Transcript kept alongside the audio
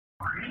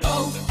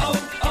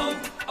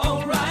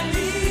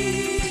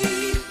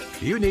O'Reilly.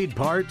 You need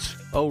parts?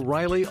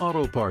 O'Reilly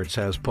Auto Parts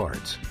has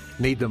parts.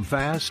 Need them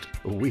fast?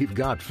 We've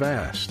got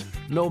fast.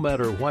 No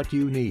matter what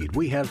you need,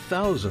 we have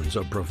thousands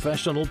of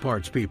professional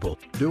parts people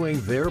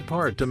doing their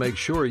part to make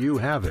sure you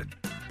have it.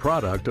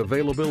 Product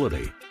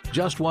availability.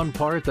 Just one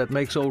part that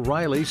makes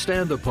O'Reilly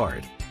stand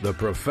apart. The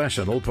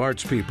professional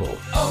parts people.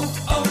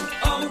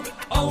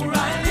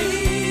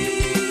 O'Reilly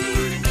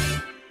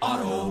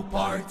Auto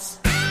Parts.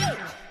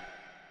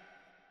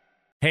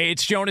 Hey,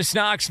 it's Jonas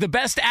Knox. The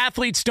best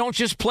athletes don't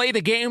just play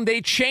the game, they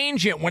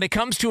change it. When it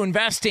comes to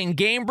investing,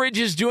 GameBridge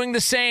is doing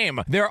the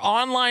same. Their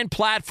online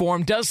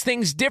platform does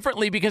things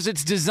differently because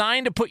it's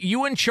designed to put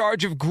you in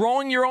charge of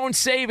growing your own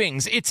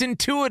savings. It's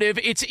intuitive,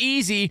 it's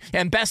easy,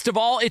 and best of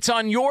all, it's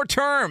on your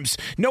terms.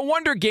 No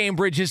wonder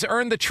GameBridge has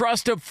earned the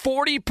trust of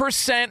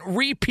 40%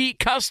 repeat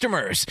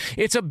customers.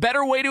 It's a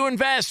better way to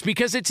invest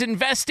because it's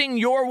investing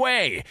your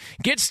way.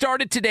 Get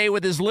started today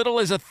with as little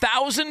as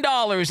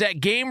 $1,000 at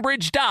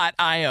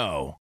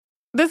GameBridge.io.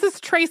 This is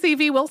Tracy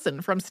V.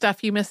 Wilson from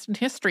Stuff You Missed in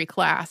History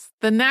class.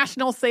 The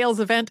national sales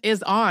event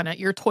is on at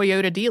your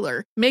Toyota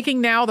dealer, making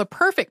now the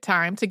perfect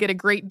time to get a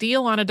great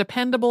deal on a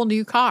dependable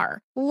new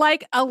car.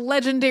 Like a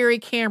legendary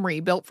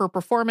Camry built for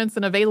performance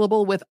and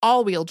available with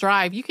all-wheel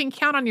drive, you can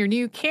count on your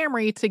new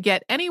Camry to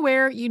get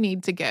anywhere you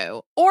need to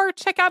go. Or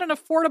check out an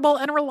affordable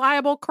and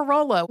reliable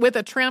Corolla with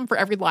a trim for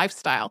every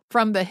lifestyle.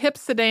 From the hip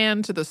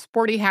sedan to the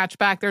sporty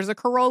hatchback, there's a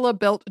Corolla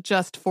built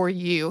just for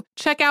you.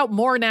 Check out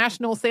more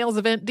national sales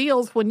event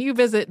deals when you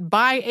visit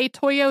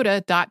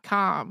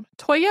buyatoyota.com.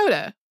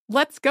 Toyota,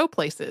 let's go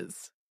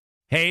places.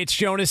 Hey, it's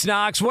Jonas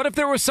Knox. What if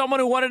there was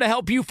someone who wanted to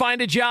help you find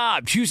a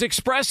job? Choose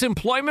Express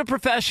Employment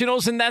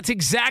Professionals, and that's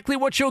exactly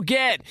what you'll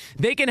get.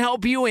 They can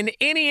help you in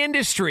any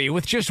industry.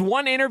 With just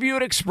one interview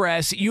at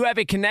Express, you have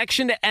a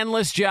connection to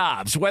endless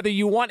jobs. Whether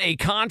you want a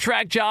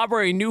contract job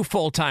or a new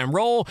full-time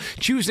role,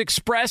 choose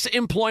Express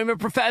Employment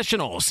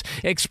Professionals.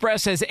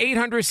 Express has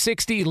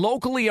 860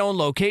 locally owned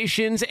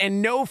locations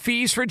and no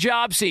fees for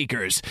job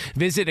seekers.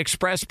 Visit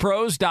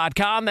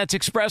expresspros.com. That's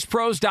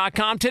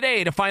expresspros.com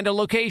today to find a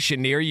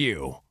location near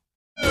you.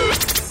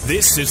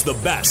 This is the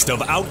best of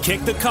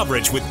Outkick the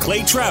Coverage with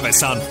Clay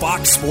Travis on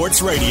Fox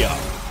Sports Radio.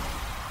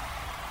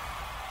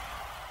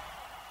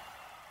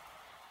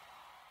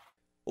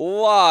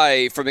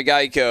 Live from the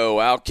Geico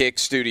Outkick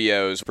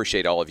Studios.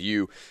 Appreciate all of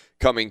you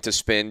coming to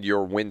spend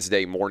your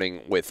Wednesday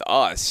morning with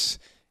us.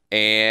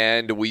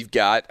 And we've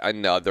got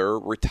another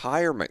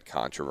retirement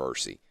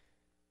controversy.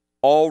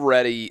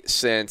 Already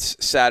since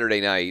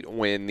Saturday night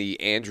when the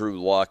Andrew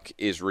Luck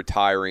is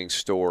retiring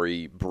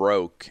story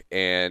broke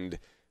and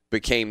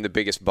became the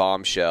biggest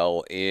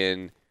bombshell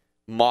in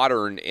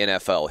modern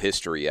NFL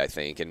history, I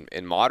think, and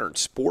in modern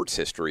sports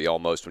history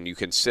almost, when you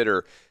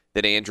consider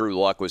that Andrew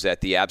Luck was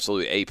at the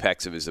absolute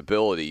apex of his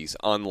abilities,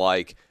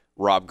 unlike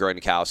Rob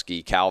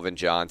Gronkowski, Calvin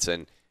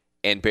Johnson,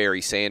 and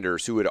Barry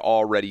Sanders, who had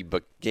already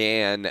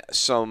began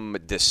some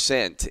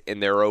descent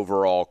in their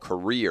overall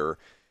career.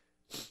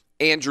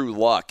 Andrew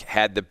Luck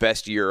had the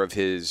best year of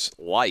his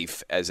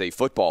life as a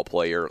football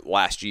player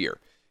last year.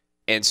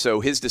 And so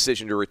his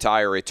decision to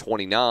retire at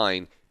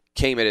 29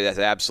 came at its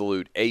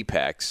absolute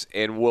apex,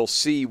 and we'll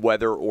see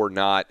whether or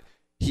not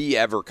he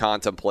ever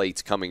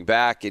contemplates coming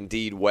back,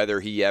 indeed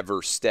whether he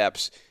ever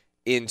steps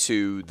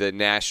into the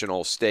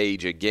national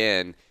stage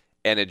again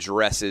and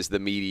addresses the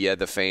media,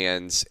 the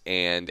fans,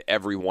 and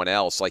everyone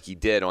else like he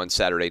did on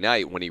Saturday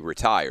night when he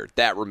retired.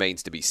 That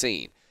remains to be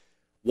seen.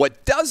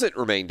 What doesn't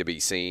remain to be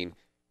seen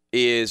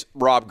is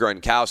Rob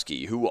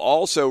Gronkowski, who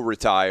also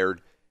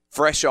retired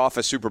fresh off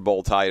a Super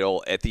Bowl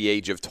title at the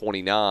age of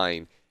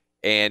 29.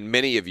 And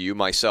many of you,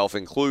 myself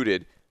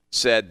included,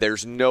 said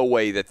there's no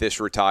way that this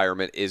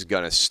retirement is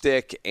going to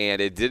stick.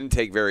 And it didn't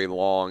take very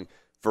long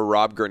for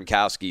Rob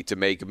Gronkowski to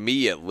make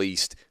me at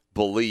least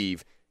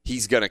believe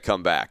he's going to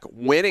come back.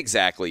 When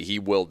exactly he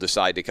will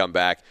decide to come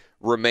back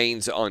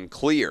remains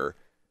unclear.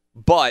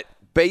 But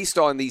based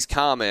on these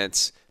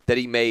comments that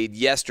he made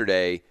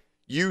yesterday,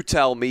 you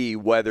tell me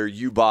whether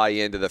you buy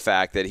into the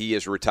fact that he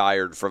is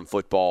retired from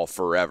football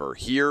forever.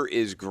 Here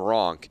is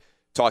Gronk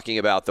talking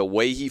about the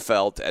way he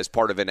felt as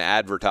part of an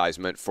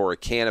advertisement for a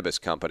cannabis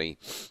company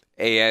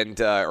and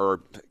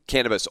or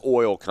cannabis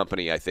oil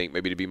company, I think,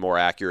 maybe to be more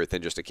accurate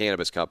than just a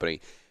cannabis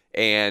company.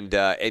 And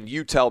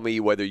you tell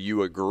me whether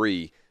you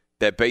agree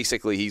that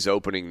basically he's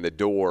opening the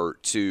door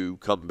to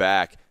come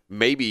back,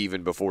 maybe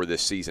even before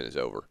this season is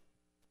over.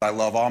 I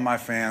love all my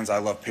fans. I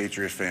love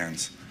Patriot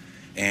fans.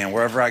 And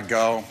wherever I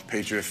go,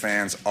 Patriot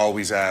fans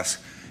always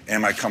ask,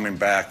 am I coming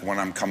back? When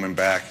I'm coming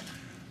back?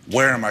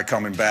 Where am I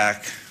coming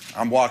back?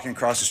 I'm walking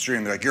across the street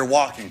and they're like, you're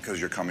walking because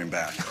you're coming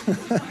back.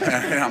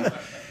 And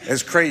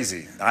it's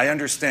crazy. I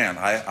understand.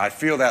 I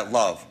feel that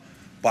love.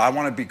 But I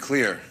want to be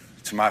clear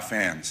to my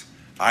fans.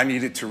 I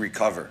needed to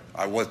recover.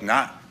 I was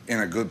not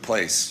in a good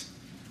place.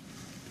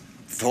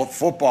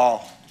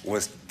 Football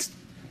was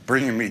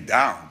bringing me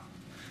down.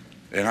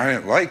 And I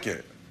didn't like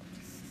it.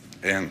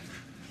 And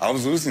I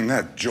was losing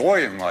that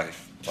joy in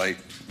life. Like,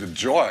 the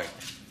joy.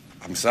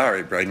 I'm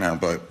sorry right now,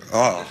 but,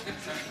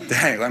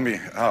 dang,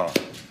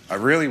 I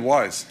really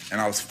was,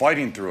 and I was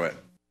fighting through it.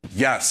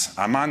 Yes,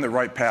 I'm on the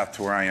right path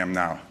to where I am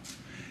now,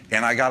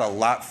 and I got a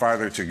lot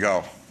farther to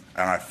go,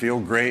 and I feel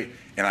great,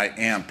 and I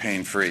am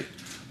pain-free.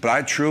 But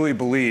I truly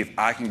believe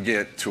I can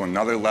get to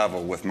another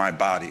level with my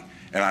body,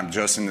 and I'm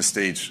just in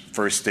the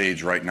first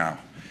stage right now.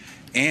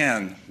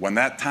 And when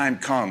that time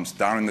comes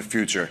down in the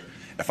future,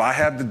 if I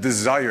have the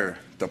desire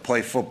to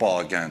play football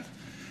again,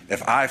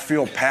 if I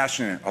feel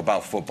passionate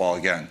about football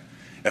again,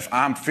 if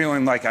I'm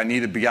feeling like I need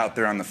to be out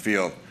there on the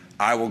field,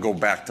 I will go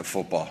back to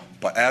football.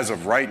 But as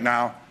of right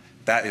now,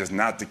 that is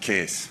not the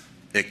case.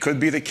 It could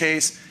be the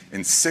case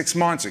in 6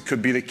 months. It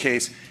could be the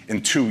case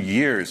in 2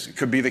 years. It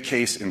could be the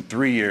case in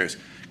 3 years.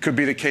 It could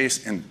be the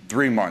case in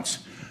 3 months.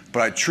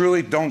 But I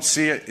truly don't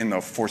see it in the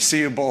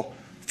foreseeable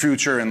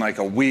future in like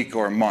a week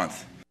or a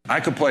month. I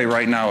could play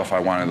right now if I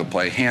wanted to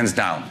play, hands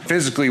down.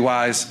 Physically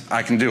wise,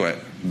 I can do it.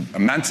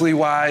 Mentally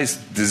wise,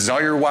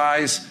 desire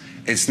wise,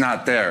 it's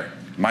not there.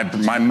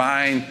 My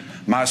mind,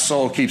 my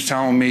soul keeps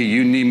telling me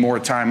you need more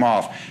time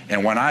off.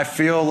 And when I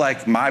feel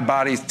like my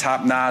body's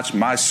top notch,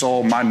 my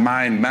soul, my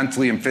mind,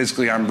 mentally and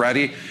physically, I'm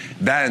ready,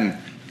 then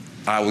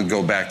I would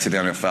go back to the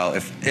NFL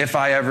if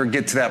I ever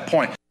get to that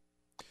point.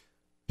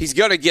 He's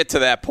going to get to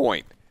that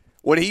point.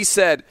 When he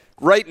said,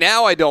 right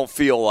now I don't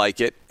feel like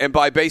it, and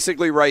by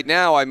basically right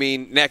now I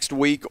mean next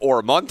week or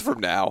a month from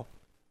now,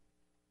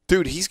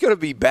 dude, he's going to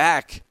be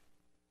back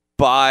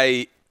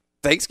by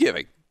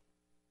Thanksgiving.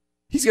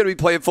 He's going to be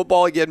playing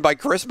football again by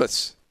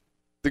Christmas.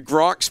 The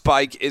Gronk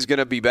spike is going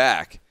to be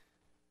back.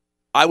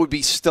 I would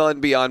be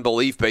stunned beyond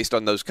belief based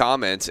on those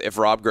comments if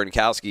Rob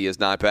Gronkowski is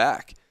not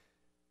back.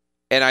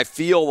 And I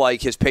feel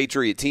like his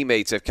Patriot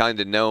teammates have kind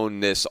of known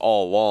this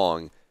all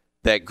along,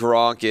 that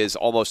Gronk is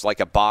almost like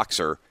a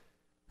boxer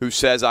who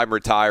says, I'm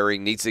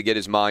retiring, needs to get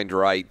his mind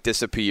right,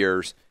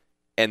 disappears,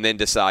 and then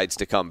decides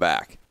to come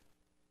back.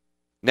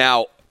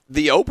 Now,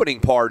 the opening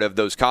part of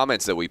those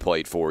comments that we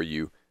played for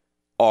you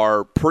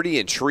are pretty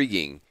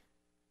intriguing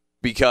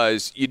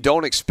because you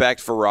don't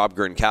expect for Rob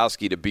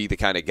Gronkowski to be the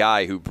kind of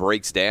guy who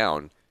breaks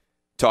down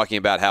talking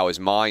about how his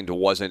mind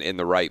wasn't in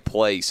the right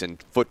place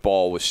and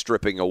football was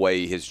stripping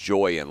away his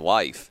joy in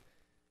life.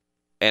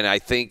 And I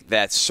think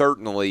that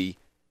certainly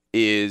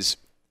is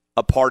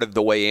a part of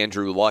the way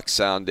Andrew Luck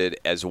sounded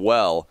as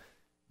well,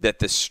 that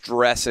the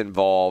stress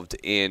involved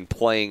in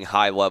playing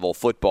high-level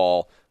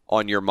football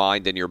on your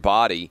mind and your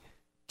body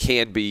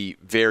can be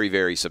very,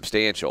 very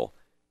substantial.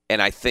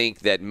 And I think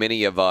that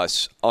many of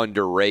us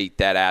underrate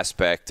that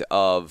aspect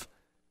of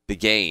the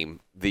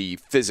game, the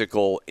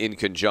physical in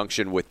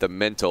conjunction with the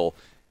mental,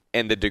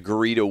 and the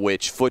degree to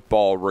which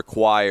football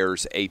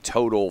requires a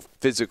total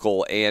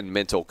physical and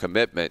mental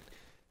commitment.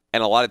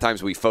 And a lot of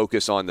times we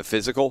focus on the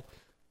physical.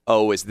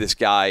 Oh, is this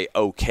guy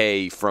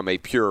okay from a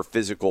pure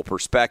physical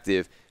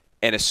perspective,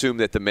 and assume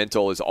that the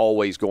mental is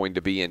always going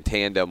to be in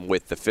tandem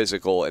with the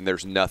physical and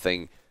there's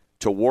nothing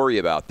to worry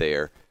about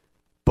there.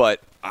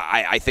 But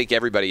I think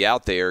everybody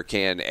out there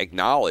can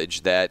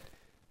acknowledge that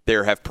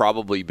there have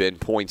probably been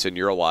points in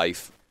your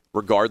life,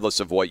 regardless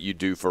of what you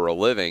do for a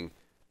living,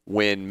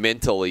 when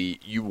mentally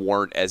you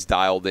weren't as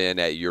dialed in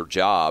at your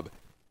job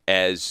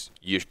as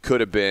you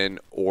could have been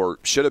or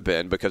should have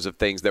been because of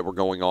things that were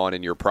going on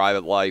in your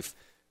private life,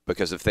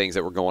 because of things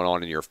that were going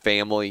on in your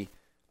family,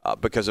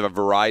 because of a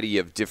variety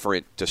of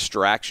different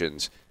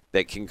distractions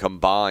that can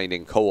combine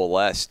and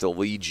coalesce to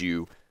lead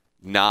you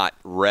not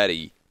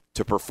ready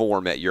to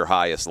perform at your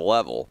highest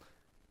level.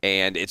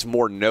 And it's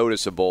more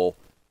noticeable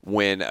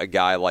when a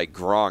guy like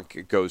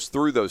Gronk goes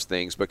through those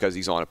things because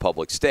he's on a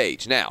public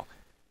stage. Now,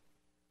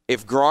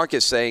 if Gronk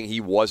is saying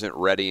he wasn't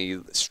ready,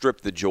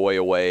 stripped the joy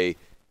away,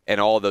 and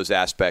all of those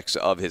aspects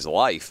of his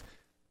life,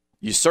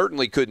 you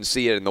certainly couldn't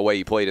see it in the way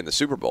he played in the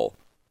Super Bowl.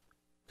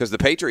 Because the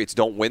Patriots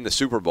don't win the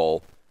Super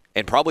Bowl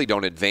and probably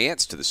don't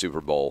advance to the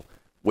Super Bowl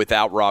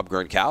without Rob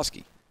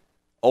Gronkowski.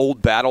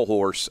 Old battle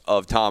horse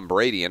of Tom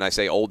Brady, and I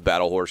say old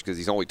battle horse because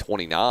he's only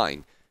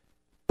 29,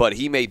 but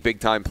he made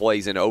big-time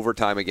plays in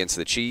overtime against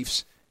the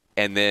Chiefs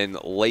and then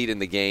late in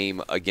the game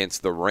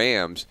against the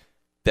Rams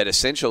that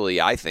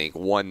essentially, I think,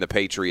 won the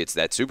Patriots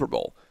that Super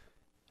Bowl.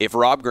 If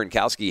Rob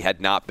Gronkowski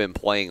had not been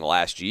playing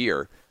last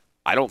year,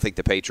 I don't think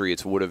the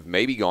Patriots would have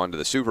maybe gone to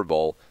the Super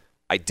Bowl.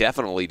 I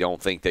definitely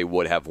don't think they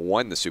would have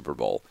won the Super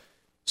Bowl.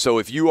 So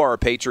if you are a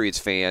Patriots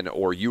fan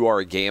or you are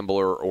a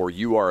gambler or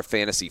you are a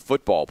fantasy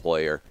football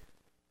player,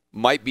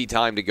 might be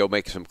time to go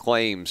make some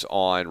claims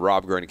on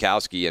Rob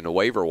Gronkowski in the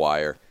waiver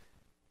wire,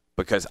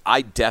 because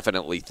I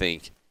definitely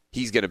think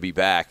he's going to be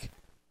back,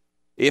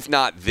 if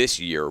not this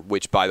year,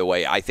 which, by the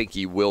way, I think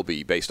he will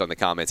be based on the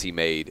comments he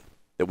made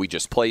that we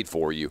just played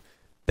for you,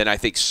 then I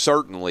think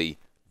certainly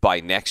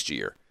by next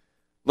year.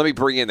 Let me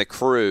bring in the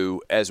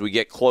crew as we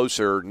get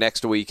closer.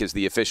 Next week is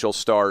the official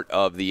start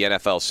of the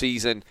NFL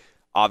season.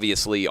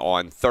 Obviously,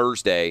 on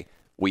Thursday,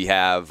 we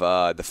have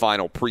the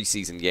final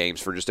preseason games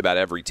for just about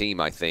every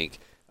team, I think.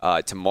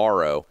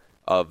 Tomorrow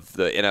of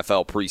the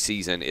NFL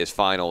preseason is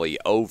finally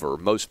over.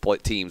 Most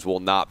teams will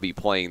not be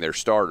playing their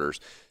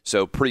starters,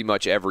 so pretty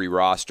much every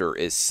roster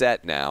is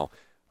set now.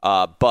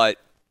 But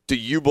Do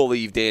you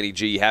believe, Danny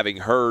G, having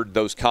heard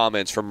those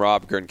comments from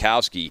Rob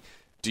Gronkowski,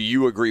 do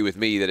you agree with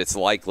me that it's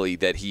likely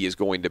that he is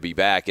going to be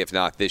back, if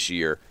not this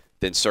year,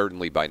 then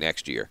certainly by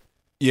next year?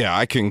 Yeah,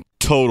 I can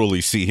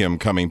totally see him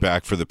coming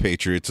back for the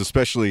Patriots,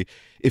 especially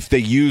if they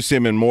use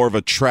him in more of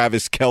a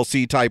Travis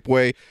Kelce type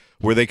way,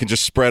 where they can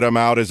just spread him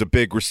out as a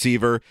big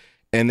receiver,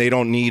 and they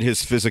don't need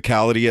his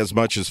physicality as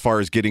much as far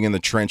as getting in the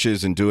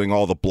trenches and doing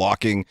all the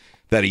blocking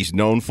that he's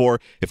known for.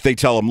 If they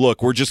tell him,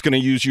 look, we're just going to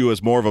use you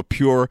as more of a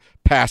pure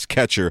pass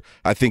catcher,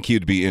 I think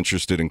he'd be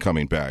interested in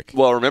coming back.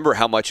 Well, remember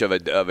how much of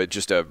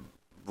a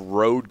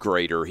road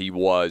grader he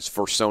was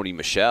for Sony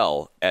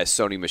Michel, as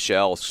Sony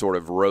Michel sort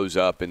of rose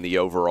up in the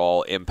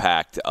overall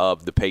impact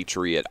of the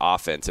Patriot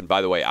offense. And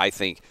by the way, I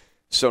think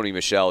Sony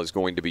Michel is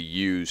going to be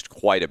used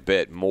quite a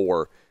bit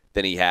more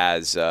than he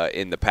has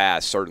in the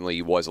past. Certainly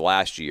he was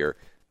last year.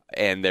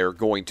 And they're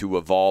going to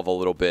evolve a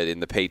little bit in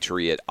the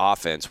Patriot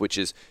offense, which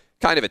is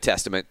kind of a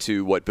testament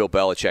to what Bill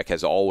Belichick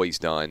has always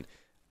done.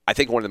 I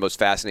think one of the most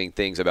fascinating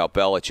things about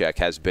Belichick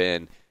has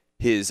been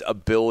his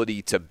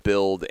ability to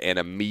build an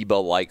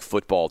amoeba-like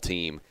football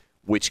team,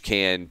 which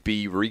can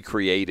be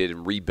recreated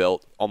and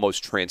rebuilt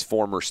almost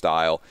Transformer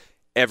style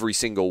every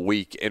single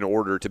week in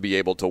order to be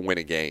able to win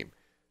a game.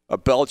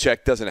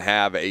 Belichick doesn't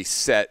have a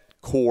set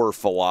core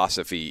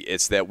philosophy.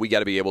 It's that we got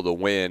to be able to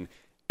win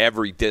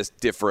every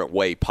different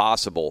way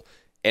possible,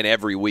 and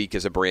every week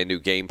is a brand new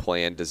game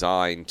plan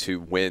designed to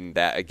win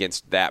that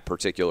against that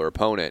particular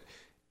opponent.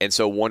 And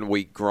so one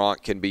week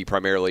Gronk can be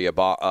primarily a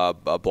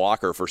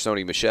blocker for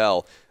Sony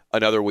Michel.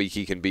 Another week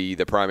he can be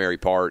the primary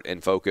part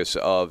and focus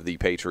of the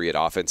Patriot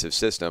offensive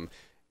system.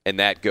 And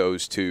that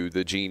goes to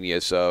the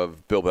genius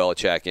of Bill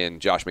Belichick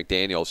and Josh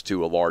McDaniels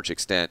to a large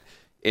extent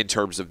in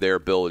terms of their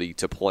ability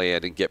to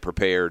plan and get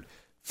prepared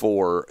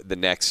for the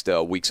next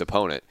week's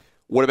opponent.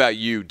 What about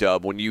you,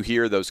 Dub? When you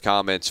hear those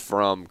comments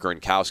from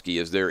Gronkowski,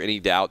 is there any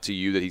doubt to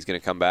you that he's going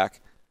to come back?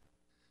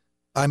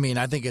 I mean,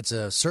 I think it's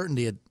a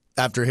certainty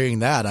after hearing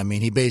that. I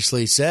mean, he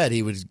basically said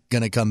he was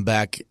going to come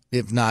back,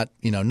 if not,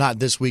 not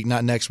this week,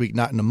 not next week,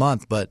 not in a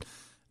month, but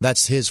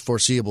that's his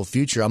foreseeable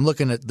future. I'm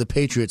looking at the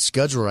Patriots'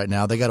 schedule right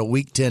now. They got a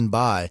Week 10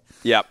 bye.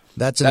 Yep.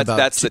 That's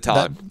the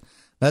time.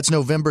 That's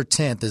November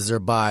 10th is their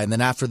bye. And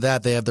then after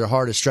that, they have their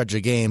hardest stretch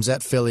of games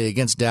at Philly,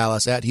 against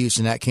Dallas, at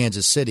Houston, at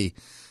Kansas City.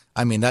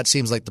 I mean, that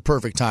seems like the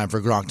perfect time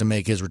for Gronk to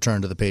make his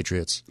return to the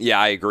Patriots. Yeah,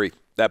 I agree.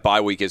 That bye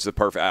week is the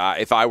perfect.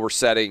 If I were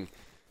setting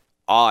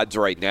odds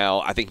right now,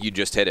 I think you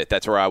just hit it.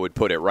 That's where I would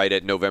put it, right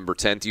at November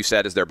 10th, you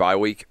said, is their bye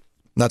week?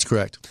 That's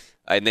correct.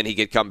 And then he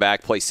could come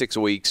back, play 6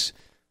 weeks.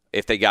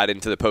 If they got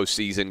into the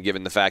postseason,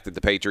 given the fact that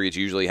the Patriots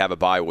usually have a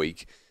bye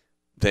week,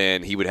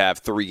 then he would have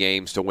 3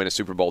 games to win a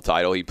Super Bowl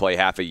title. He'd play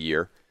half a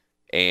year,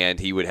 and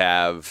he would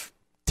have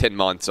 10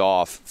 months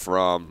off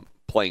from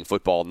playing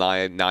football,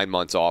 nine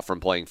months off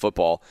from playing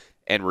football,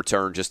 and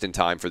return just in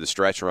time for the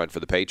stretch run for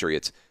the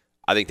Patriots.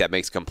 I think that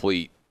makes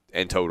complete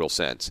and total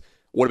sense.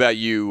 What about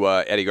you,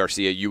 Eddie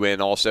Garcia? You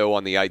in also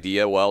on the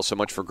idea, well, so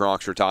much for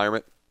Gronk's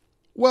retirement?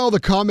 Well,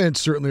 the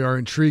comments certainly are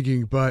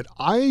intriguing, but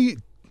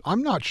I'm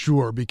not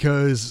sure,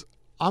 because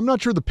I'm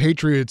not sure the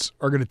Patriots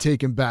are going to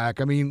take him back.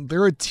 I mean,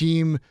 they're a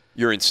team.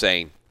 You're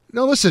insane.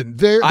 No, listen,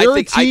 they're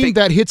a team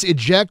that hits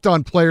eject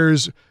on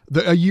players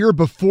a year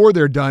before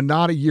they're done,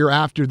 not a year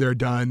after they're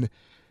done.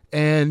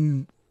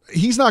 And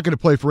he's not going to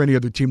play for any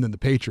other team than the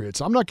Patriots.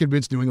 I'm not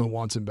convinced New England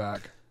wants him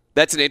back.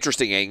 That's an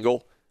interesting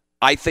angle.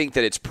 I think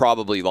that it's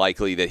probably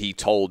likely that he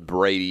told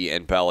Brady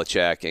and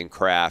Belichick and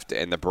Kraft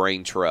and the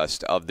brain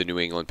trust of the New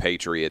England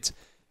Patriots,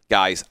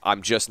 guys,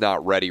 I'm just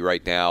not ready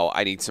right now.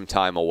 I need some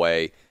time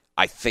away.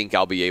 I think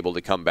I'll be able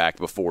to come back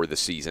before the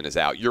season is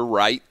out. You're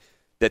right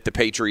that the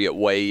Patriot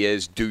way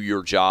is do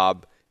your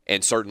job,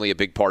 and certainly a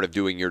big part of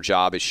doing your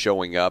job is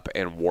showing up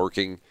and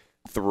working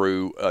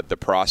through the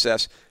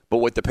process. But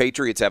what the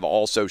Patriots have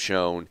also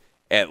shown,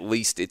 at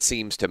least it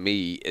seems to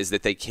me, is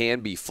that they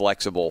can be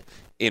flexible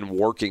in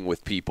working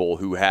with people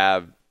who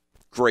have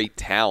great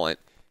talent,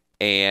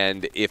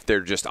 and if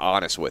they're just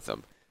honest with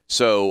them.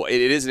 So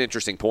it is an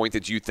interesting point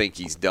that you think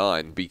he's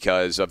done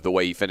because of the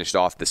way he finished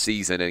off the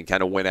season and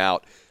kind of went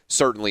out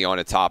certainly on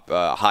a top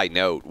high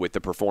note with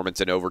the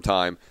performance in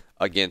overtime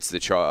against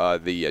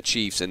the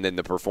Chiefs, and then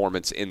the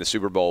performance in the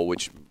Super Bowl,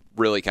 which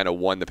really kind of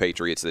won the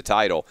Patriots the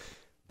title.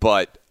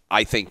 But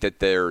I think that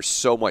there's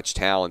so much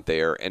talent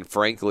there, and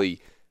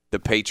frankly, the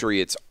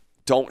Patriots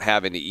don't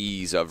have an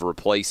ease of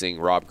replacing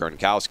Rob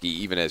Gronkowski,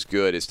 even as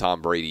good as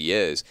Tom Brady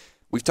is.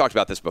 We've talked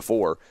about this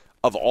before.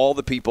 Of all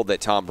the people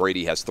that Tom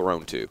Brady has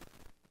thrown to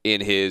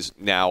in his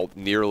now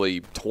nearly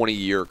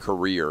 20-year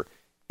career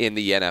in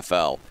the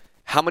NFL,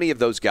 how many of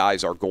those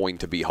guys are going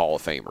to be Hall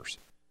of Famers?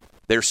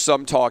 There's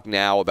some talk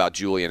now about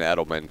Julian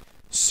Edelman.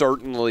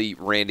 Certainly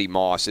Randy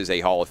Moss is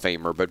a Hall of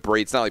Famer, but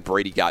it's not like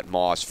Brady got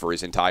Moss for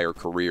his entire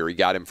career. He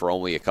got him for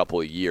only a couple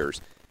of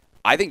years.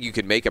 I think you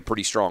could make a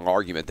pretty strong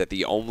argument that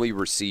the only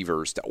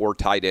receivers or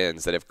tight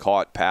ends that have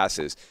caught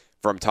passes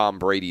from Tom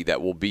Brady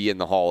that will be in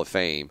the Hall of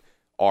Fame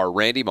are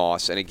Randy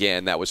Moss, and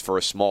again, that was for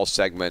a small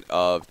segment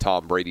of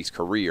Tom Brady's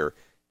career,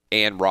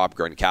 and Rob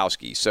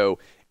Gronkowski. So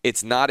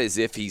it's not as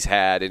if he's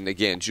had, and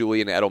again,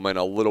 Julian Edelman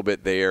a little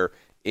bit there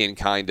in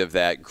kind of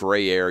that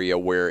gray area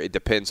where it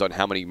depends on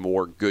how many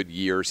more good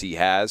years he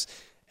has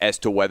as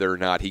to whether or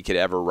not he could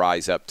ever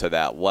rise up to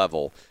that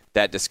level.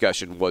 That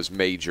discussion was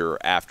major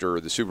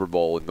after the Super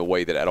Bowl and the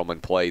way that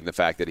Edelman played and the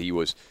fact that he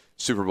was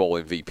Super Bowl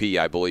MVP,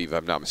 I believe, if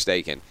I'm not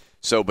mistaken.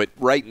 So, but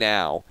right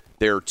now,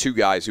 there are two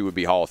guys who would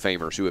be Hall of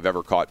Famers who have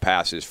ever caught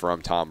passes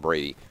from Tom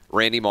Brady.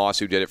 Randy Moss,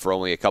 who did it for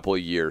only a couple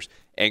of years,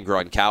 and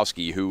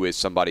Gronkowski, who is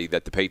somebody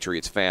that the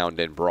Patriots found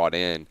and brought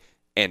in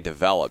and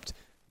developed.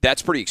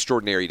 That's pretty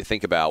extraordinary to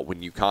think about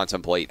when you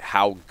contemplate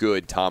how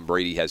good Tom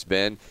Brady has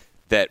been,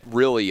 that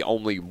really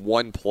only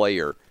one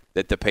player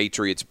that the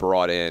Patriots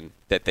brought in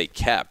that they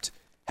kept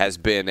has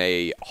been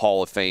a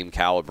Hall of Fame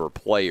caliber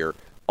player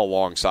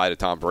alongside of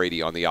Tom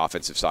Brady on the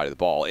offensive side of the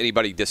ball.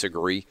 Anybody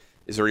disagree?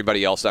 Is there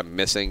anybody else I'm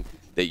missing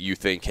that you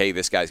think, hey,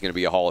 this guy's going to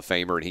be a Hall of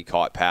Famer and he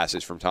caught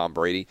passes from Tom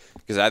Brady?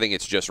 Because I think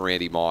it's just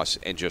Randy Moss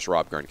and just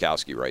Rob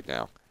Gronkowski right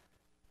now.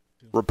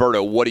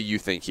 Roberto, what do you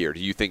think here? Do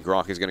you think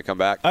Gronk is going to come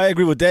back? I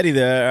agree with Eddie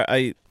there.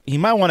 He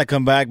might want to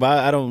come back, but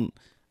I don't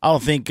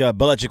think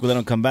Belichick will let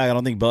him come back. I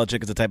don't think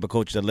Belichick is the type of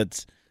coach that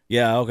lets,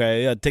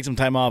 take some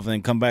time off and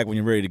then come back when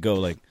you're ready to go.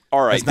 Like,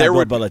 all right, that's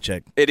not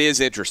Belichick. It is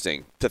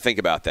interesting to think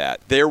about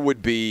that. There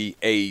would be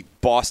a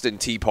Boston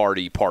Tea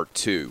Party Part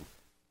 2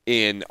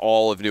 in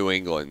all of New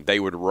England. They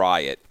would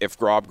riot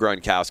if Rob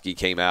Gronkowski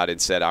came out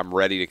and said, I'm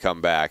ready to come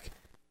back,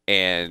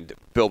 and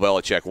Bill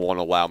Belichick won't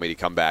allow me to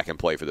come back and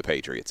play for the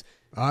Patriots.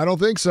 I don't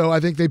think so. I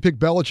think they pick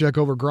Belichick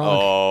over Gronk.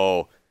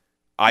 Oh,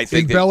 I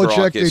think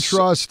Belichick they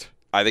trust.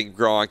 I think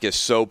Gronk is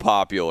so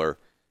popular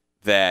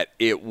that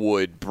it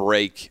would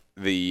break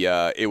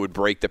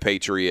the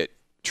Patriot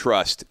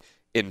trust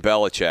in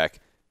Belichick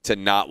to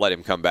not let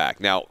him come back.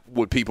 Now,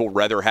 would people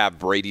rather have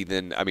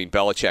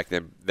Belichick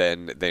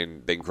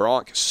than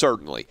Gronk?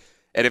 Certainly.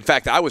 And in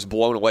fact, I was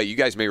blown away. You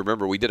guys may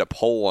remember we did a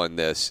poll on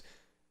this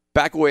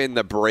back when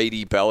the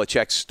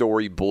Brady-Belichick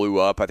story blew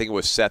up. I think it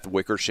was Seth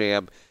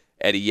Wickersham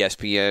at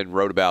ESPN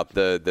wrote about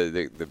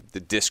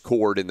the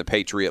discord in the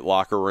Patriot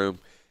locker room,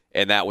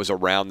 and that was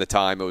around the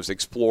time it was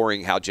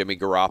exploring how Jimmy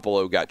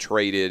Garoppolo got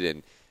traded,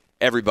 and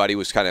everybody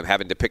was kind of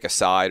having to pick a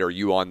side. Are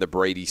you on the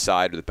Brady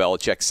side or the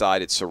Belichick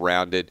side? It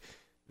surrounded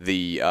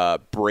the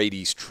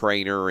Brady's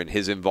trainer and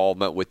his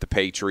involvement with the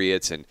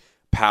Patriots and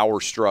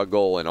power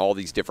struggle and all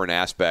these different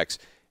aspects.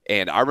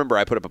 And I remember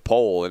I put up a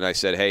poll and I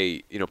said,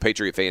 hey,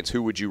 Patriot fans,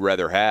 who would you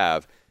rather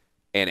have?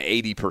 And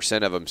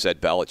 80% of them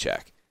said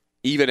Belichick.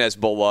 Even as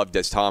beloved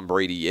as Tom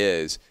Brady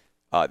is,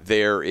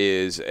 there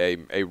is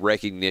a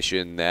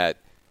recognition that,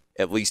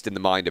 at least in the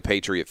mind of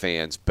Patriot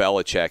fans,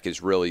 Belichick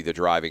is really the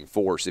driving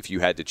force. If you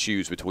had to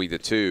choose between the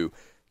two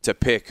to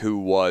pick who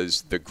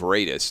was the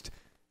greatest,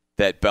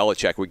 that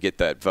Belichick would get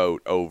that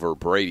vote over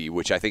Brady,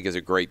 which I think is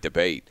a great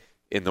debate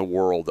in the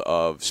world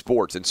of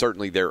sports. And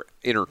certainly they're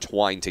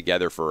intertwined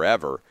together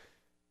forever.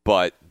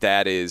 But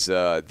that is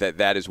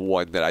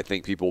one that I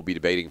think people will be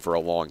debating for a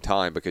long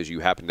time, because you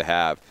happen to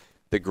have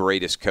the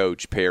greatest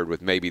coach paired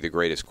with maybe the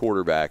greatest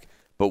quarterback,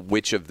 but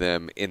which of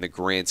them in the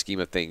grand scheme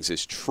of things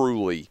is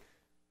truly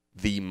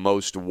the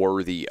most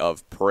worthy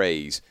of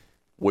praise?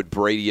 Would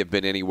Brady have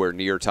been anywhere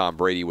near Tom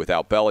Brady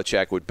without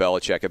Belichick? Would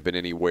Belichick have been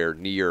anywhere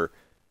near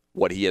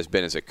what he has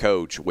been as a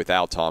coach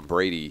without Tom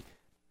Brady?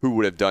 Who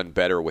would have done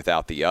better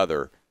without the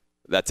other?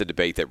 That's a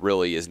debate that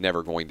really is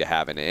never going to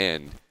have an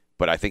end,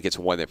 but I think it's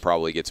one that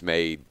probably gets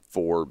made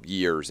for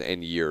years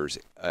and years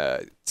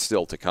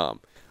still to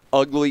come.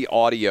 Ugly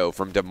audio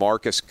from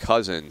DeMarcus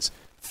Cousins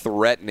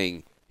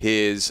threatening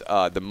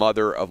the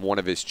mother of one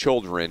of his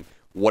children.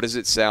 What does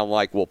it sound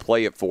like? We'll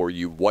play it for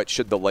you. What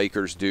should the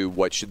Lakers do?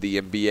 What should the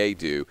NBA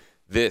do?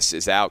 This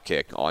is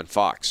Outkick on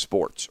Fox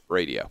Sports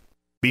Radio.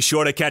 Be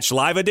sure to catch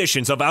live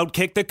editions of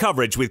Outkick the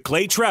Coverage with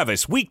Clay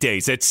Travis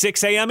weekdays at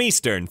 6 a.m.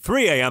 Eastern,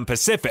 3 a.m.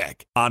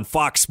 Pacific on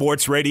Fox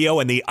Sports Radio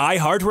and the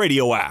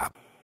iHeartRadio app.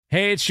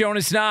 Hey, it's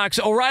Jonas Knox.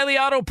 O'Reilly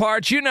Auto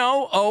Parts,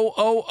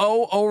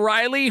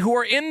 O'Reilly, who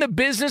are in the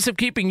business of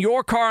keeping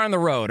your car on the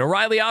road.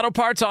 O'Reilly Auto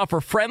Parts offer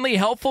friendly,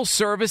 helpful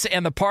service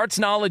and the parts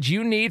knowledge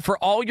you need for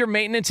all your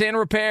maintenance and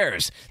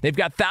repairs. They've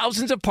got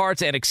thousands of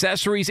parts and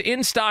accessories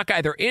in stock,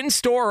 either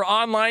in-store or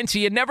online, so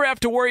you never have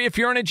to worry if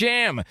you're in a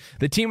jam.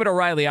 The team at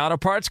O'Reilly Auto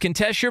Parts can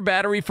test your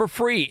battery for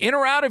free, in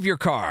or out of your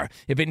car.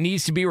 If it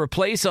needs to be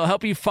replaced, they'll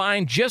help you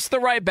find just the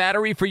right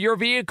battery for your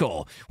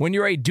vehicle. When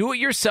you're a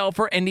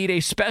do-it-yourselfer and need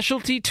a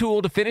specialty tool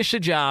to finish the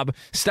job,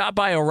 stop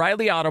by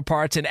O'Reilly Auto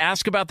Parts and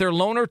ask about their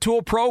loaner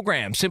tool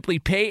program. Simply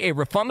pay a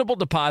refundable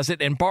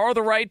deposit and borrow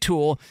the right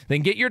tool,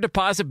 then get your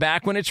deposit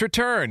back when it's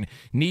returned.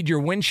 Need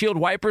your windshield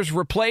wipers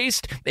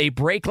replaced, a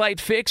brake light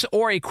fix,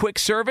 or a quick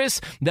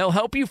service? They'll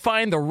help you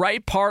find the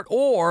right part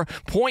or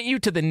point you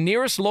to the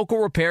nearest local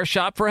repair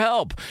shop for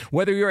help.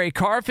 Whether you're a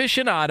car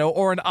aficionado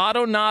or an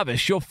auto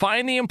novice, you'll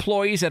find the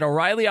employees at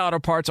O'Reilly Auto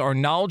Parts are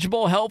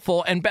knowledgeable,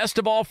 helpful, and best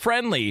of all,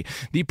 friendly.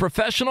 The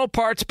professional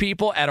parts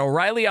people at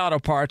O'Reilly O'Reilly Auto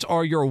Parts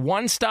are your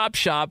one-stop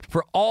shop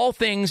for all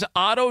things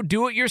auto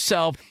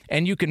do-it-yourself,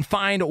 and you can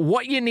find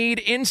what you need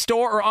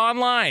in-store or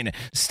online.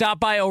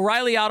 Stop by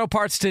O'Reilly Auto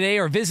Parts today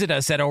or visit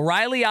us at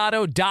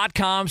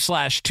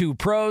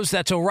O'ReillyAuto.com/2pros.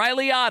 That's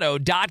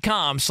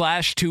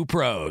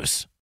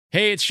O'ReillyAuto.com/2pros.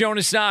 Hey, it's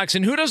Jonas Knox,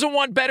 and who doesn't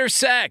want better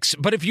sex?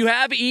 But if you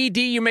have ED,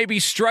 you may be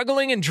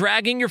struggling and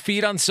dragging your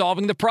feet on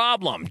solving the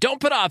problem.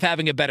 Don't put off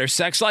having a better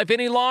sex life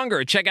any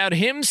longer. Check out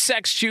Hims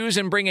Sex Chews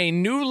and bring a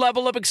new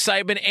level of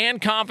excitement and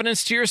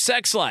confidence to your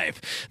sex life.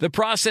 The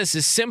process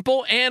is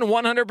simple and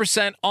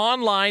 100%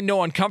 online,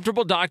 no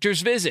uncomfortable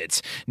doctor's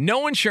visits.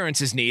 No insurance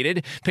is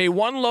needed. Pay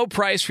one low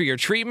price for your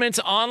treatments,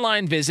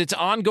 online visits,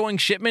 ongoing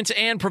shipments,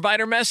 and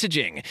provider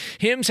messaging.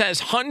 Hims has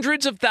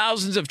hundreds of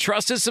thousands of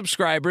trusted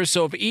subscribers,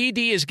 so if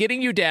ED is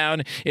getting you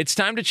down, it's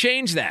time to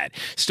change that.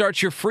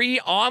 Start your free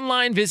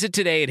online visit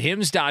today at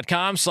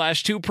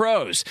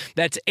hims.com/2pros.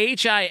 That's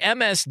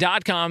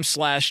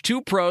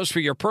HIMS.com/2pros for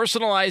your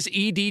personalized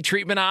ED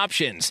treatment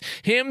options.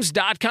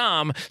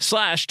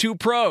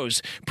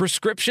 hims.com/2pros.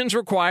 Prescriptions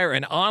require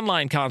an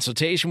online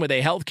consultation with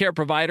a healthcare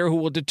provider who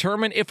will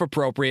determine if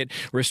appropriate.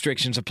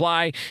 Restrictions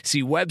apply.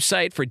 See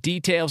website for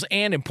details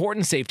and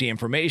important safety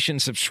information.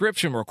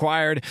 Subscription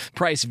required.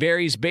 Price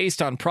varies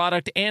based on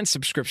product and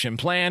subscription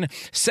plan.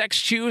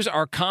 Sex Chews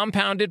are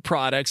compounded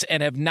products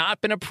and have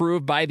not been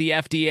approved by the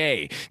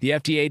FDA. The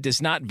FDA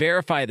does not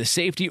verify the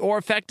safety or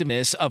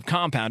effectiveness of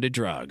compounded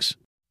drugs.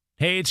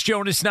 Hey, it's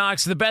Jonas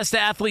Knox. The best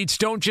athletes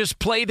don't just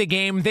play the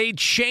game, they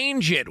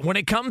change it. When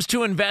it comes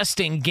to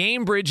investing,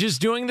 GameBridge is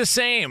doing the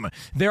same.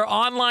 Their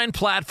online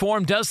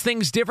platform does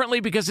things differently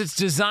because it's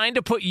designed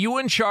to put you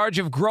in charge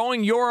of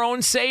growing your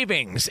own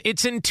savings.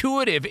 It's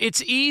intuitive,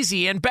 it's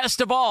easy, and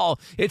best of all,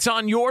 it's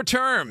on your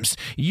terms.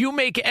 You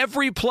make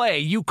every play,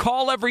 you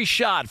call every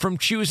shot, from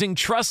choosing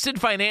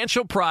trusted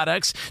financial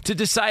products to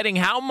deciding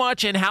how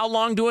much and how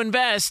long to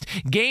invest.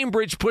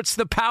 GameBridge puts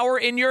the power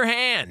in your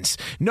hands.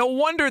 No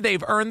wonder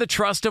they've earned the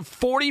trust of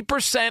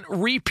 40%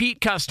 repeat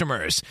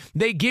customers.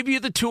 They give you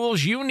the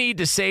tools you need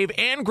to save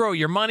and grow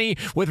your money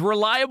with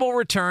reliable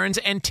returns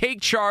and take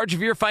charge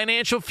of your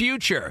financial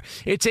future.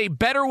 It's a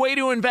better way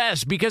to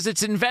invest because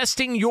it's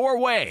investing your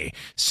way.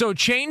 So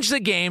change the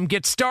game.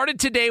 Get started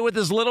today with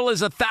as little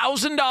as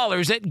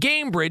 $1,000 at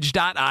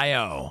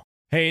GameBridge.io.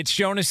 Hey, it's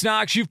Jonas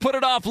Knox. You've put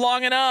it off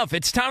long enough.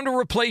 It's time to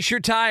replace your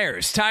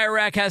tires. Tire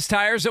Rack has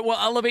tires that will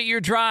elevate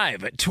your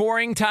drive.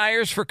 Touring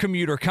tires for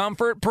commuter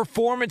comfort,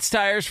 performance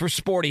tires for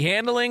sporty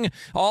handling,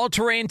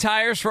 all-terrain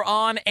tires for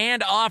on-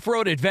 and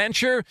off-road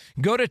adventure.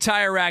 Go to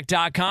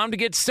TireRack.com to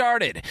get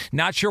started.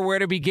 Not sure where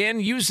to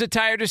begin? Use the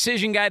Tire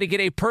Decision Guide to get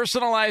a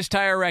personalized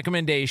tire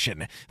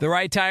recommendation. The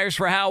right tires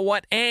for how,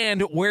 what,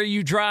 and where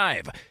you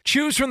drive.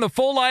 Choose from the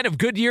full line of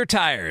Goodyear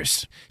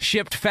tires.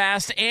 Shipped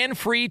fast and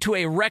free to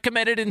a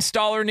recommended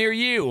installer near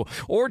you,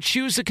 or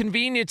choose the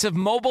convenience of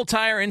mobile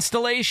tire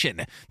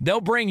installation. They'll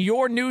bring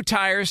your new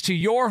tires to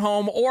your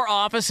home or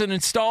office and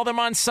install them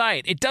on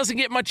site. It doesn't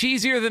get much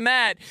easier than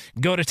that.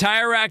 Go to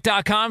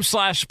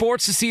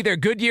TireRack.com/sports to see their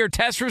Goodyear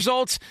test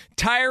results,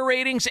 tire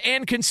ratings,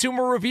 and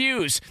consumer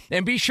reviews.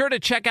 And be sure to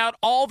check out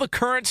all the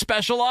current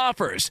special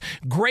offers.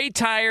 Great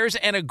tires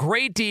and a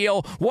great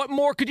deal. What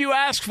more could you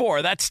ask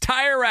for? That's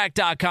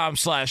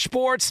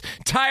TireRack.com/sports.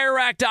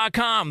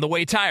 TireRack.com, the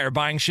way tire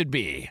buying should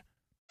be.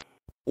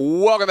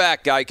 Welcome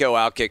back, Geico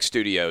Outkick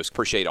Studios.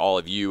 Appreciate all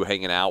of you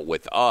hanging out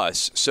with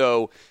us.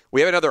 So we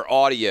have another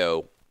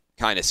audio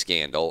kind of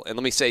scandal. And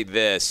let me say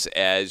this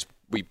as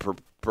we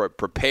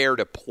prepare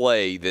to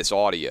play this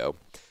audio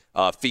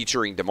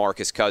featuring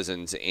DeMarcus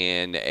Cousins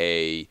in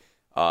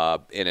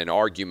an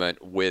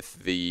argument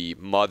with the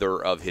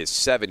mother of his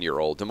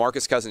 7-year-old.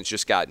 DeMarcus Cousins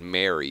just got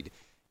married,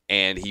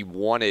 and he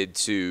wanted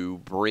to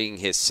bring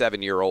his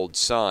 7-year-old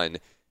son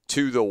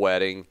to the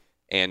wedding,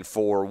 and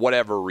for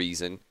whatever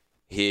reason,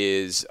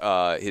 his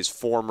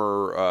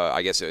former,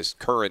 I guess his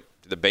current,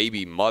 the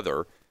baby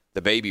mother,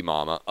 the baby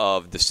mama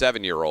of the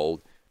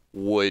 7-year-old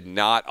would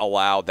not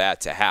allow that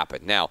to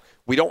happen. Now,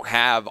 we don't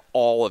have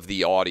all of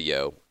the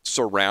audio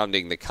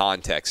surrounding the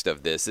context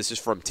of this. This is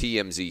from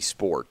TMZ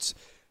Sports.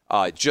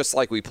 Just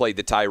like we played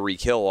the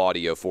Tyreek Hill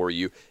audio for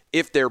you,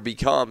 if there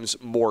becomes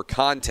more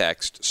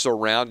context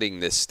surrounding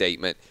this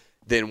statement,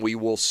 then we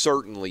will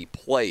certainly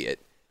play it.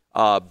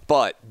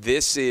 But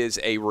this is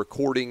a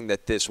recording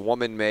that this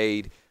woman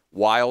made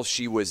while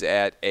she was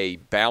at a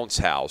bounce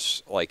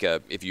house, like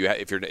if you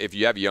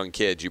have young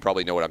kids, you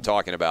probably know what I'm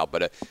talking about.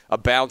 But a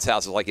bounce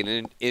house is like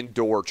an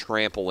indoor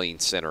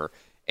trampoline center,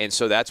 and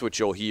so that's what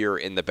you'll hear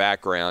in the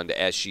background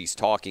as she's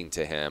talking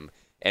to him.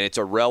 And it's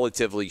a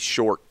relatively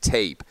short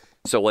tape.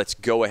 So let's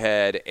go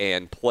ahead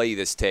and play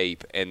this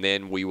tape, and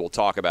then we will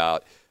talk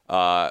about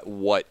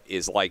what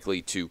is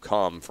likely to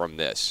come from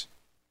this.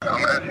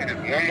 I'm going to ask you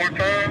this one more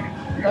time.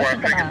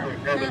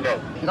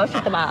 Go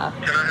shoot the ball.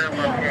 Can I have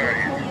my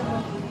phone?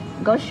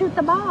 Go shoot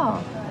the ball.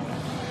 All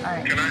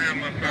right. Can I have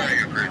my phone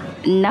here, Chris?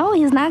 No,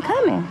 he's not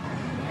coming.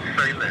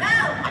 Say less.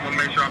 I'm going to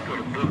make sure I put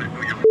a bullet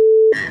through your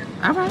head.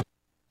 All right.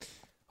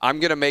 I'm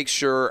going to make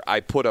sure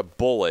I put a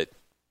bullet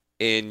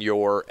in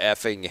your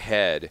effing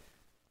head.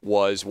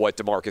 was what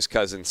DeMarcus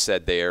Cousins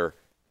said there,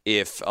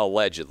 if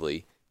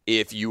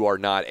you are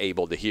not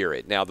able to hear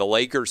it. Now, the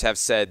Lakers have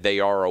said they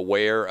are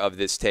aware of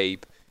this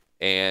tape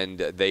and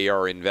they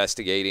are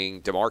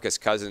investigating. DeMarcus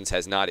Cousins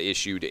has not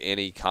issued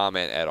any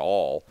comment at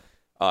all.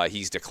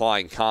 He's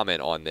declined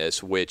comment on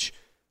this, which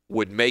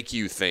would make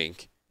you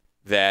think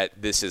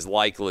that this is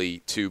likely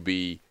to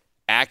be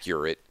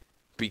accurate,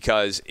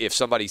 because if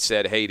somebody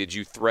said, hey, did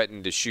you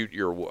threaten to shoot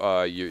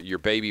your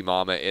baby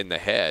mama in the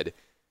head,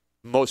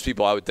 most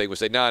people I would think would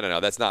say, no,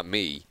 that's not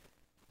me.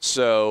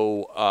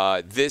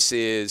 So this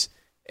is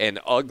an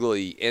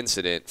ugly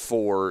incident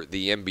for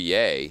the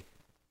NBA.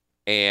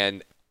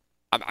 And,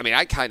 I mean,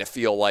 I kind of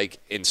feel like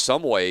in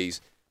some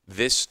ways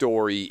this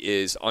story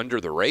is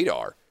under the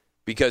radar,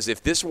 because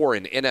if this were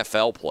an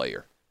NFL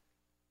player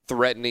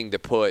threatening to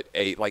put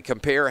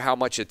compare how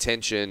much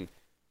attention,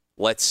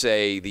 let's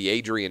say, the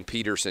Adrian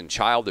Peterson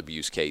child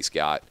abuse case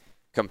got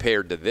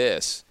compared to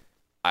this,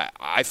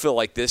 I feel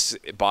like this,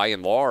 by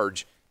and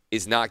large,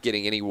 is not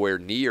getting anywhere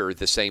near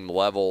the same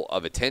level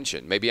of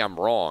attention. Maybe I'm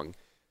wrong,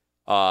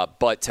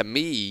 but to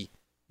me,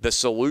 the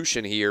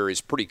solution here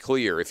is pretty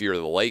clear. If you're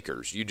the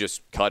Lakers, you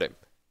just cut him.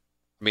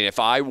 I mean, if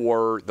I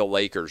were the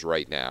Lakers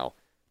right now,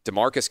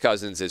 DeMarcus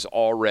Cousins is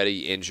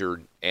already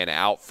injured and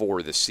out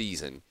for the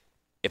season.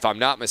 If I'm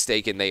not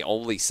mistaken, they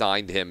only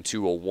signed him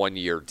to a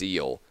 1-year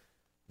deal.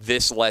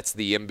 This lets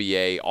the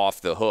NBA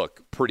off the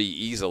hook pretty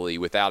easily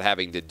without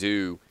having to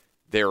do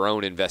their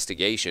own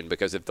investigation,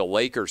 because if the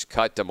Lakers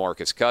cut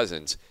DeMarcus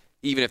Cousins,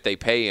 even if they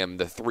pay him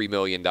the $3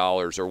 million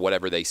or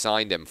whatever they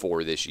signed him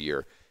for this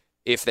year,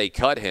 if they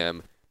cut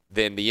him,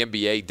 then the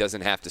NBA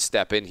doesn't have to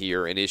step in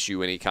here and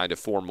issue any kind of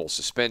formal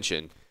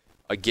suspension.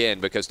 Again,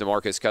 because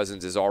DeMarcus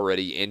Cousins is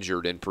already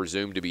injured and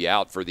presumed to be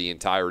out for the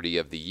entirety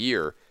of the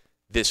year,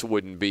 this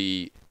would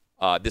be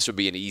an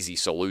easy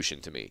solution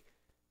to me.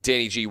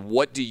 Danny G,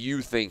 what do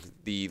you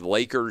think the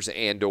Lakers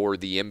and or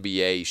the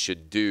NBA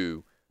should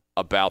do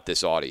about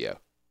this audio?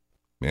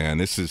 Man,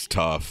 this is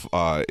tough.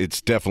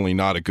 It's definitely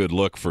not a good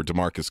look for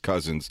DeMarcus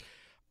Cousins.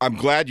 I'm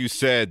glad you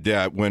said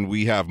that when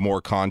we have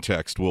more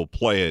context, we'll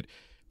play it,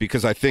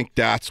 because I think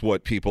that's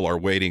what people are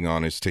waiting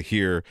on, is to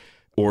hear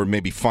or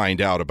maybe find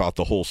out about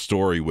the whole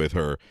story with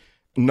her.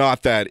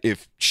 Not that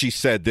if she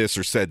said this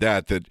or said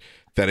that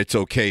it's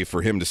okay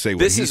for him to say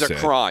what he said. This is a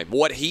crime.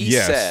 What he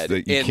said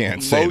in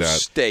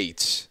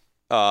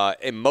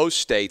most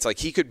states, like,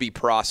 he could be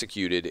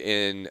prosecuted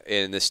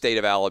in the state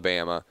of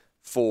Alabama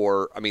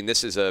for, I mean,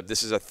 this is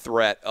a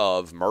threat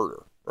of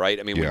murder, right?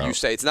 I mean, when you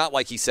say, it's not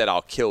like he said,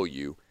 I'll kill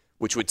you,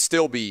 which would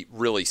still be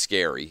really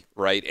scary,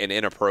 right, and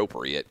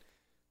inappropriate.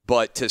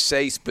 But to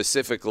say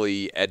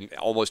specifically, and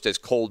almost as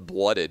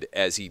cold-blooded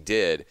as he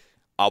did,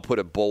 I'll put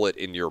a bullet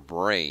in your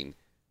brain,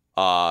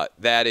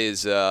 that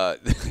is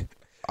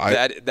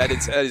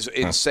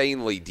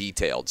insanely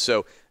detailed.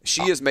 So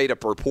she has made a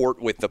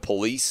report with the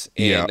police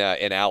in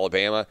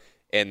Alabama,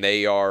 and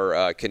they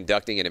are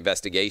conducting an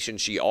investigation.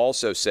 She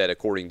also said,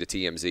 according to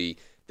TMZ,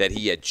 that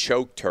he had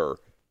choked her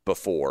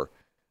before,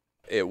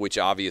 which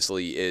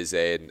obviously is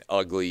an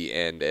ugly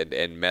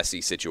and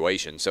messy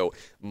situation. So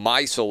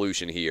my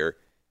solution here,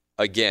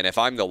 again, if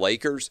I'm the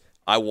Lakers,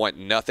 I want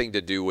nothing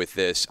to do with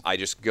this. I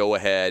just go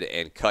ahead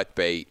and cut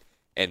bait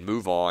and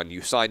move on.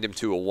 You signed him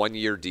to a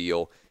 1-year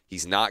deal.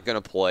 He's not going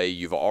to play.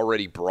 You've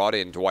already brought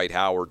in Dwight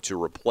Howard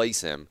to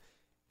replace him.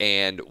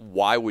 And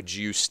why would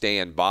you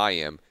stand by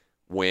him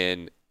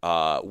when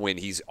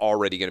he's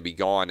already going to be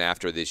gone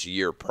after this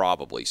year,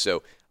 probably?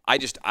 So I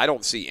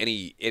don't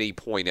see any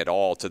point at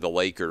all to the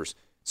Lakers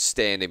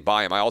standing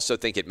by him. I also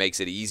think it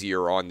makes it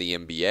easier on the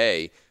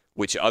NBA,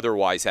 which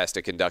otherwise has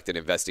to conduct an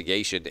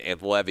investigation and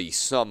levy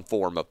some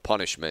form of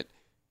punishment,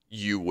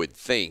 you would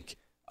think,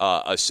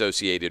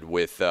 associated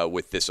with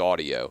this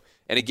audio.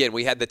 And again,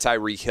 we had the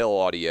Tyreek Hill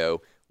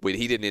audio when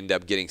he didn't end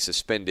up getting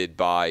suspended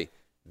by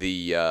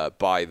the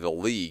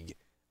league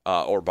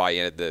or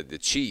by the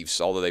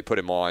Chiefs, although they put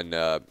him on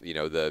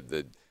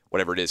the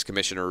whatever it is,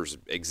 commissioner's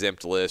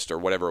exempt list or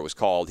whatever it was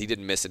called. He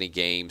didn't miss any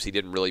games. He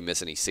didn't really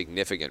miss any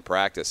significant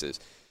practices.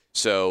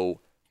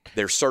 So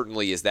there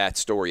certainly is that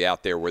story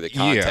out there where the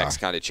context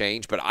kind of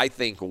changed. But I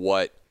think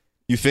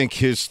you think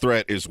his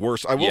threat is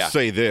worse. I will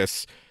say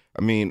this.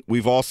 I mean,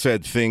 we've all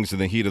said things in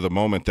the heat of the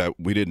moment that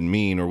we didn't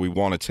mean or we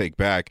want to take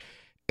back.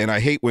 And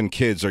I hate when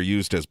kids are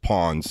used as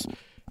pawns.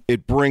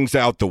 It brings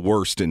out the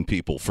worst in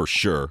people for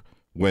sure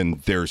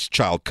when there's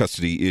child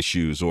custody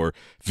issues or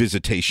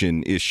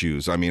visitation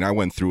issues. I mean, I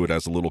went through it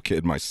as a little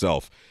kid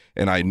myself,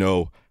 and I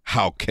know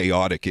how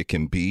chaotic it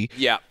can be.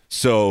 Yeah.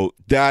 So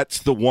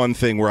that's the one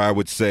thing where I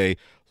would say,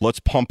 let's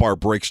pump our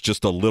brakes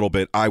just a little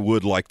bit. I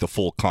would like the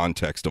full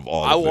context of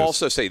all of this. I will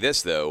also say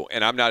this, though,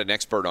 and I'm not an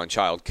expert on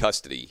child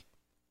custody.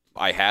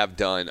 I have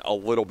done a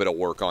little bit of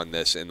work on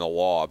this in the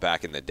law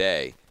back in the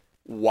day.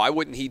 Why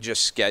wouldn't he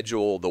just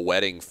schedule the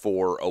wedding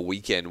for a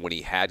weekend when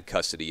he had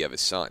custody of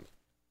his son?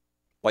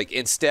 Like,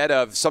 instead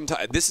of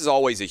sometimes, this is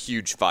always a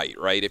huge fight,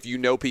 right? If you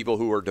know people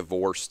who are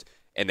divorced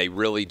and they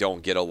really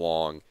don't get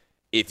along,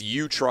 if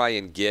you try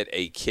and get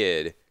a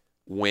kid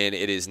when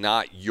it is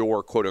not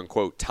your quote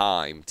unquote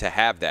time to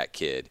have that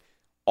kid,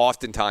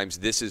 oftentimes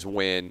this is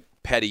when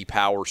petty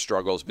power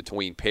struggles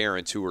between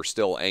parents who are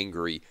still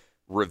angry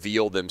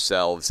reveal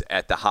themselves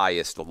at the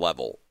highest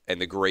level and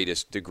the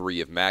greatest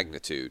degree of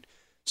magnitude.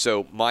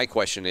 So my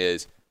question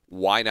is,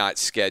 why not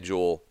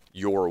schedule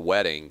your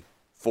wedding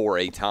for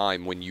a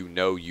time when you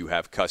know you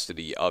have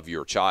custody of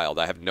your child?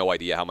 I have no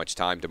idea how much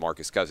time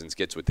DeMarcus Cousins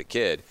gets with the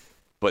kid,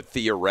 but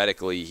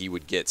theoretically he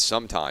would get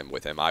some time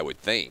with him, I would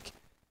think.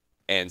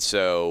 And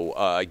so,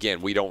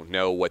 again, we don't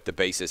know what the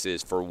basis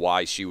is for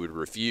why she would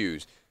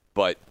refuse,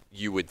 but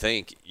you would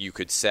think you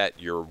could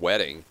set your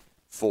wedding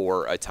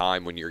for a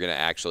time when you're going to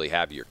actually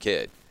have your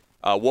kid.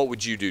 What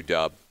would you do,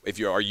 Dub?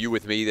 Are you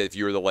with me that if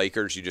you were the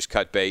Lakers, you just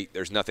cut bait?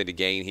 There's nothing to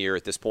gain here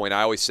at this point.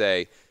 I always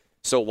say,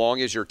 so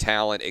long as your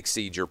talent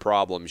exceeds your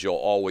problems, you'll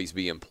always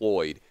be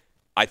employed.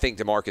 I think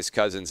DeMarcus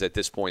Cousins at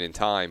this point in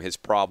time, his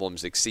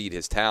problems exceed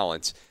his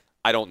talents.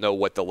 I don't know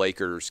what the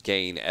Lakers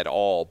gain at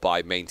all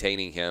by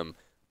maintaining him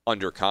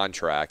under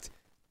contract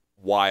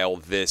while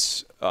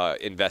this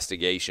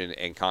investigation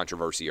and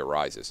controversy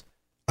arises.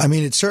 I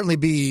mean, it'd certainly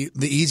be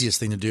the easiest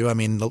thing to do. I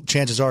mean, the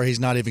chances are he's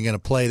not even going to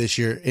play this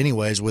year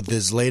anyways with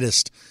his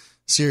latest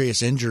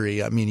serious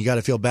injury. I mean, you got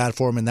to feel bad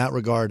for him in that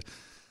regard.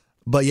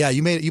 But, yeah,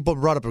 you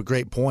brought up a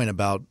great point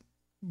about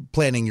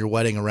planning your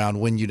wedding around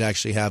when you'd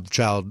actually have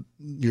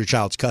your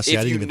child's custody.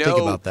 I didn't even think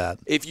about that.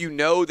 If you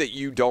know that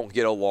you don't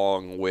get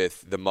along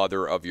with the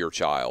mother of your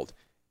child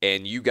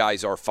and you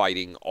guys are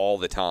fighting all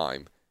the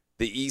time,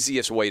 the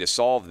easiest way to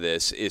solve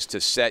this is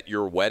to set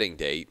your wedding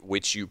date,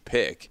 which you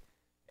pick,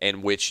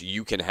 and which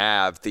you can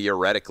have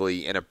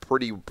theoretically in a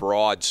pretty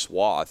broad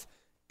swath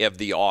of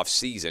the off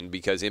season,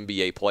 because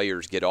NBA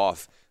players get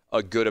off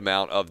a good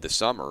amount of the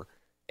summer,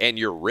 and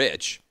you're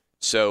rich.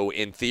 So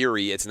in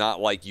theory, it's not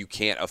like you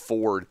can't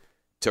afford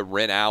to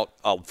rent out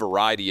a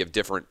variety of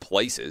different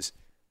places.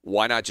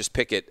 Why not just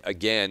pick it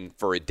again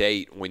for a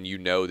date when you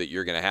know that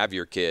you're going to have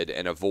your kid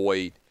and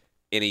avoid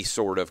any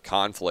sort of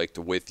conflict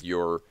with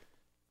your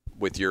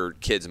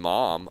kid's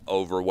mom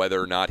over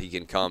whether or not he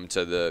can come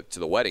to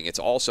the wedding? It's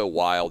also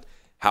wild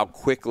how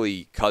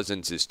quickly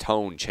Cousins'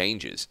 tone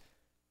changes.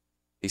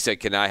 He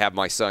said, "Can I have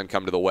my son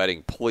come to the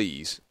wedding,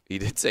 please?" He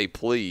did say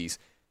please,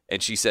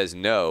 and she says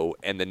no,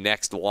 and the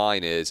next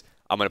line is,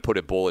 "I'm going to put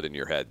a bullet in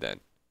your head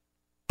then."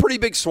 Pretty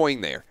big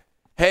swing there.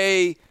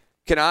 "Hey,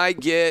 can I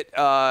get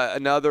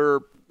another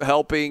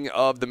helping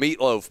of the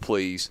meatloaf,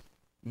 please?"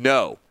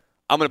 "No,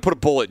 I'm going to put a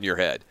bullet in your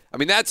head." I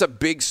mean, that's a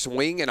big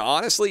swing, and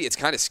honestly, it's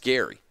kind of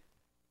scary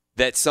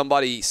that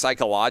somebody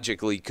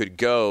psychologically could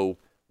go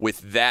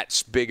with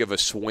that big of a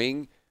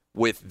swing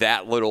with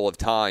that little of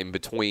time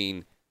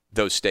between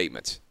those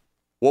statements.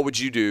 What would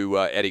you do,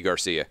 Eddie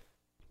Garcia?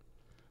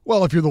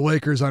 Well, if you're the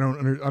Lakers, I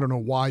don't know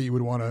why you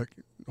would want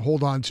to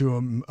hold on to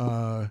him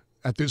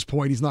at this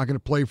point. He's not going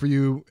to play for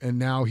you, and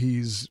now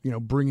he's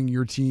bringing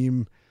your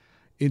team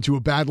into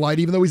a bad light,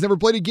 even though he's never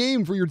played a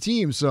game for your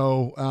team.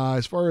 So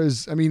as far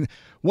as,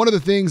 one of the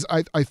things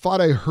I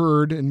thought I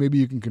heard, and maybe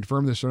you can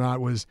confirm this or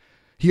not, was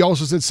he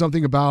also said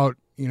something about,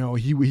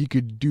 he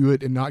could do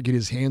it and not get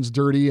his hands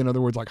dirty. In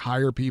other words, like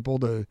hire people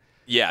to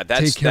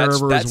take care of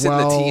her as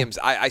well. In the teams.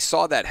 I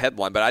saw that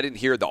headline, but I didn't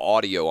hear the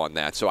audio on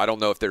that. So I don't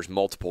know if there's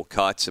multiple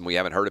cuts and we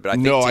haven't heard it. But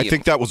I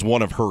think that was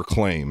one of her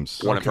claims.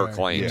 One of her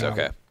claims,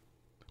 okay.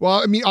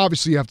 Well,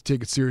 obviously you have to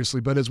take it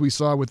seriously. But as we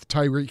saw with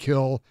Tyreek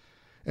Hill,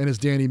 and as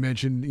Danny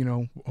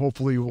mentioned,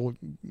 hopefully we'll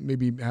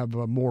maybe have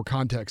more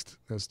context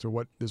as to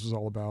what this was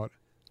all about.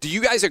 Do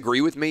you guys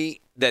agree with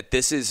me that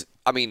this is,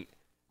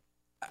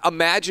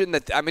 imagine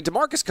that,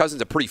 DeMarcus Cousins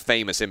is a pretty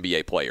famous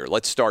NBA player.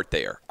 Let's start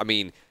there.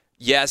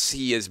 Yes,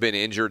 he has been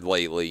injured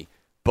lately,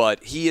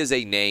 but he is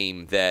a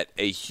name that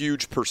a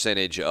huge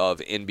percentage of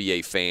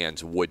NBA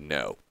fans would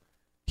know.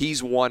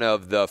 He's one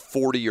of the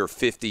 40 or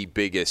 50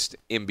 biggest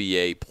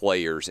NBA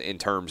players in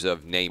terms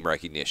of name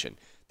recognition.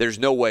 There's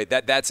no way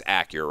that's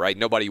accurate, right?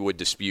 Nobody would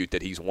dispute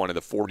that he's one of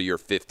the 40 or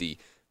 50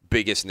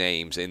 biggest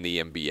names in the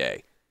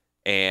NBA.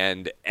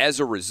 And as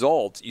a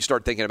result, you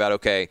start thinking about,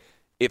 okay,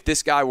 if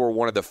this guy were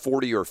one of the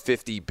 40 or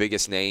 50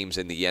 biggest names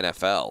in the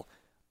NFL,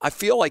 I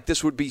feel like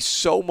this would be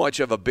so much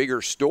of a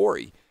bigger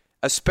story,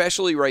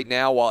 especially right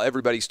now while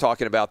everybody's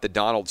talking about the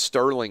Donald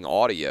Sterling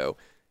audio,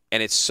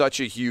 and it's such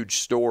a huge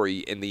story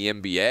in the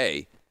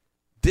NBA.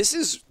 This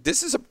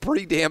is a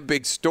pretty damn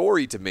big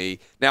story to me.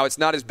 Now, it's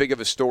not as big of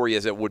a story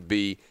as it would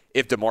be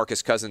if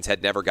DeMarcus Cousins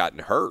had never gotten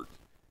hurt,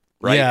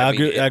 right? Yeah,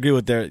 I agree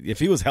with that. If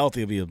he was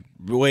healthy, it would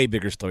be a way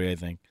bigger story, I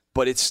think.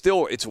 But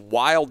it's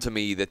wild to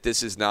me that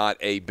this is not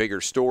a bigger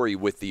story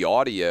with the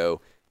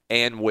audio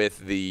and with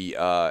the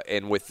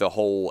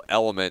whole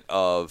element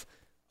of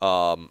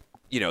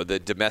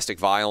the domestic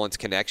violence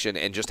connection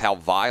and just how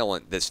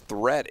violent this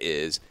threat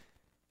is.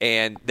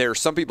 And there are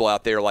some people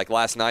out there, like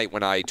last night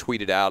when I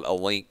tweeted out a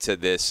link to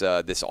this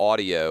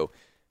audio,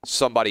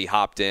 somebody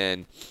hopped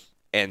in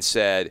and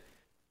said,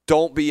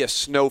 "Don't be a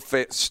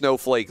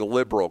snowflake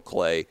liberal,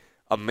 Clay.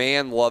 A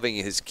man loving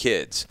his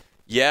kids.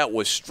 Yeah, it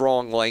was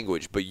strong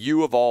language, but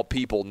you of all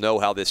people know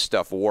how this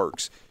stuff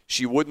works.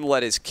 She wouldn't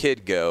let his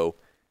kid go,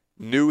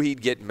 knew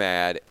he'd get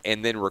mad,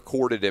 and then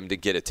recorded him to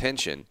get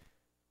attention.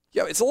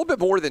 Yeah, it's a little bit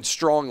more than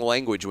strong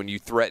language when you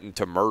threaten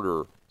to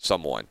murder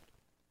someone.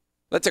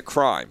 That's a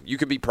crime. You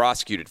can be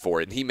prosecuted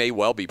for it, and he may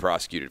well be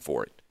prosecuted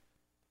for it.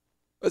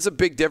 There's a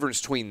big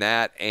difference between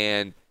that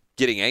and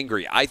getting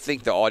angry. I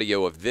think the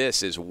audio of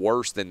this is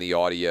worse than the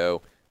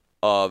audio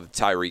of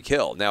Tyreek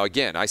Hill. Now,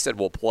 again, I said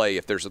we'll play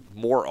if there's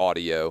more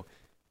audio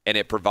and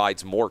it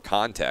provides more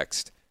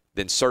context,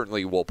 then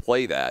certainly we'll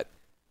play that.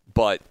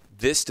 But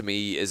this, to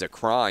me, is a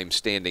crime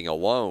standing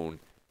alone,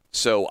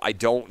 so I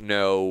don't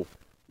know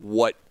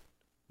what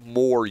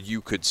more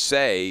you could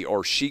say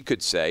or she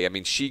could say. I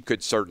mean, she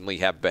could certainly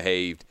have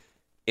behaved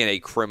in a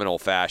criminal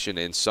fashion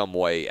in some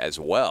way as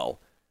well.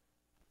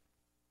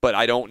 But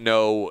I don't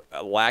know,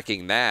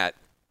 lacking that,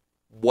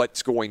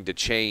 what's going to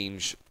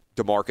change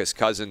DeMarcus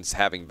Cousins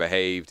having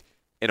behaved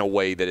in a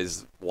way that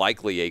is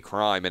likely a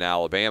crime in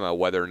Alabama,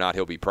 whether or not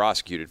he'll be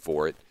prosecuted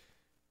for it.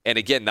 And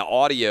again, the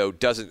audio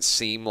doesn't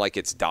seem like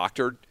it's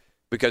doctored,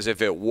 because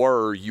if it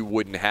were, you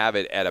wouldn't have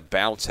it at a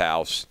bounce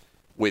house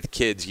with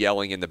kids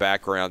yelling in the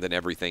background and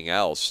everything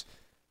else.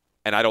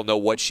 And I don't know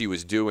what she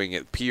was doing.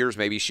 It appears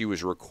maybe she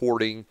was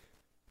recording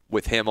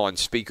with him on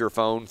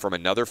speakerphone from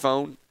another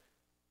phone.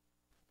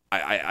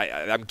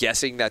 I'm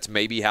guessing that's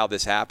maybe how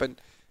this happened.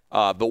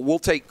 But we'll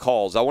take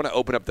calls. I want to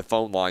open up the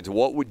phone lines.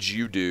 What would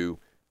you do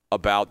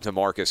about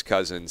DeMarcus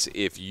Cousins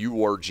if you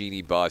were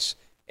Jeannie Buss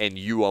and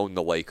you own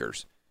the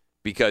Lakers?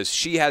 Because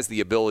she has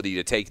the ability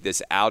to take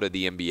this out of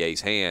the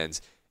NBA's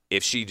hands.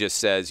 If she just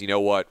says, you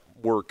know what,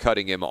 we're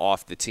cutting him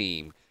off the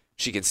team,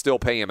 she can still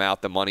pay him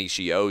out the money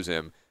she owes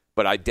him.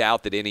 But I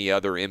doubt that any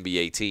other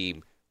NBA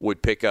team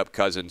would pick up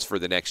Cousins for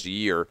the next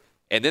year.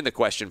 And then the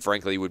question,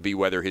 frankly, would be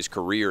whether his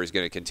career is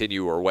going to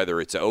continue or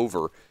whether it's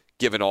over,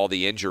 given all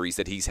the injuries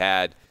that he's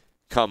had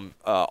come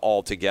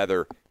all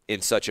together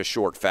in such a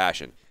short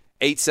fashion.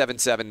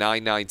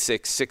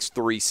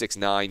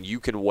 877-996-6369. You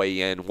can weigh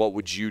in. What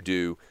would you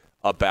do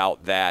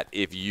about that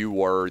if you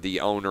were the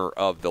owner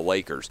of the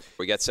Lakers?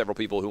 We got several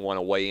people who want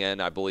to weigh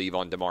in, I believe,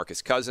 on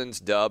DeMarcus Cousins.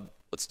 Dub,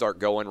 let's start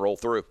going. Roll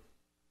through.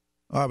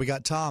 All right, we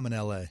got Tom in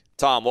L.A.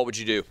 Tom, what would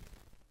you do?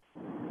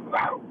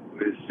 Wow.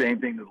 The same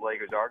thing that the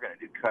Lakers are going to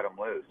do, cut him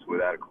loose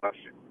without a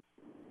question.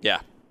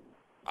 Yeah.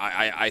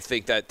 I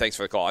think that – thanks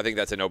for the call. I think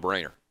that's a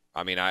no-brainer.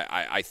 I mean,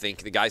 I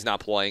think the guy's not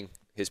playing.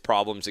 His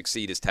problems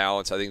exceed his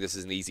talents. I think this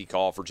is an easy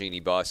call for Jeannie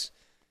Buss.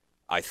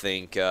 I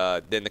think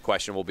then the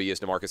question will be,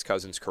 is DeMarcus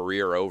Cousins'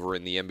 career over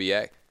in the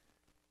NBA?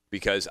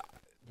 Because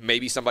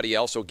maybe somebody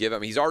else will give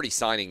him – he's already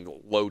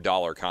signing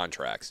low-dollar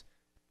contracts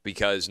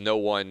because no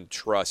one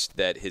trusts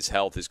that his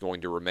health is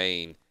going to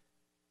remain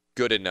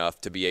good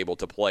enough to be able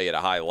to play at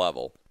a high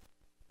level.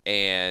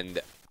 And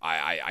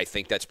I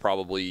think that's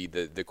probably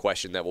the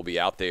question that will be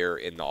out there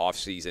in the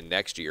offseason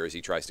next year as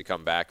he tries to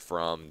come back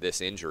from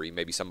this injury.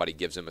 Maybe somebody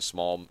gives him a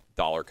small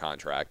dollar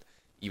contract,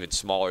 even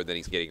smaller than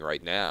he's getting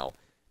right now.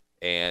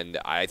 And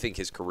I think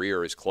his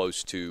career is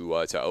close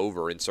to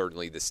over, and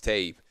certainly this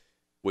tape,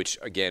 which,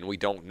 again, we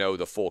don't know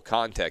the full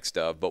context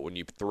of, but when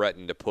you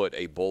threaten to put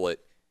a bullet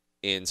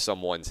in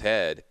someone's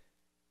head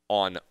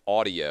on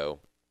audio,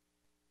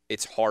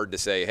 it's hard to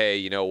say, hey,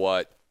 you know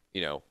what,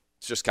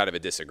 it's just kind of a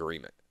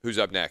disagreement. Who's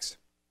up next?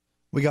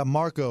 We got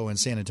Marco in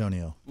San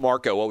Antonio.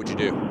 Marco, what would you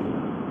do?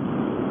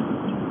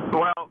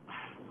 Well,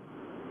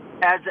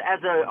 as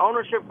an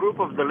ownership group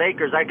of the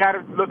Lakers, I got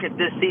to look at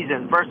this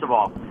season, first of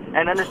all,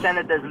 and understand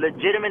that there's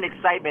legitimate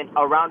excitement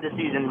around this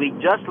season. We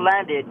just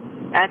landed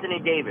Anthony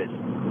Davis,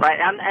 right?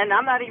 And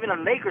I'm not even a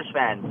Lakers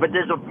fan, but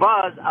there's a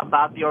buzz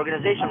about the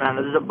organization around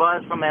it. There's a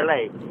buzz from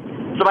L.A.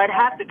 So I'd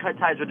have to cut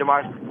ties with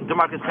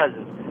DeMarcus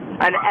Cousins.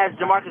 And as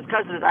DeMarcus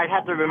Cousins, I'd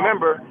have to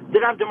remember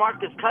that I'm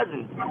DeMarcus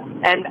Cousins,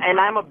 and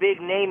I'm a big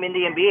name in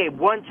the NBA.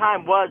 One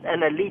time was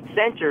an elite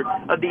center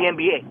of the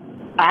NBA.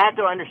 I have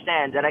to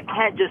understand that I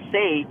can't just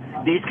say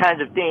these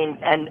kinds of things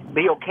and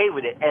be okay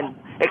with it and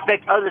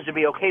expect others to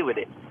be okay with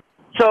it.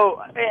 So,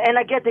 and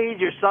I get that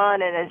he's your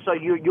son, and so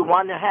you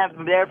want to have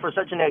him there for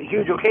such a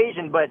huge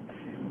occasion, but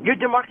you're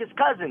DeMarcus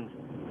Cousins.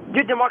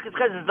 You're DeMarcus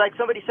Cousins. Like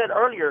somebody said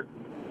earlier,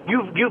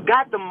 You've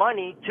got the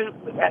money to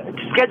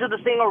schedule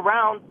this thing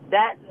around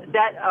that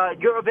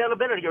your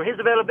availability or his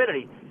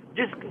availability.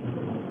 Just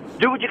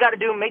do what you got to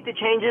do, make the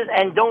changes,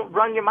 and don't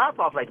run your mouth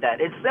off like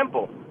that. It's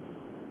simple.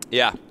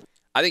 Yeah,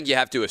 I think you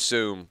have to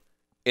assume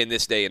in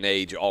this day and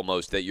age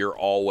almost that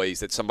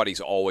that somebody's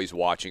always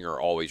watching or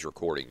always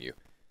recording you,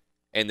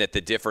 and that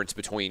the difference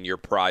between your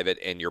private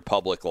and your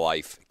public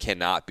life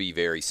cannot be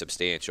very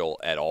substantial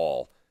at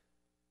all.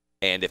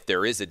 And if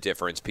there is a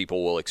difference,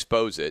 people will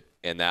expose it,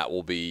 and that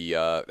will be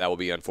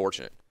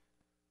unfortunate.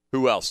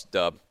 Who else,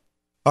 Dub?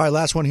 All right,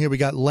 last one here. We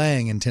got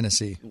Lang in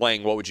Tennessee.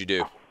 Lang, what would you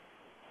do?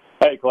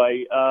 Hey,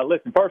 Clay.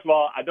 Listen, first of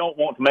all, I don't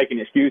want to make an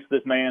excuse for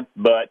this man,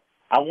 but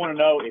I want to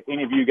know if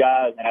any of you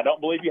guys, and I don't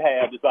believe you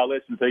have, just by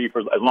listening to you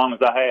for as long as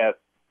I have,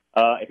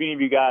 if any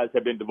of you guys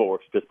have been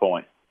divorced at this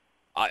point.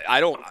 I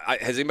don't.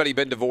 Has anybody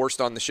been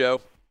divorced on the show?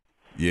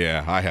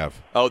 Yeah, I have.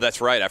 Oh,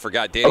 that's right. I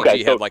forgot. Danny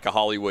G had like a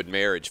Hollywood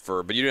marriage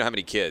but you didn't have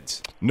any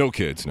kids. No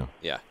kids, no.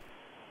 Yeah.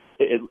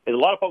 A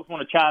lot of folks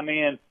want to chime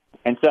in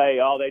and say,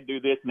 oh, they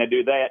do this and they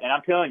do that. And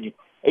I'm telling you,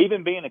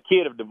 even being a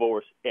kid of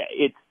divorce,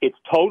 it's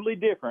totally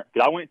different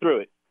because I went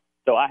through it.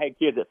 So I had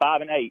kids at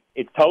 5 and 8.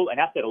 It's total,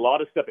 and I said a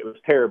lot of stuff. It was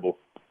terrible.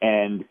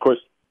 And, of course,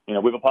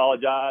 we've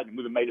apologized and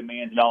we've made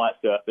amends and all that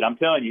stuff. But I'm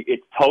telling you,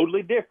 it's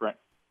totally different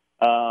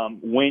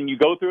when you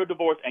go through a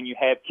divorce and you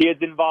have kids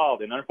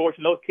involved. And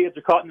unfortunately, those kids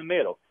are caught in the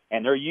middle,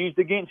 and they're used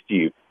against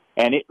you.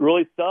 And it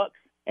really sucks.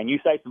 And you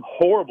say some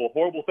horrible,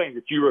 horrible things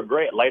that you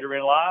regret later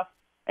in life,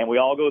 and we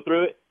all go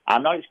through it.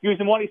 I'm not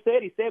excusing what he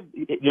said. He said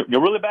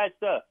you're really bad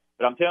stuff.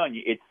 But I'm telling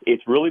you,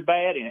 it's really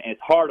bad, and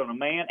it's hard on a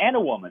man and a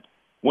woman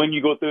when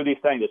you go through these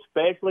things,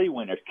 especially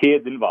when there's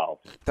kids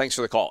involved. Thanks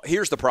for the call.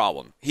 Here's the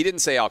problem. He didn't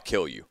say, I'll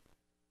kill you.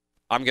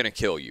 I'm going to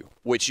kill you,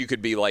 which you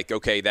could be like,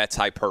 okay, that's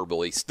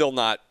hyperbole. Still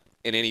not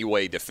in any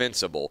way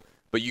defensible,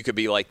 but you could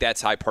be like,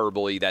 that's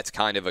hyperbole. That's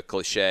kind of a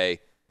cliche.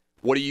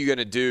 What are you going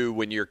to do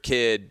when your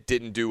kid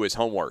didn't do his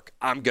homework?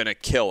 I'm going to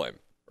kill him,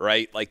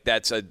 right? Like,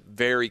 that's a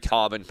very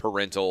common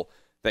parental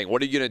thing.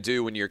 What are you going to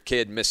do when your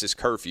kid misses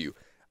curfew?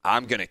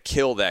 I'm going to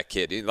kill that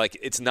kid. Like,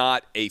 it's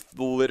not a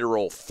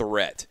literal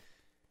threat.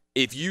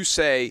 If you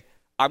say,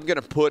 I'm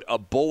going to put a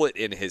bullet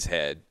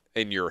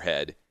in your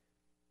head,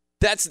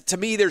 that's, to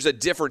me, there's a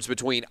difference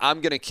between I'm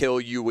going to kill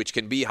you, which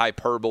can be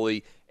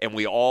hyperbole, and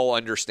we all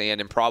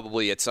understand, and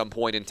probably at some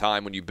point in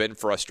time when you've been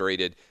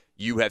frustrated,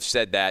 you have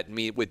said that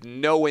with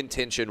no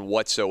intention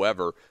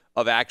whatsoever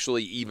of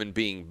actually even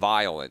being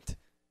violent.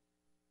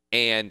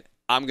 And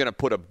I'm going to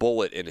put a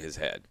bullet in his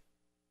head.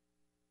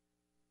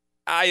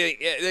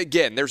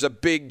 Again, there's a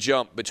big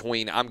jump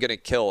between I'm going to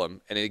kill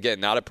him, and again,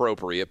 not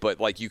appropriate, but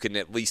like you can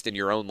at least in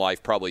your own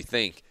life probably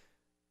think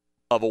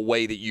of a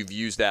way that you've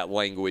used that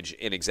language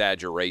in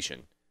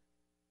exaggeration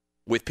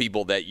with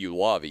people that you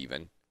love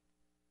even,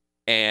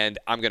 and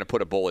I'm going to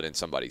put a bullet in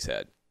somebody's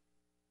head.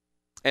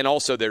 And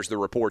also there's the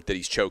report that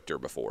he's choked her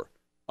before,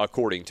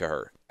 according to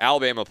her.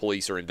 Alabama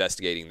police are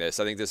investigating this.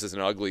 I think this is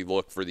an ugly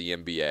look for the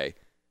NBA.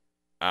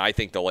 I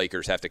think the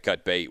Lakers have to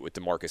cut bait with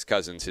DeMarcus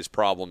Cousins. His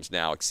problems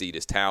now exceed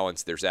his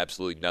talents. There's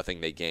absolutely nothing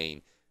they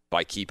gain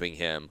by keeping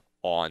him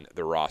on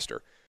the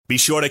roster. Be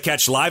sure to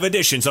catch live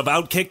editions of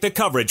Outkick the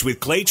Coverage with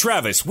Clay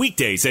Travis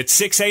weekdays at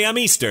 6 a.m.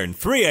 Eastern,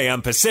 3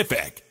 a.m.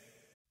 Pacific.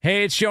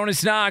 Hey, it's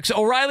Jonas Knox.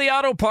 O'Reilly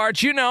Auto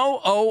Parts,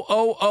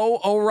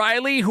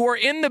 O'Reilly, who are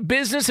in the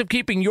business of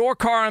keeping your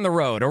car on the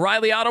road.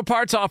 O'Reilly Auto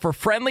Parts offer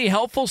friendly,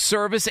 helpful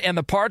service and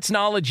the parts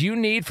knowledge you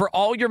need for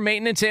all your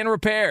maintenance and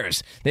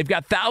repairs. They've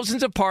got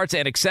thousands of parts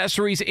and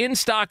accessories in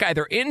stock,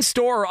 either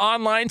in-store or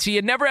online, so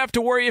you never have to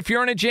worry if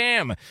you're in a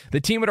jam.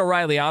 The team at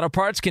O'Reilly Auto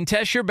Parts can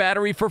test your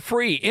battery for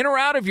free, in or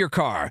out of your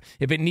car.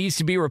 If it needs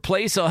to be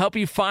replaced, they'll help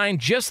you find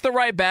just the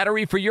right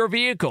battery for your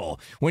vehicle.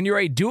 When you're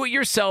a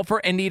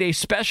do-it-yourselfer and need a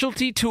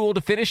specialty tool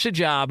to finish the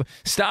job,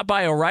 stop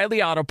by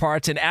O'Reilly Auto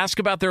Parts and ask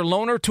about their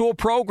loaner tool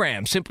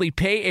program. Simply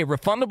pay a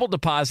refundable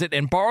deposit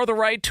and borrow the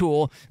right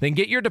tool, then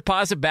get your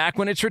deposit back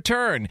when it's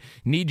returned.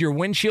 Need your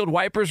windshield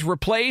wipers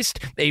replaced,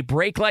 a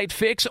brake light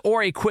fix,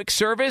 or a quick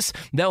service?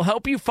 They'll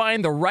help you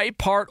find the right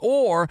part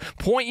or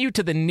point you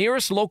to the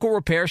nearest local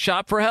repair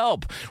shop for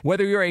help.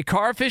 Whether you're a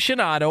car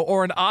aficionado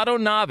or an auto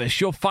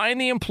novice, you'll find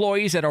the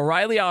employees at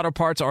O'Reilly Auto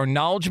Parts are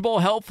knowledgeable,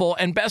 helpful,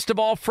 and best of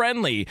all,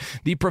 friendly.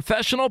 The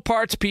professional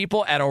parts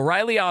people at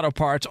O'Reilly Auto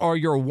Parts are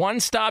your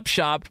one-stop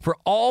shop for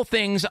all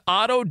things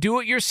auto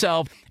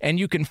do-it-yourself, and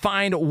you can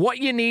find what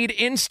you need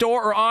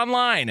in-store or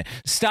online.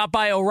 Stop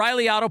by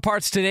O'Reilly Auto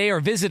Parts today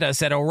or visit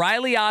us at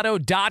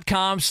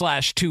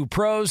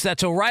O'ReillyAuto.com/2pros.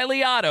 That's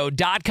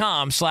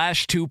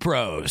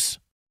O'ReillyAuto.com/2pros.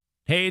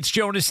 Hey, it's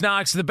Jonas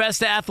Knox. The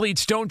best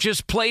athletes don't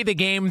just play the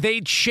game, they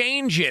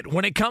change it.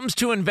 When it comes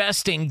to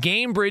investing,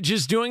 GameBridge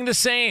is doing the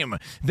same.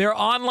 Their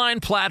online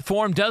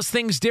platform does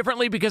things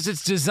differently because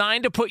it's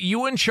designed to put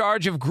you in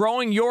charge of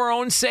growing your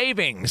own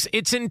savings.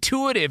 It's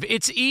intuitive,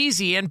 it's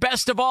easy, and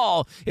best of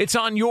all, it's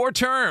on your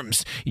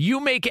terms. You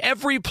make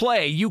every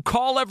play, you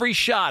call every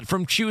shot,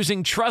 from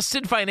choosing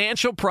trusted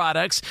financial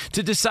products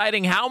to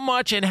deciding how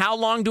much and how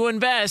long to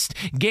invest.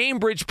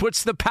 GameBridge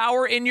puts the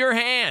power in your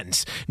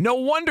hands. No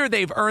wonder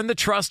they've earned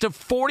the trust of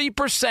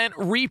 40%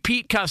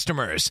 repeat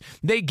customers.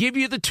 They give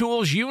you the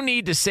tools you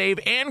need to save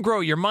and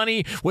grow your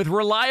money with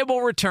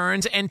reliable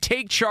returns and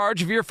take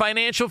charge of your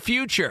financial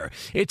future.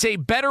 It's a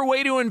better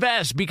way to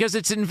invest because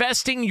it's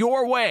investing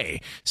your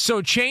way.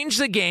 So change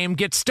the game.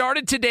 Get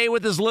started today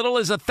with as little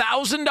as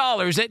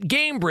 $1,000 at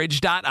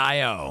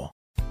GameBridge.io.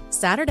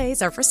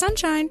 Saturdays are for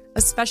sunshine,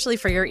 especially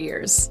for your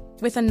ears.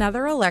 With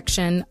another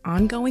election,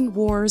 ongoing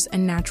wars,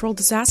 and natural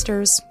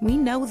disasters, we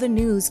know the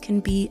news can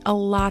be a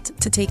lot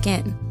to take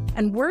in.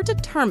 And we're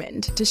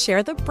determined to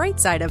share the bright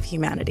side of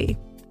humanity.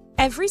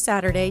 Every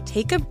Saturday,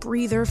 take a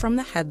breather from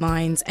the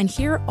headlines and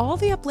hear all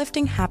the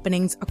uplifting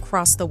happenings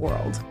across the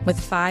world with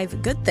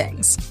 5 Good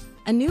Things,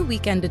 a new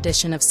weekend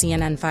edition of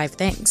CNN 5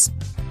 Things.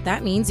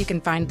 That means you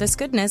can find this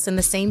goodness in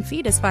the same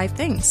feed as 5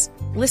 Things.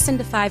 Listen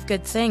to 5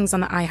 Good Things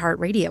on the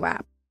iHeartRadio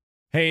app.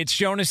 Hey, it's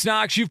Jonas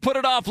Knox. You've put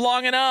it off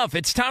long enough.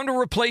 It's time to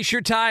replace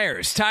your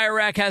tires. Tire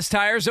Rack has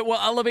tires that will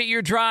elevate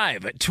your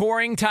drive.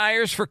 Touring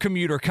tires for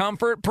commuter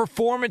comfort,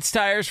 performance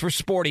tires for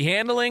sporty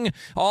handling,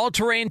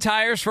 all-terrain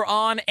tires for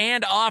on-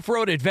 and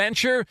off-road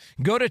adventure.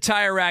 Go to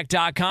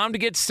TireRack.com to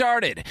get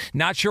started.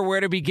 Not sure where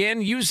to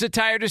begin? Use the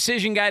Tire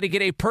Decision Guide to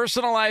get a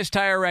personalized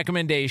tire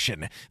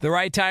recommendation. The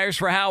right tires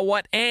for how,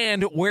 what,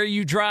 and where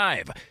you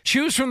drive.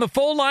 Choose from the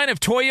full line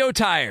of Toyo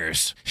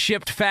tires.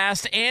 Shipped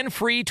fast and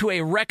free to a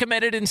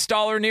recommended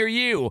installer near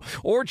you,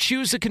 or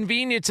choose the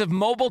convenience of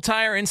mobile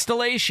tire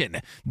installation.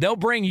 They'll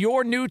bring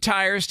your new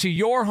tires to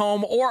your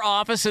home or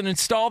office and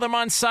install them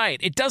on site.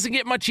 It doesn't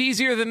get much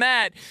easier than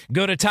that.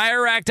 Go to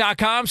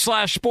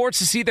TireRack.com/sports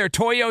to see their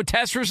Toyo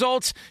test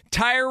results,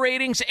 tire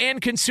ratings,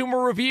 and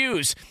consumer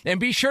reviews. And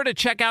be sure to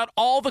check out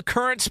all the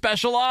current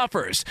special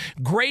offers.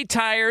 Great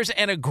tires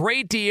and a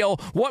great deal.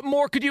 What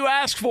more could you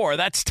ask for?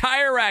 That's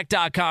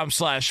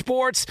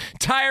TireRack.com/sports.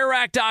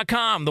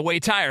 TireRack.com, the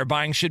way tire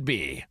buying should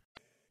be.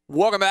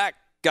 Welcome back,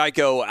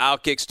 Geico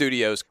Outkick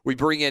Studios. We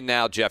bring in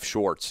now Jeff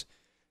Schwartz.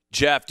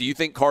 Jeff, do you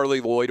think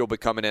Carly Lloyd will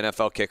become an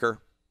NFL kicker?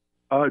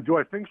 Do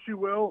I think she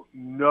will?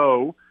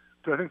 No.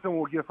 Do I think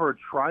someone will give her a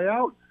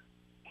tryout?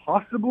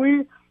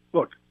 Possibly.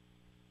 Look,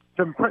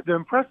 the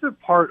impressive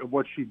part of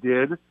what she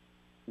did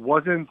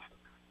wasn't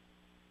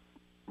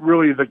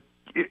really the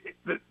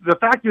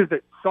fact is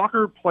that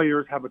soccer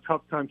players have a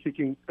tough time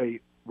kicking a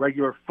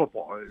regular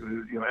football,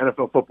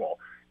 NFL football.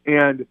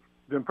 And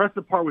the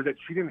impressive part was that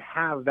she didn't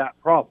have that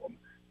problem.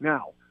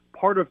 Now,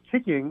 part of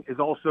kicking is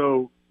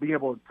also being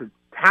able to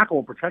tackle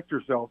and protect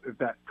yourself if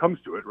that comes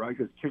to it, right?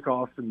 Because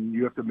kickoffs and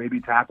you have to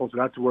maybe tackle, so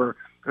that's where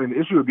an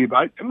issue would be.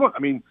 But look,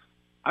 I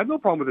have no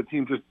problem with the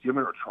team just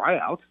giving her a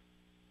tryout.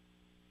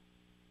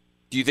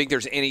 Do you think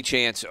there's any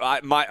chance?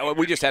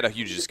 We just had a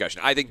huge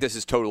discussion. I think this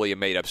is totally a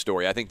made-up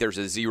story. I think there's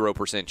a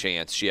 0%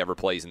 chance she ever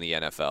plays in the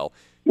NFL.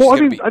 Well, I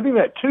think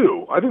that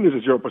too. I think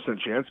there's a 0%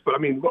 chance. But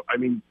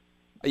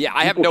yeah,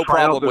 I have no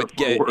problem with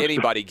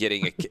anybody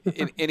getting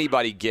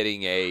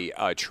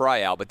a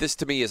tryout. But this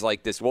to me is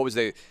like this. What was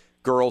the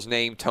girl's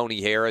name?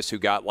 Tony Harris, who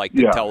got like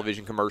the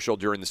television commercial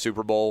during the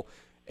Super Bowl,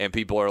 and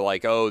people are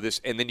like, "Oh,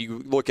 this," and then you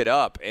look it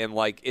up, and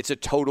like it's a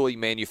totally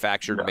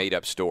manufactured,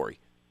 made-up story.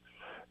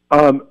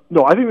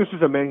 No, I think this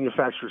is a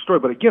manufactured story.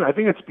 But again, I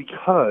think it's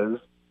because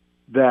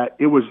that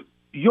it was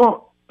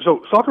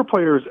So soccer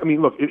players,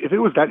 look, if it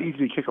was that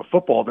easy to kick a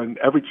football, then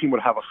every team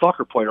would have a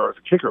soccer player as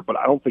a kicker. But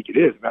I don't think it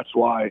is. And that's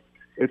why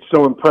it's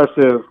so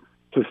impressive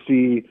to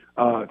see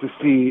a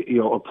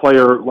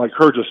player like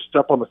her just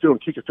step on the field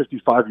and kick a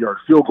 55-yard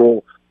field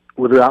goal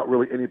without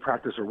really any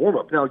practice or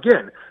warm-up. Now,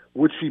 again,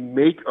 would she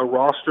make a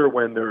roster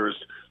when there's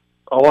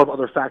a lot of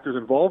other factors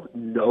involved?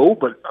 No,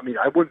 but I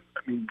don't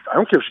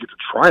care if she gets a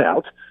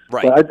tryout.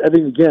 Right. But I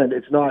think again,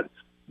 it's not.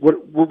 Would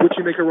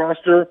she make a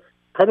roster?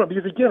 Probably not,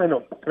 because again, I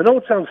know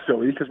it sounds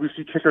silly because we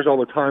see kickers all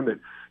the time that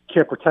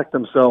can't protect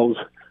themselves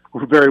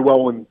very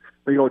well when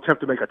they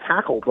attempt to make a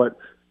tackle. But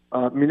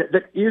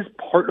that is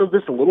part of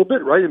this a little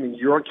bit, right?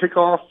 You're on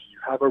kickoff, you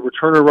have a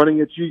returner running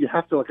at you, you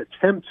have to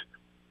attempt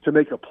to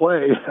make a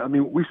play.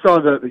 We saw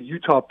the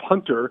Utah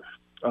punter,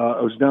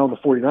 who's now in the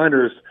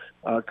 49ers,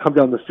 come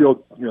down the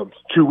field,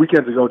 2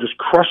 weekends ago, just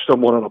crush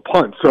someone on a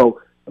punt.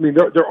 So,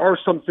 there are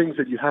some things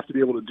that you have to be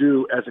able to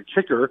do as a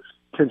kicker.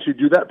 Can she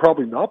do that?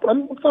 Probably not, but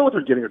I'm fine with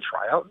her getting a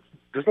tryout.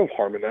 There's no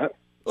harm in that.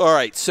 All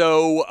right,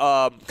 so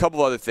a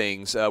couple other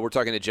things. We're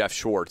talking to Jeff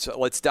Schwartz.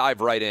 Let's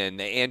dive right in.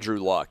 Andrew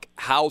Luck.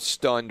 How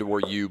stunned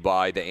were you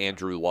by the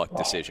Andrew Luck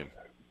decision?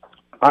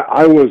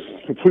 I was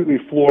completely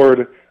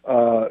floored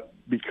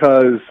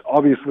because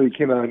obviously it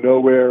came out of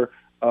nowhere.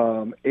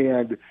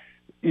 But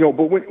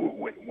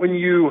when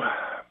you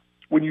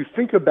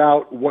think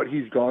about what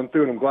he's gone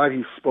through, and I'm glad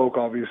he spoke,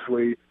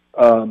 obviously,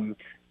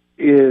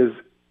 is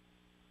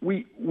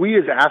we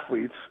as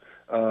athletes,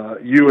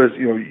 you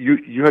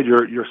had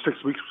your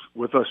 6 weeks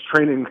with us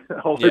training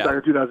all the way back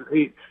in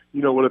 2008.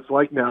 You know what it's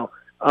like now.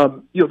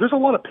 There's a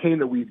lot of pain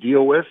that we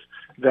deal with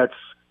that's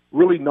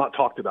really not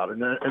talked about.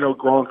 And I know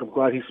Gronk, I'm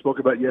glad he spoke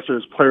about it yesterday.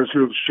 There's players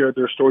who have shared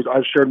their stories.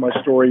 I've shared my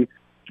story,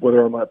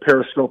 whether on my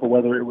Periscope or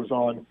whether it was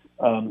on,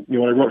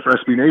 when I wrote for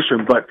SB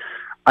Nation. But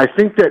I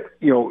think that,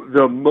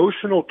 the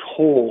emotional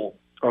toll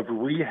of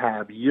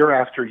rehab year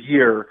after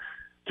year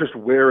just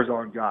wears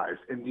on guys.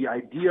 And the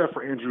idea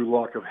for Andrew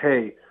Luck of,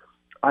 hey,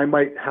 I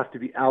might have to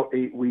be out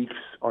 8 weeks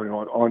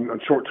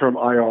on short-term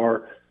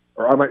IR,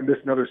 or I might miss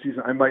another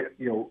season. I might,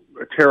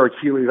 tear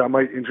Achilles. I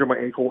might injure my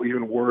ankle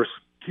even worse.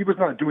 He was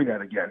not doing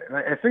that again. And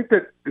I think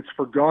that it's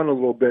forgotten a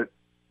little bit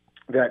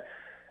that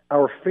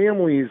our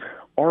families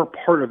are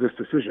part of this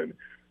decision.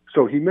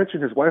 So he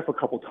mentioned his wife a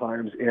couple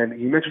times, and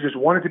he mentioned just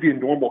wanted to be a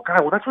normal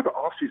guy. Well, that's what the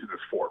offseason is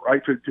for,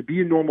 right? To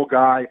be a normal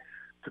guy,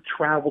 to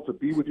travel, to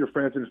be with your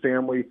friends and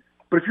family.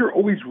 But if you're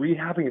always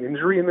rehabbing an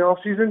injury in the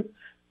offseason,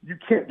 you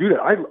can't do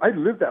that. I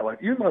lived that life.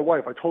 Even my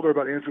wife, I told her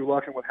about Andrew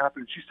Luck and what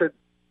happened. She said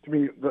to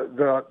me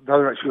the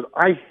other night, she goes,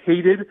 I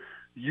hated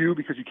you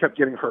because you kept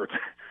getting hurt.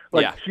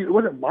 It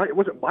wasn't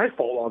my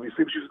fault,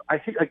 obviously, but she was,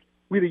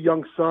 we had a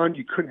young son.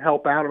 You couldn't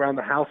help out around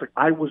the house.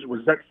 I was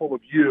resentful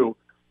of you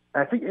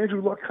And I think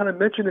Andrew Luck kind of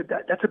mentioned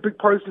that's a big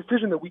part of this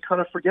decision that we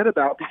kind of forget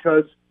about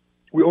because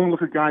we only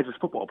look at guys as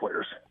football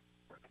players.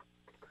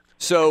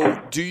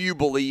 So do you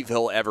believe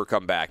he'll ever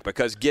come back?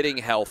 Because getting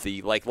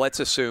healthy, like let's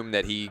assume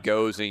that he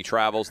goes and he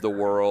travels the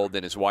world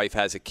and his wife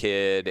has a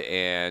kid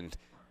and,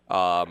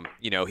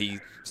 he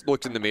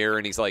looked in the mirror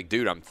and he's like,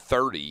 dude, I'm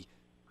 30.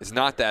 It's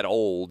not that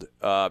old.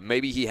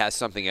 Maybe he has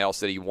something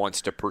else that he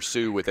wants to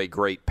pursue with a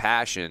great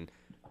passion,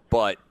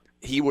 but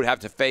he would have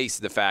to face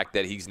the fact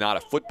that he's not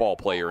a football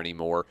player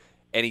anymore,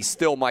 and he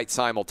still might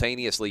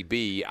simultaneously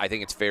be, I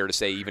think it's fair to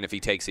say, even if he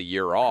takes a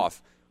year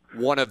off,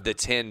 one of the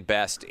 10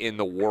 best in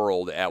the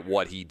world at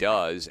what he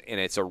does, and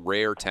it's a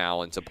rare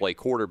talent to play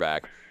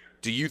quarterback.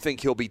 Do you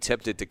think he'll be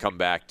tempted to come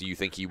back? Do you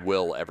think he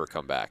will ever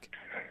come back?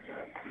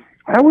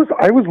 I was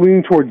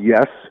leaning toward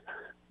yes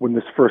when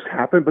this first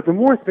happened, but the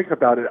more I think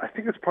about it, I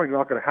think it's probably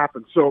not going to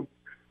happen. So,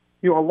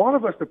 a lot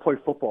of us that play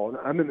football, and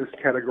I'm in this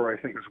category,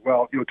 I think, as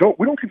well,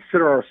 we don't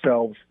consider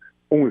ourselves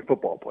only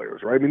football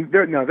players, right? I mean,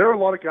 there are a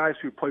lot of guys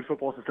who play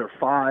football since they're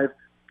 5.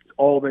 It's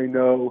all they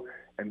know,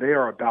 and they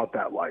are about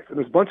that life. And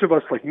there's a bunch of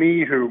us like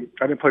me who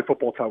I didn't play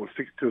football until I was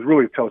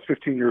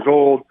 15 years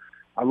old.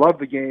 I love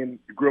the game.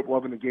 I grew up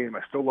loving the game.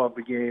 I still love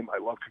the game.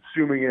 I love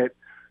consuming it.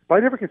 But I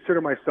never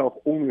consider myself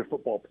only a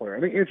football player. I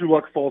think Andrew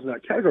Luck falls in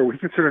that category where he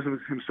considers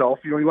himself,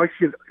 he likes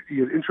his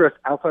interest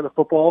outside of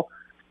football.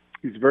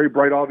 He's very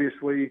bright,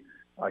 obviously.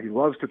 He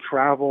loves to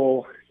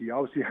travel. He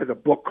obviously has a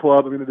book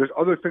club. I mean, there's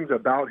other things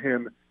about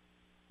him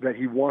that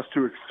he wants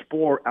to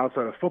explore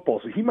outside of football.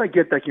 So he might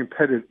get that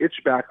competitive itch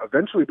back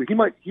eventually, but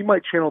he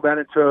might channel that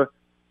into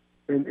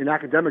an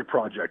academic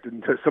project,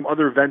 into some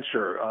other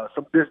venture,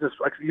 some business.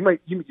 He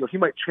might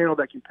channel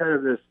that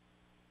competitiveness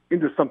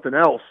into something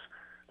else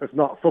that's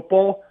not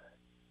football.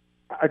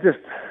 I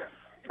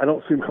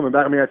don't see him coming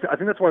back. I mean, I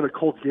think that's why the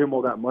Colts gave him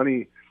all that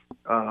money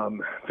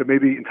to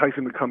maybe entice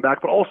him to come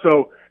back, but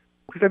also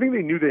because I think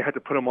they knew they had to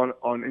put him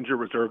on injured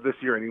reserve this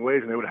year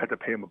anyways, and they would have had to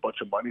pay him a bunch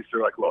of money. So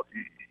they're like, look,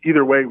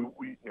 either way,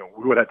 we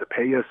would have to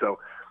pay you. So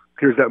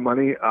here's that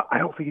money. I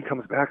don't think he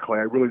comes back, Clay.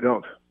 I really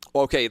don't.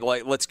 Okay,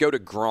 let's go to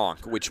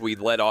Gronk, which we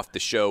led off the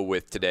show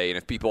with today. And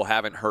if people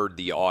haven't heard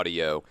the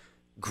audio,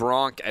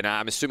 Gronk, and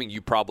I'm assuming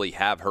you probably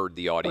have heard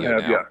the audio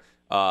now.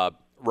 Yeah.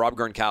 Rob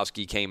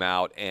Gronkowski came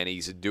out and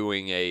he's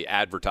doing a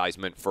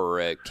advertisement for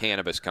a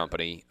cannabis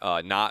company,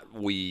 not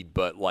weed,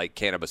 but like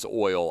cannabis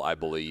oil, I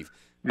believe.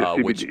 Yeah,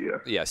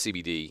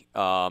 CBD,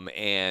 CBD.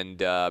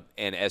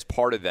 And as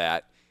part of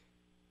that,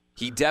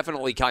 he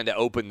definitely kind of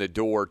opened the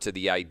door to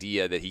the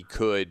idea that he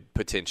could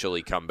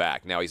potentially come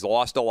back. Now, he's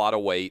lost a lot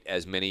of weight,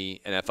 as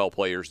many NFL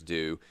players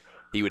do.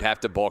 He would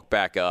have to bulk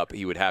back up.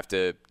 He would have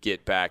to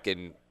get back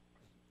in,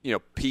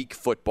 peak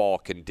football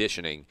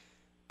conditioning.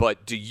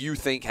 But do you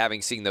think,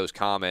 having seen those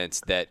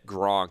comments, that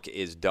Gronk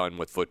is done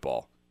with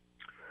football?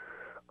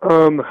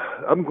 I'm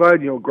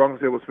glad, Gronk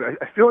was able to.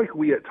 I feel like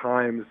we at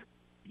times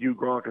view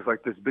Gronk as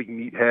like this big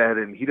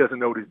meathead, and he doesn't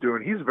know what he's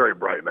doing. He's very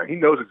bright, man. He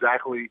knows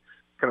exactly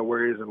kind of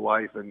where he is in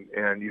life,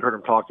 and you heard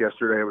him talk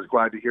yesterday. I was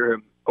glad to hear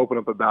him open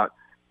up about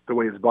the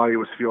way his body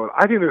was feeling.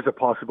 I think there's a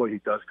possibility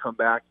he does come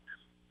back.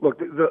 Look,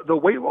 the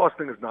weight loss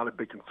thing is not a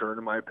big concern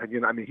in my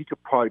opinion. I mean, he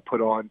could probably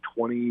put on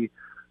 20,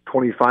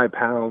 25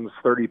 pounds,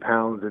 30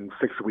 pounds in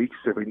 6 weeks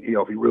if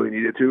he really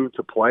needed to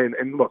play.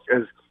 And look,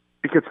 as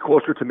it gets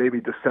closer to maybe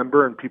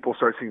December and people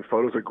start seeing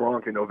photos of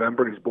Gronk in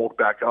November and he's bulked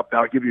back up,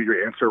 that'll give you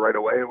your answer right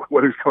away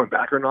whether he's coming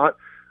back or not.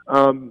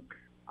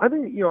 I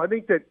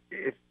think that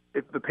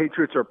if the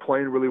Patriots are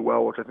playing really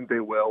well, which I think they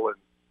will, and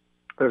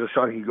there's a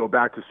shot he can go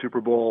back to Super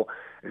Bowl,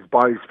 his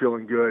body's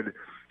feeling good,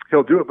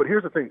 he'll do it. But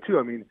here's the thing too.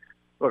 I mean,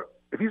 look,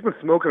 if he's been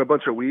smoking a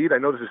bunch of weed, I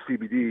know this is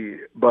CBD,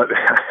 but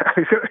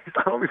I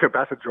don't think he'll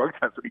pass a drug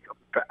test when he comes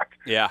back.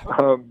 Yeah.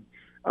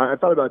 I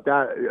thought about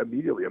that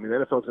immediately. I mean, the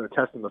NFL's going to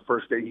test him the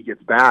first day he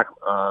gets back.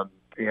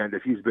 And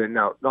if he's been,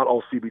 now, not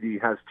all CBD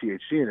has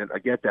THC in it, I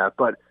get that.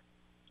 But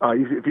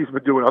if he's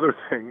been doing other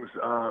things,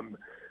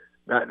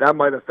 that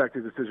might affect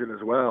his decision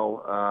as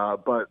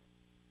well. But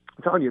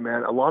I'm telling you,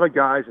 man, a lot of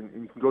guys, and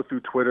you can go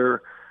through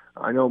Twitter.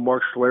 I know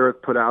Mark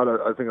Schlereth put out,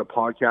 a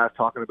podcast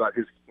talking about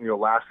his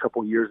last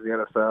couple of years in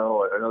the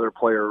NFL. Another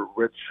player,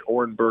 Rich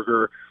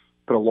Orenberger,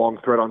 put a long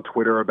thread on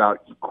Twitter about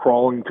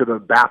crawling to the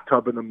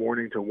bathtub in the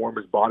morning to warm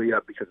his body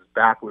up because his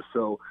back was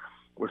so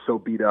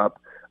beat up.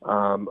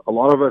 A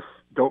lot of us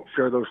don't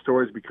share those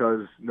stories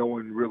because no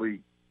one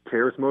really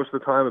cares most of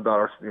the time about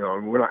our,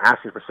 we're not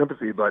asking for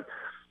sympathy, but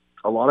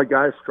a lot of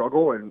guys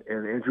struggle, and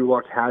Andrew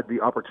Luck had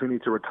the opportunity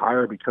to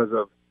retire because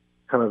of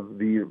kind of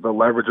the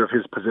leverage of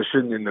his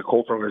position in the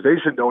Colts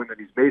organization, knowing that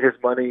he's made his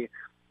money,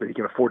 that he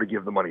can afford to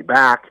give the money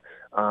back,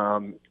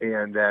 and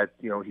that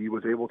he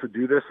was able to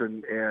do this,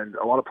 and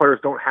a lot of players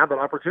don't have that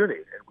opportunity,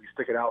 and we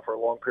stick it out for a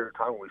long period of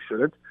time when we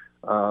shouldn't.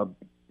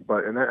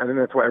 But I think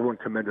that's why everyone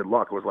commended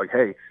Luck. It was like,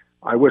 hey,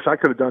 I wish I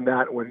could have done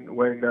that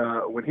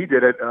when he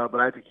did it, but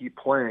I had to keep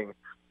playing.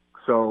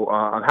 So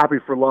I'm happy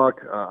for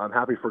Luck. I'm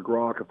happy for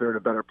Gronk. If they're in a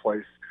better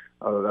place,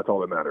 that's all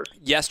that matters.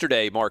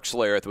 Yesterday, Mark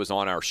Schlereth was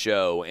on our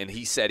show, and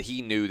he said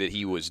he knew that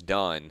he was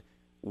done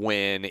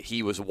when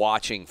he was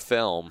watching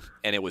film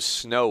and it was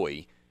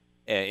snowy,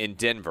 in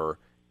Denver,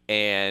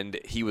 and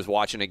he was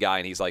watching a guy,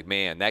 and he's like,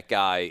 man, that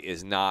guy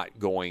is not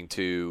going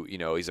to,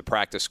 he's a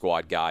practice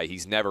squad guy.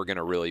 He's never going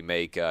to really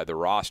make the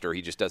roster.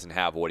 He just doesn't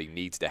have what he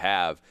needs to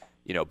have,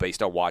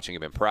 based on watching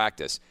him in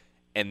practice.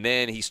 And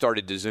then he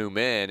started to zoom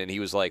in, and he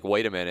was like,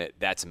 wait a minute,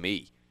 that's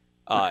me.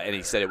 And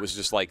he said it was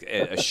just like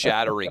a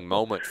shattering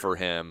moment for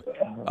him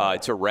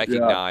to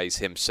recognize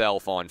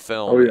himself on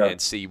film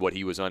and see what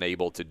he was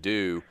unable to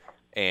do.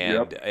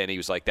 And he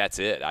was like, that's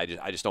it.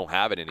 I just don't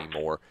have it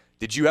anymore.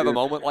 Did you have a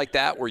moment like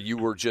that where you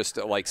were just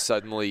like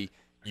suddenly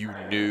you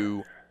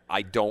knew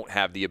I don't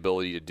have the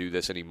ability to do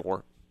this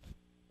anymore?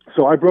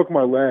 So I broke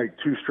my leg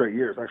 2 straight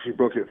years. I actually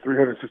broke it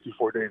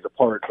 364 days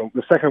apart. So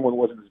the second one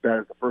wasn't as bad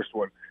as the first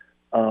one.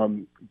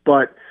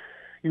 But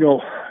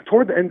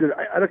toward the end,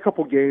 I had a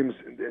couple games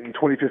in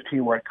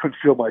 2015 where I couldn't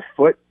feel my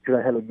foot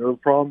because I had a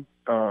nerve problem.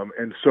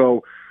 And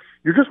so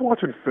you're just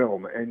watching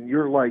film, and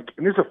you're like,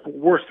 and this is the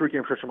worst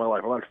 3-game stretch of my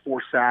life. I had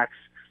 4 sacks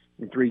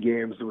in 3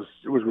 games. It was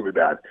really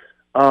bad.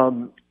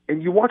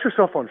 And you watch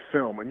yourself on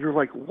film, and you're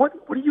like, what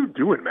are you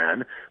doing,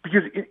 man?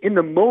 Because in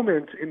the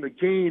moment, in the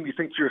game, you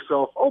think to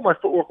yourself, oh, my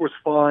footwork was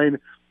fine.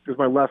 It was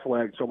my left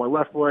leg. So my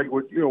left leg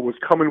was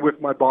coming with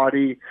my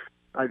body.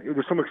 There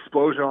was some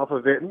explosion off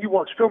of it, and you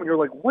watch film, and you're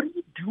like, "What are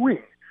you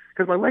doing?"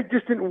 Because my leg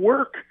just didn't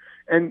work,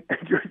 and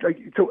you're like,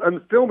 so on the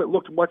film, it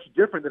looked much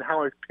different than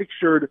how I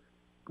pictured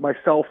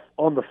myself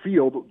on the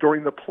field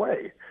during the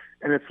play.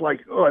 And it's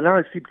like, oh, now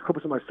I see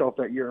clips of myself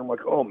that year, and I'm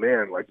like, oh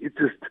man, like it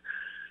just.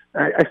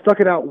 I stuck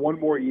it out one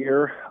more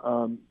year.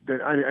 Then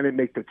I didn't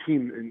make the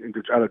team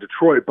out of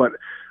Detroit, but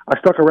I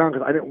stuck around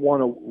because I didn't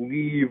want to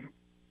leave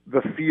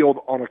the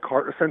field on a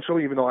cart.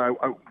 Essentially, even though I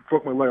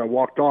broke my leg, I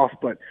walked off,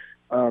 but.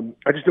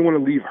 I just didn't want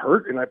to leave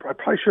hurt, and I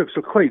probably should have.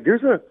 So Clay,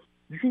 there's an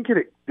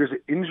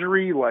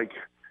injury, like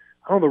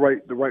I don't know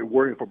the right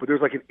wording for it, but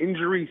there's like an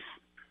injury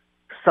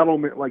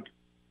settlement like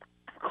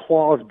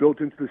clause built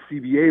into the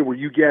CBA where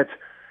you get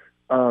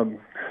a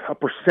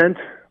percent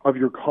of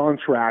your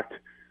contract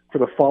for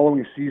the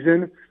following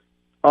season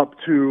up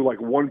to like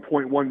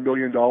 $1.1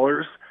 million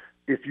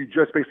if you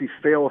just basically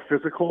fail a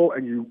physical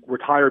and you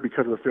retire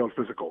because of the failed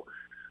physical.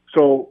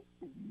 So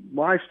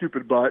my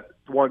stupid butt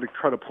wanted to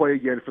try to play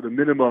again for the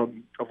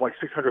minimum of like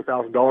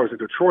 $600,000 in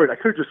Detroit. I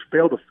could have just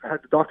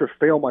had the doctor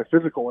fail my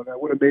physical, and I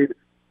would have made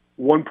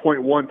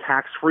 1.1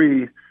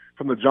 tax-free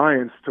from the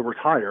Giants to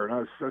retire.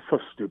 And that's so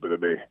stupid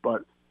of me.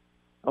 But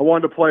I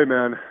wanted to play,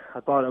 man. I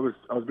thought I was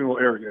being a little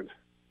arrogant.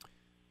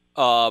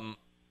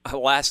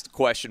 Last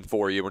question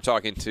for you. We're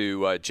talking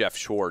to Jeff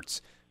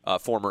Schwartz,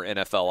 former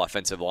NFL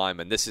offensive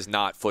lineman. This is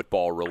not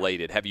football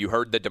related. Have you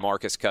heard the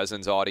DeMarcus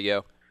Cousins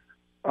audio?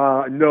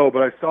 No,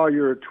 but I saw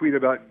your tweet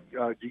about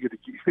you get to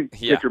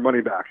get your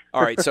money back.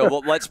 All right,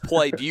 so let's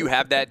play. Do you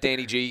have that,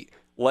 Danny G?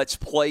 Let's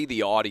play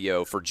the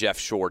audio for Jeff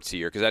Schwartz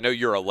here because I know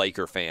you're a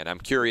Laker fan. I'm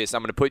curious.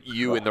 I'm going to put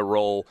you in the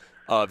role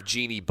of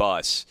Jeannie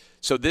Buss.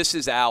 So this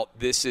is out.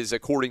 This is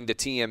according to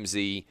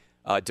TMZ.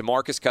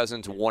 DeMarcus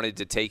Cousins wanted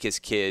to take his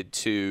kid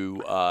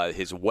to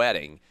his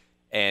wedding,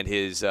 and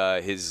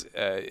the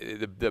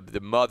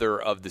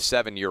mother of the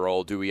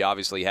 7-year-old, who he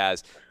obviously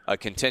has a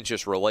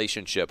contentious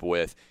relationship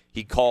with,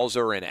 he calls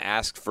her and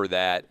asks for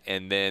that,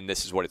 and then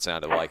this is what it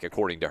sounded like,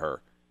 according to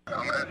her.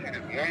 I'm going to ask you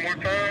this one more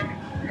time.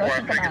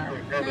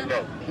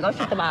 Go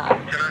shoot the ball.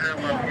 Can I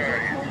have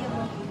my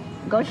son?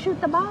 Go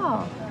shoot the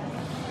ball.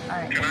 Can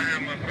I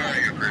have my son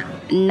here, Chris?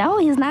 No,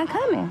 he's not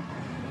coming.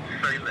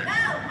 Say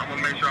that. I'm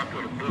going to make sure I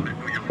put a bullet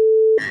through your head.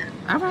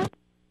 All right.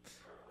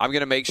 I'm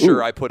going to make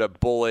sure I put a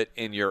bullet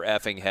in your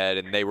effing head,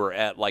 and they were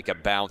at like a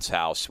bounce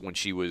house when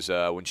she was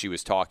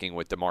talking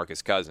with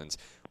DeMarcus Cousins.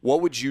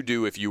 What would you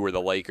do if you were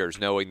the Lakers,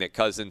 knowing that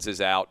Cousins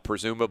is out,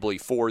 presumably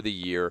for the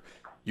year?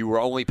 You were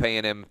only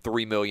paying him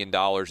 $3 million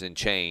in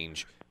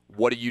change.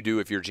 What do you do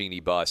if you're Jeannie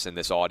Buss and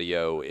this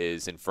audio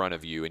is in front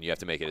of you and you have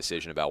to make a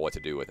decision about what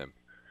to do with him?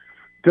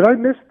 Did I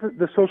miss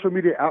the social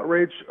media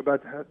outrage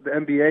about the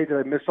NBA? Did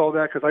I miss all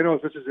that? Because I know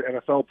if this is an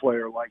NFL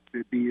player, like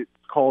there'd be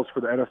calls for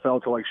the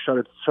NFL to like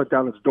shut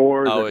down its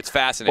doors. Oh, it's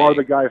fascinating. Bar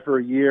the guy for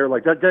a year.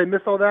 Like, did I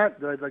miss all that?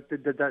 Did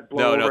that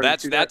blow over? No,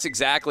 that's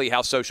exactly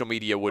how social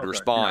media would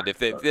respond.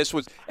 Yeah. If this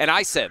was, and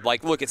I said,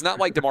 like, look, it's not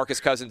like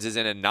DeMarcus Cousins is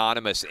an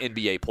anonymous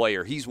NBA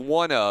player. He's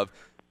one of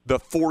the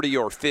 40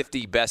 or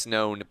 50 best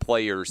known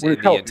players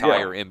in the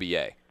entire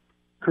NBA.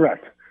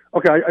 Correct.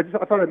 Okay, I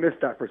thought I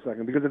missed that for a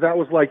second, because if that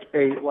was like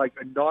a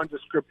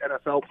nondescript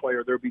NFL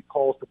player, there'd be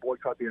calls to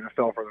boycott the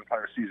NFL for the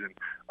entire season.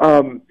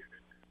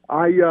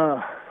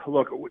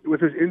 Look, with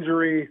his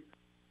injury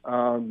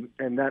and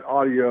that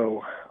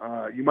audio,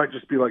 you might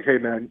just be like, hey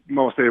man, you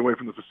might want to stay away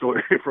from the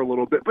facility for a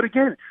little bit. But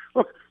again,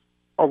 look,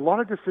 a lot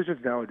of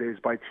decisions nowadays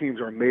by teams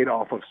are made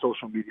off of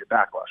social media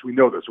backlash. We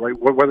know this, right?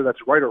 Whether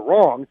that's right or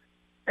wrong.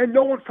 And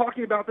no one's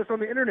talking about this on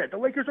the internet. The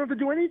Lakers don't have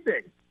to do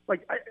anything.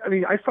 Like, I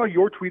mean, I saw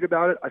your tweet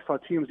about it. I saw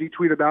TMZ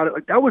tweet about it.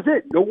 Like, that was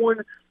it. No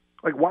one,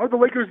 like, why would the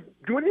Lakers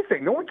do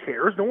anything? No one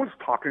cares. No one's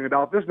talking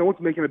about this. No one's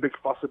making a big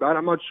fuss about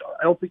it.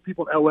 I don't think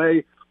people in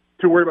LA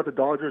too worried about the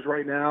Dodgers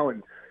right now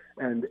and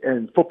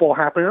football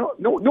happening.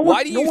 No.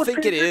 Why do you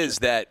think it is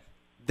that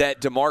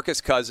that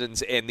DeMarcus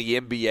Cousins and the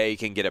NBA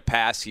can get a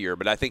pass here,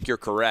 but I think you're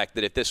correct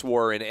that if this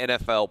were an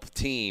NFL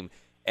team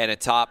and a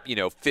top,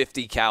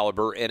 50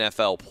 caliber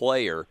NFL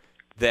player,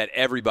 that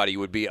everybody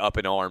would be up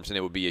in arms and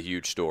it would be a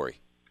huge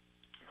story.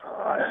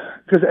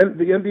 Because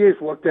the NBA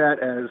is looked at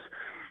as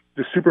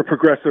the super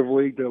progressive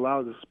league that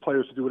allows its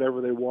players to do whatever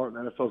they want.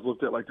 And the NFL is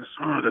looked at like this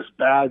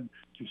bad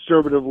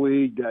conservative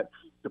league that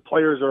the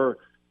players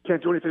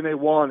can't do anything they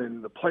want,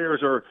 and the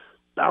players are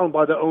bound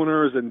by the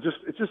owners, and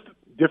it's just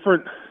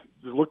different.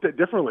 It's looked at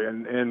differently,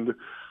 and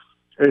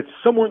it's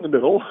somewhere in the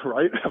middle,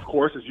 right? Of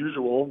course, as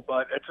usual,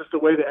 but it's just the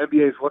way the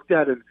NBA is looked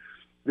at, and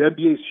the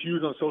NBA is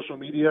huge on social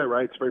media,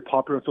 right? It's very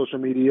popular on social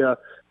media,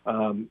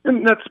 and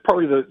that's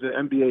probably the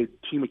NBA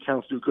team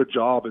accounts do a good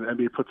job, and the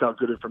NBA puts out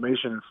good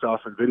information and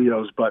stuff and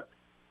videos. But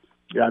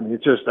yeah, I mean,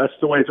 that's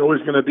the way it's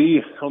always going to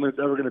be. I don't think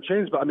it's ever going to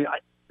change. But I mean,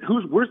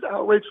 where's the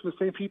outrage from the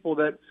same people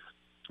that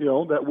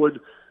that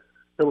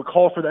would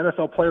call for the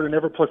NFL player to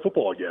never play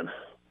football again?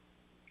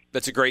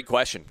 That's a great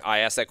question. I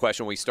asked that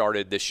question when we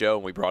started this show,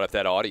 and we brought up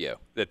that audio,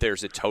 that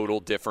there's a total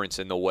difference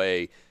in the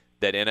way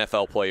that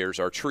NFL players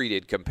are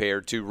treated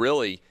compared to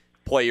really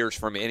players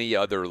from any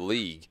other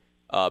league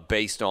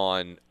based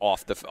on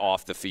off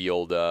the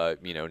field,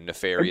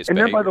 nefarious and behavior.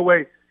 then, by the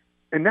way,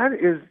 and that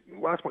is,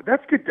 last point,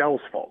 that's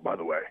Goodell's fault, by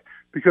the way.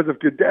 Because if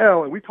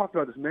Goodell, and we talked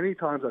about this many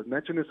times, I've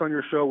mentioned this on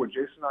your show when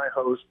Jason and I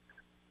host,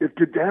 if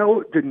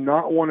Goodell did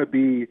not want to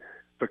be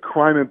the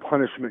crime and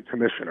punishment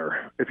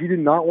commissioner, if he did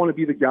not want to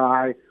be the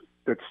guy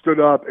that stood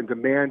up and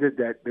demanded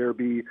that there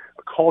be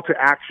a call to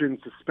action,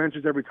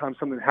 suspensions every time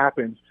something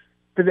happens,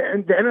 then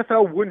the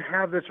NFL wouldn't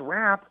have this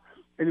rap,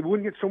 and it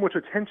wouldn't get so much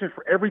attention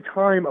for every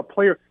time a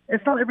player. And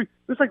it's not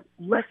there's like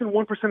less than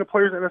 1% of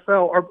players in the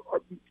NFL are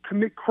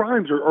commit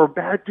crimes or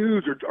bad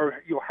dudes or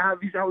have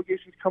these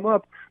allegations come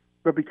up,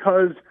 but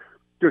because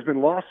there's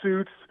been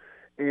lawsuits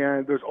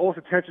and there's all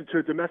this attention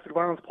to domestic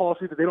violence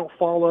policy that they don't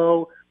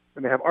follow,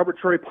 and they have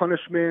arbitrary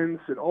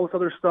punishments and all this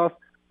other stuff.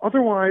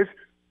 Otherwise,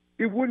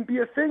 it wouldn't be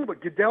a thing.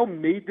 But Goodell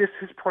made this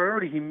his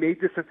priority. He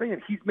made this a thing,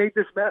 and he's made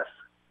this mess.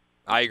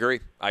 I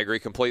agree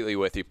completely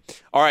with you.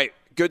 All right,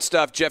 good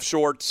stuff. Jeff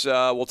Shorts,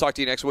 we'll talk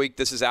to you next week.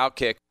 This is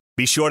Outkick.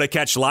 Be sure to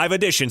catch live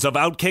editions of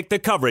Outkick the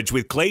Coverage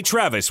with Clay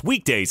Travis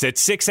weekdays at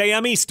 6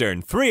 a.m.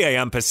 Eastern, 3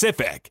 a.m.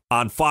 Pacific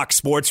on Fox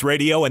Sports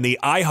Radio and the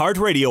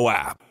iHeartRadio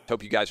app.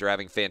 Hope you guys are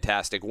having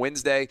fantastic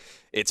Wednesday.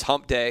 It's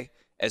hump day,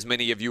 as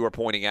many of you are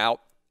pointing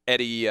out.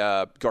 Eddie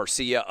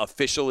Garcia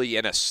officially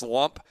in a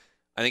slump.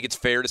 I think it's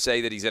fair to say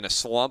that he's in a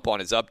slump on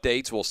his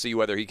updates. We'll see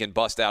whether he can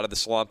bust out of the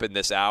slump in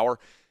this hour.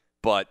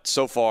 But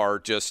so far,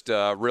 just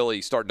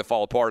really starting to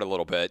fall apart a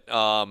little bit.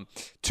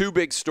 Two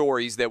big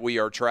stories that we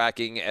are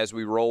tracking as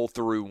we roll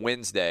through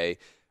Wednesday.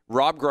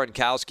 Rob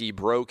Gronkowski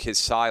broke his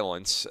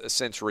silence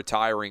since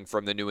retiring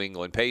from the New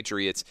England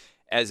Patriots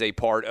as a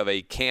part of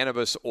a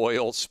cannabis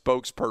oil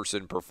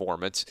spokesperson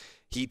performance.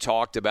 He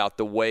talked about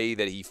the way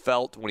that he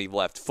felt when he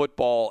left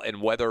football and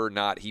whether or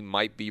not he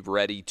might be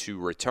ready to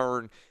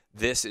return.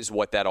 This is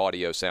what that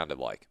audio sounded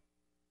like.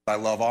 I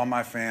love all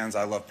my fans.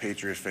 I love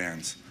Patriot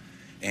fans.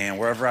 And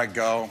wherever I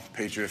go,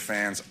 Patriot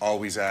fans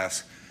always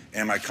ask,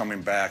 am I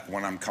coming back?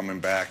 When I'm coming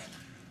back?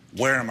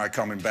 Where am I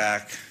coming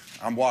back?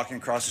 I'm walking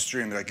across the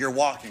street and they're like, you're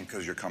walking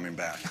because you're coming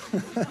back.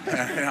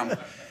 And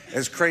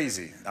it's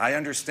crazy. I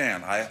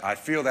understand. I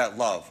feel that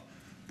love.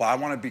 But I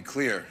want to be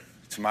clear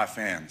to my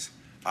fans.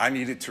 I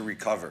needed to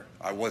recover.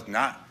 I was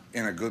not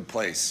in a good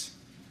place.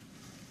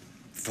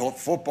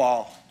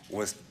 Football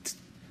was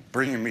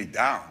bringing me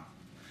down,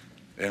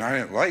 and I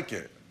didn't like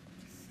it.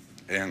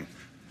 And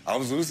I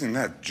was losing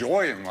that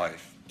joy in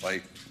life,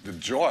 like the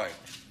joy.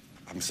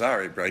 I'm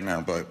sorry right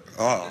now, but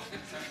I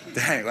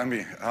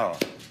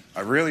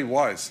really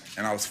was,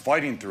 and I was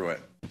fighting through it.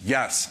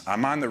 Yes,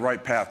 I'm on the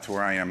right path to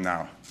where I am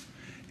now,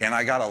 and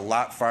I got a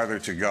lot farther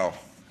to go,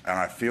 and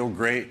I feel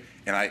great,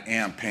 and I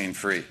am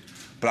pain-free.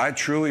 But I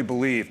truly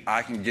believe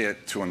I can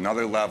get to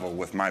another level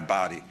with my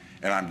body,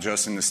 and I'm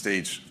just in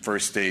the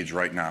first stage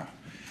right now.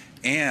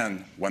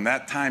 And when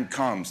that time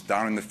comes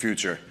down in the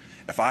future,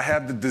 if I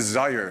have the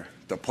desire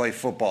to play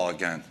football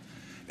again,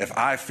 if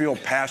I feel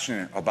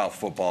passionate about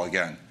football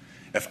again,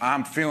 if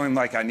I'm feeling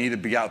like I need to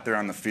be out there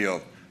on the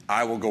field,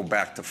 I will go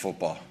back to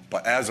football.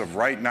 But as of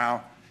right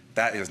now,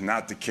 that is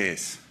not the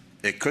case.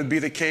 It could be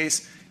the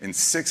case in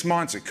 6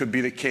 months. It could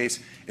be the case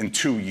in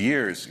 2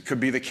 years. It could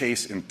be the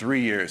case in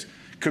 3 years.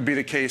 It could be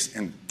the case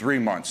in 3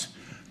 months.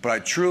 But I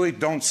truly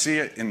don't see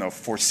it in the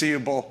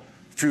foreseeable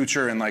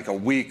future in like a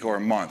week or a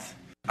month.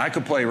 I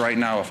could play right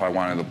now if I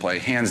wanted to play,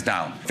 hands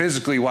down.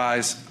 Physically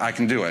wise, I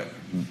can do it.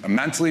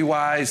 Mentally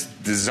wise,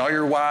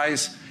 desire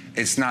wise,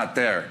 it's not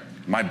there.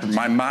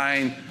 My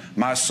mind,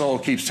 my soul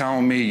keeps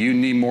telling me you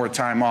need more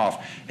time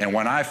off. And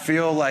when I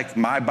feel like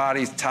my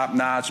body's top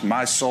notch,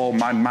 my soul,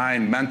 my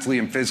mind, mentally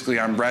and physically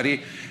I'm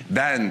ready,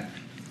 then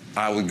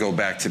I would go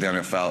back to the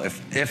NFL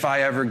if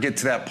I ever get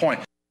to that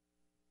point.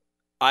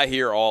 I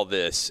hear all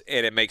this,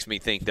 and it makes me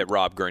think that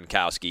Rob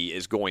Gronkowski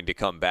is going to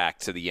come back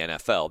to the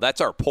NFL. That's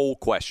our poll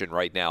question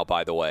right now,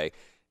 by the way.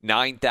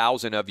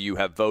 9,000 of you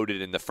have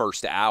voted in the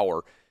first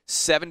hour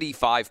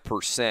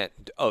 75%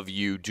 of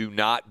you do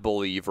not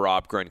believe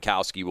Rob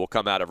Gronkowski will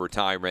come out of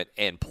retirement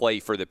and play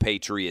for the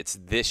Patriots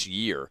this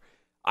year.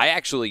 I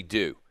actually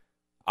do.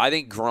 I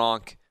think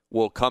Gronk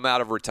will come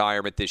out of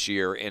retirement this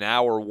year. In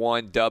hour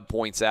one, Dub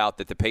points out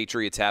that the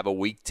Patriots have a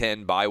Week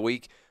 10 bye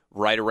week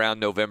right around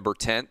November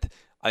 10th.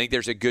 I think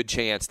there's a good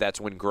chance that's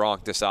when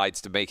Gronk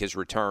decides to make his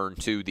return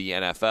to the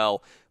NFL.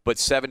 But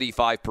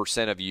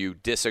 75% of you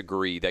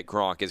disagree that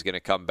Gronk is going to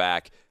come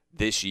back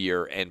this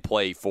year and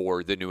play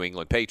for the New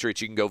England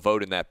Patriots. You can go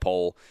vote in that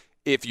poll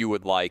if you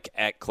would like.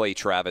 At Clay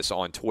Travis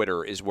on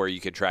Twitter is where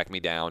you can track me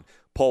down.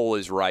 Poll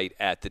is right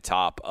at the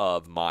top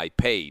of my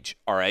page.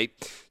 All right.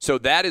 So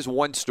that is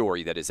one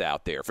story that is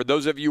out there. For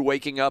those of you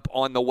waking up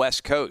on the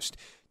West Coast,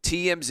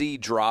 TMZ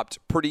dropped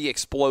pretty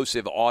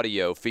explosive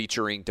audio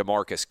featuring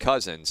DeMarcus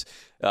Cousins.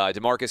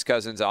 DeMarcus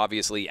Cousins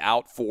obviously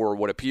out for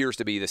what appears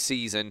to be the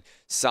season,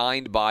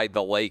 signed by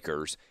the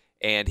Lakers.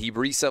 And he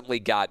recently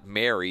got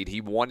married.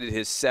 He wanted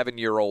his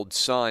 7-year-old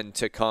son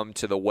to come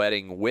to the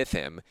wedding with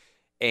him.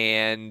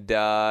 And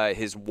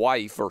his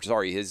wife,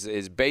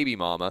 his baby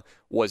mama,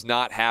 was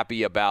not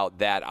happy about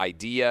that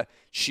idea.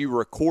 She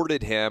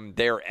recorded him.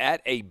 They're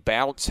at a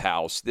bounce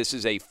house. This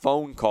is a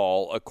phone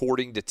call,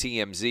 according to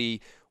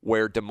TMZ,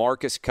 where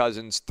DeMarcus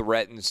Cousins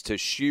threatens to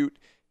shoot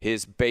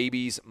his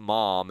baby's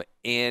mom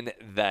in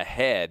the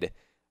head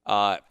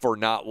for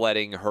not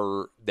letting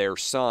their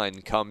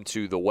son come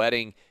to the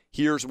wedding.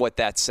 Here's what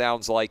that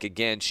sounds like.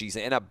 Again, she's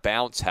in a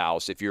bounce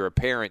house. If you're a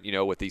parent, you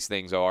know what these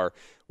things are,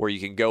 where you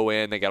can go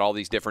in. They got all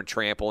these different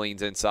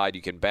trampolines inside.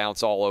 You can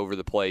bounce all over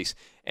the place.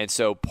 And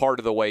so part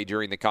of the way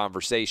during the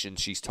conversation,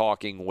 she's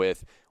talking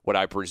with what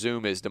I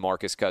presume is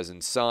DeMarcus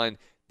Cousins' son.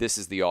 This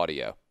is the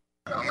audio.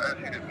 I'm going to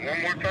ask you this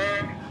one more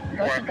time.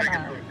 Go shoot the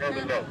ball.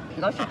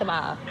 Go shoot the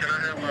ball. Can I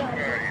have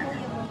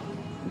my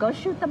son? Go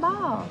shoot the ball.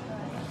 All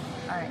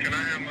right. Can I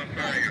have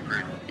my son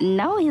here, please?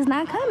 No, he's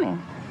not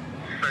coming.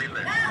 Say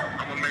that.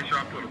 I'm going to make sure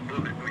I put a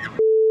bullet through your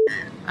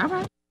head. All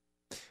right.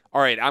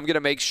 All right, I'm going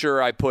to make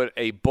sure I put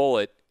a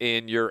bullet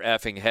in your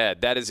effing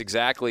head. That is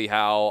exactly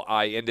how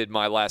I ended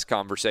my last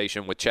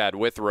conversation with Chad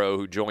Withrow,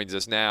 who joins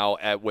us now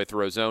at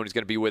Withrow Zone. He's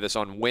going to be with us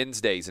on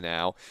Wednesdays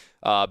now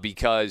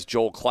because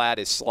Joel Klatt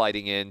is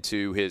sliding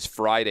into his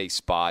Friday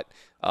spot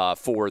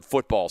for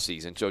football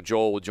season. So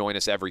Joel will join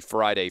us every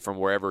Friday from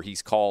wherever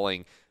he's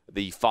calling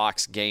the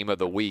Fox game of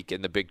the week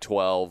in the Big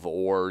 12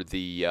 or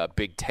the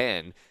Big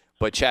 10.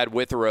 But Chad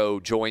Withrow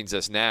joins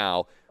us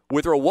now.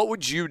 Withrow, what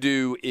would you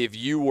do if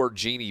you were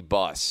Jeannie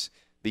Buss,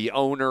 the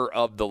owner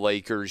of the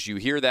Lakers? You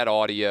hear that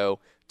audio.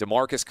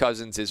 DeMarcus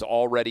Cousins is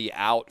already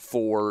out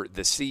for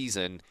the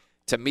season.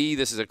 To me,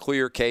 this is a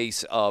clear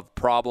case of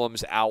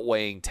problems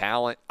outweighing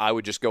talent. I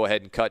would just go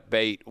ahead and cut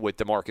bait with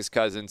DeMarcus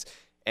Cousins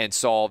and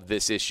solve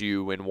this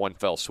issue in one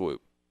fell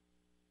swoop.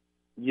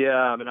 Yeah,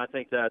 I mean, I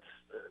think that's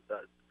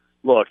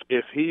look,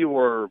 if he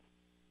were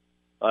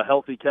a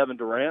healthy Kevin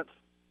Durant,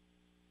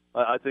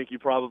 I think you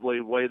probably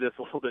weigh this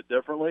a little bit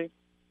differently.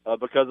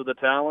 Because of the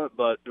talent,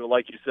 but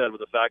like you said,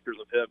 with the factors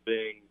of him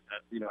being,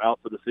 out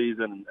for the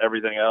season and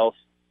everything else,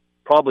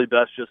 probably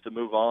best just to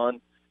move on.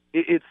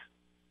 It's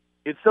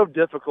so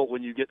difficult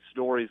when you get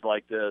stories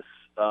like this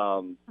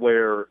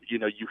where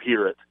you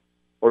hear it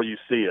or you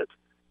see it.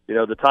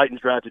 The Titans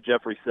drafted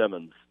Jeffrey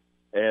Simmons,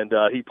 and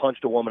he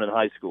punched a woman in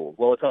high school.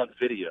 Well, it's on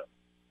video,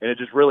 and it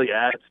just really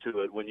adds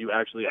to it when you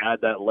actually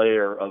add that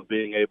layer of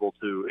being able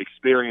to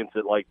experience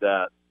it like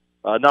that.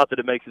 Not that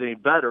it makes it any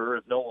better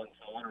if no one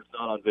saw it or it's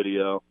not on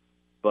video,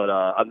 but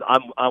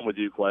I'm with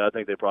you, Clay. I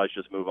think they probably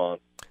should just move on.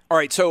 All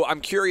right, so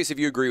I'm curious if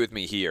you agree with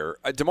me here.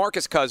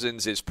 DeMarcus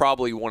Cousins is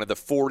probably one of the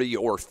 40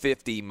 or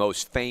 50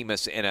 most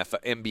famous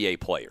NBA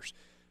players,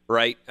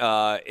 right?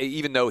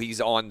 Even though he's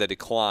on the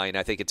decline,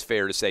 I think it's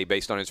fair to say,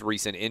 based on his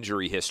recent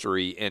injury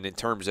history and in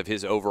terms of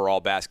his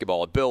overall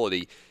basketball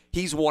ability,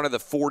 he's one of the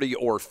 40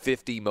 or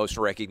 50 most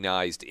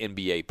recognized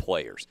NBA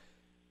players.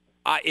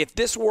 If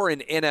this were an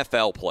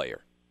NFL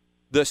player,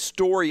 the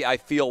story, I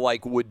feel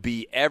like, would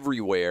be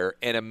everywhere,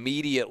 and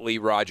immediately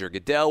Roger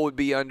Goodell would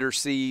be under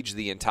siege.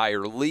 The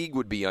entire league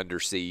would be under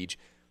siege.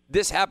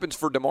 This happens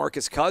for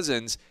DeMarcus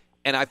Cousins,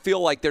 and I feel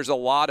like there's a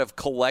lot of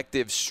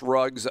collective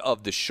shrugs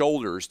of the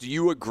shoulders. Do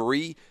you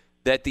agree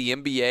that the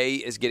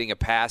NBA is getting a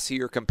pass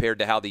here compared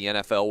to how the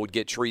NFL would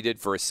get treated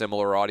for a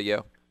similar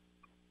audio?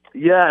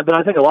 Yeah, but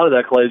I think a lot of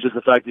that, Clay, is just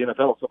the fact the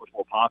NFL is so much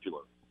more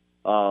popular.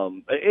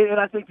 And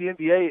I think the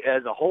NBA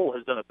as a whole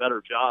has done a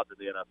better job than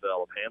the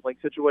NFL of handling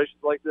situations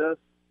like this.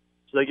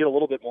 So they get a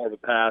little bit more of a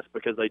pass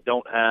because they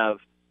don't have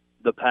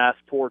the past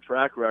poor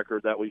track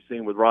record that we've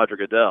seen with Roger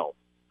Goodell.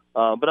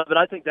 But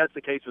I think that's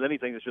the case with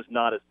anything that's just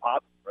not as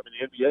popular. I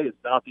mean, the NBA is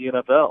not the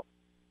NFL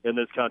in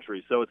this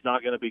country, so it's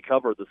not going to be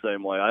covered the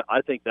same way.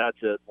 I think that's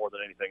it more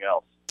than anything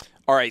else.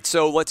 All right,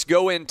 so let's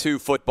go into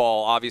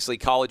football. Obviously,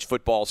 college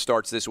football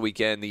starts this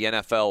weekend, the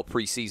NFL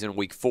preseason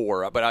week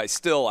 4. But I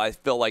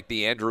feel like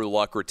the Andrew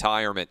Luck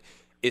retirement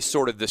is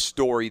sort of the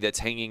story that's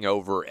hanging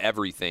over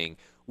everything.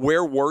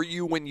 Where were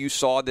you when you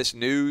saw this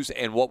news,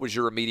 and what was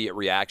your immediate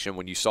reaction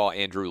when you saw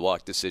Andrew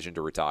Luck's decision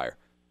to retire?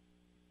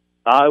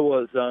 I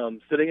was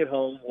sitting at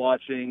home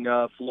watching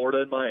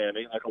Florida and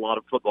Miami, like a lot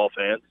of football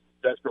fans,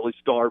 desperately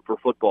starved for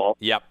football.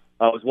 Yep.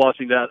 I was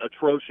watching that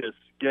atrocious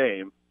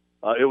game.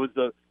 It was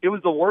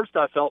the worst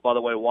I felt, by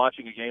the way,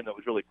 watching a game that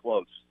was really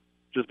close,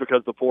 just because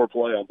of the poor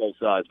play on both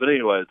sides. But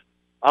anyways,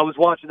 I was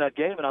watching that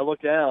game, and I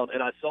looked down,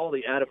 and I saw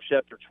the Adam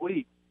Schefter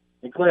tweet.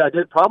 And, Clay, I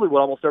did probably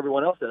what almost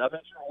everyone else did. I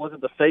bet sure it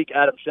wasn't the fake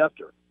Adam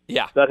Schefter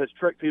that has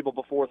tricked people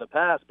before in the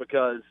past,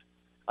 because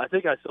I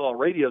think I saw a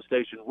radio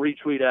station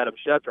retweet Adam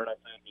Schefter, and I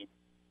think,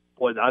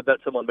 boy, I bet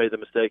someone made the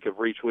mistake of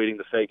retweeting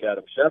the fake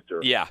Adam Schefter.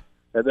 Yeah.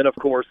 And then, of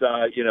course,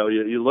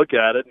 you look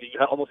at it, and you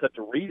almost have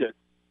to read it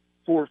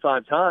 4 or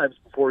 5 times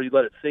before you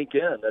let it sink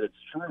in that it's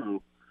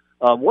true.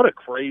 What a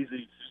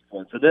crazy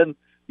sequence. And then,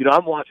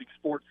 I'm watching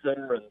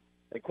SportsCenter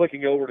and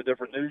clicking over to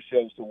different news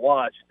shows to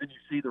watch, and then you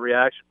see the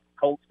reaction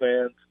from Colts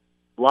fans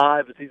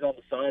live as he's on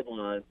the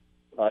sideline.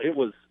 It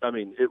was,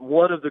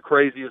 one of the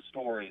craziest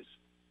stories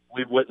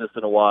we've witnessed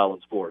in a while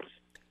in sports.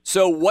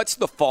 So what's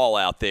the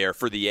fallout there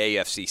for the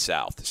AFC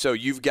South? So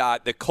you've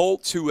got the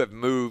Colts, who have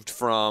moved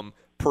from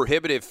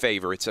prohibitive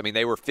favorites,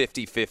 they were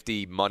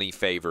 50-50 money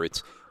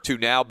favorites, to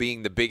now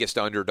being the biggest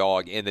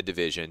underdog in the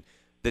division.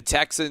 The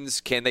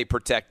Texans, can they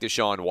protect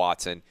Deshaun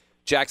Watson?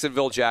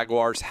 Jacksonville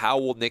Jaguars, how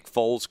will Nick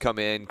Foles come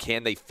in?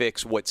 Can they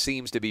fix what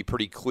seems to be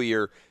pretty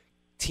clear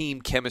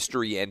team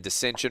chemistry and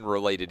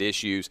dissension-related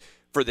issues?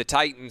 For the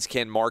Titans,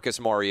 can Marcus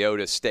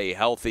Mariota stay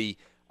healthy?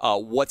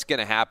 What's going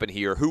to happen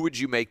here? Who would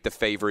you make the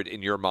favorite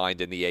in your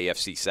mind in the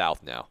AFC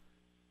South now?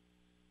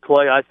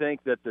 Clay, I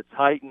think that the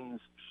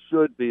Titans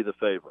should be the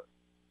favorite.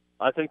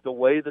 I think the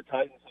way the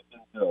Titans have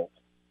been built,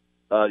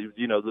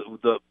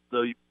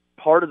 the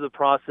part of the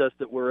process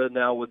that we're in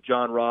now with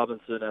John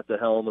Robinson at the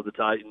helm of the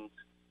Titans,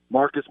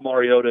 Marcus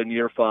Mariota in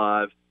year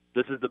 5,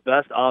 this is the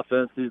best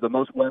offense. These are the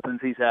most weapons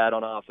he's had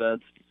on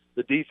offense.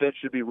 The defense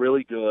should be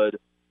really good.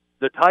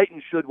 The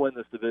Titans should win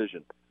this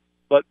division.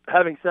 But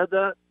having said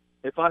that,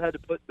 if I had to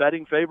put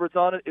betting favorites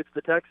on it, it's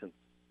the Texans,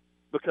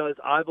 because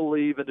I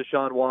believe in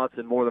Deshaun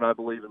Watson more than I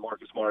believe in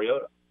Marcus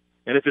Mariota.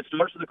 And if it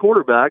starts with the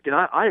quarterback, and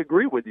I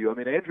agree with you,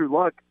 Andrew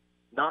Luck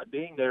not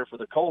being there for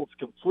the Colts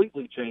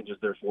completely changes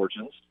their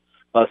fortunes.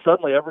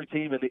 Suddenly every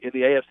team in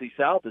the AFC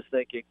South is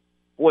thinking,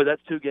 boy,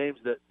 that's 2 games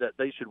that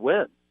they should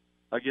win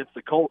against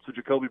the Colts with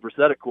Jacoby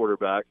Brissett at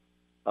quarterback.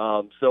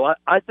 So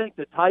I think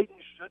the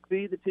Titans should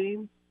be the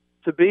team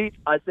to beat.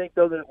 I think,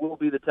 though, that it will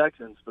be the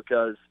Texans,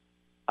 because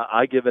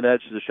I give an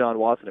edge to Deshaun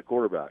Watson at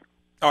quarterback.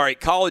 All right,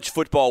 college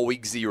football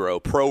week 0,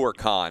 pro or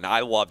con.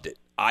 I loved it.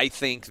 I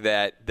think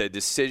that the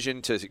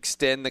decision to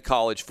extend the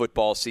college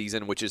football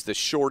season, which is the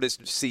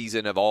shortest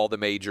season of all the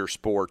major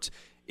sports,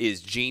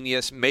 is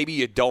genius. Maybe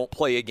you don't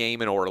play a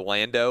game in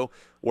Orlando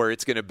where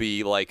it's going to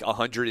be like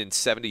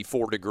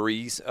 174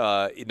 degrees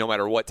no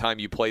matter what time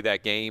you play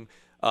that game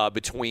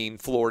between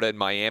Florida and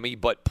Miami,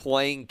 but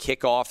playing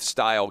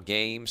kickoff-style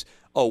games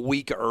a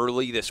week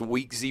early, this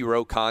week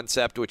 0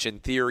 concept, which in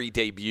theory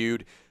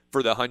debuted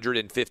for the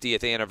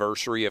 150th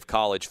anniversary of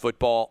college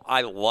football.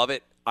 I love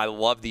it. I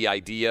love the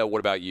idea. What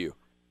about you?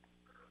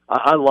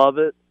 I love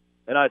it,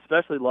 and I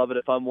especially love it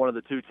if I'm one of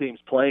the 2 teams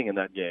playing in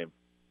that game.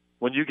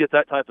 When you get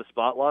that type of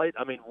spotlight,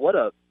 what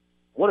a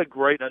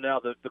great – now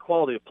the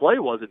quality of play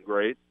wasn't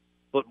great,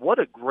 but what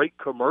a great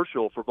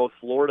commercial for both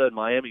Florida and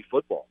Miami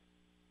football.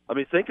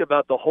 Think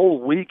about the whole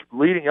week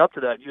leading up to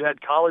that. You had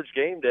College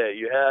Game Day.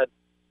 You had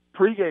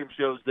pregame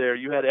shows there.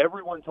 You had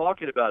everyone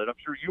talking about it. I'm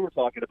sure you were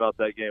talking about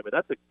that game, and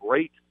that's a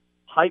great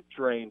hype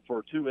train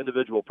for 2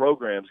 individual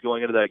programs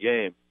going into that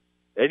game.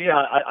 And,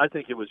 I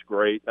think it was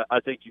great.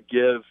 I think you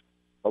give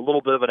a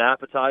little bit of an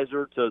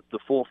appetizer to the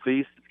full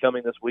feast that's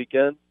coming this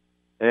weekend.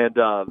 And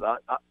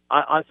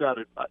I found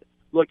it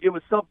 – look, it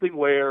was something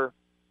where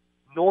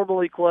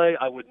normally, Clay,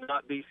 I would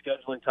not be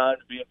scheduling time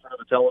to be in front of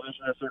a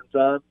television at a certain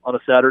time on a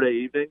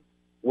Saturday evening,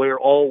 where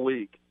all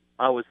week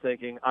I was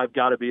thinking I've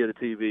got to be at a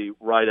TV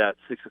right at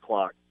 6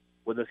 o'clock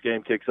when this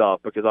game kicks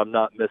off, because I'm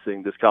not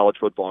missing this college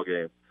football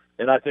game.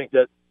 And I think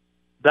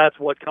that's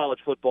what college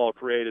football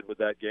created with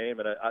that game.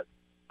 And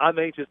I'm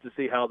anxious to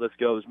see how this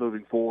goes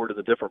moving forward and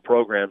the different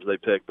programs they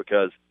pick,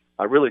 because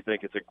I really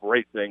think it's a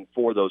great thing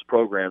for those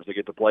programs to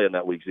get to play in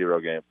that week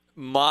 0 game.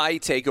 My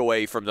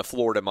takeaway from the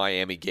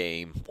Florida-Miami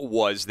game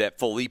was that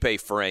Felipe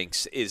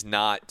Franks is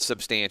not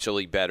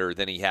substantially better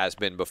than he has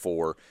been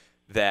before,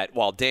 that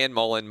while Dan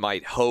Mullen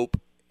might hope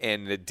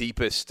and the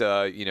deepest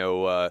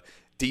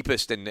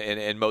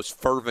and most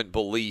fervent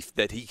belief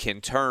that he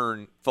can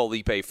turn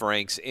Felipe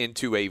Franks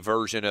into a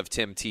version of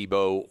Tim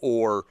Tebow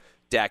or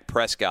Dak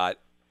Prescott,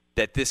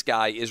 that this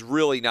guy is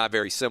really not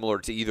very similar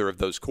to either of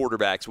those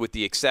quarterbacks, with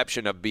the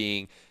exception of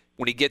being,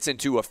 when he gets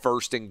into a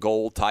first and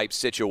goal type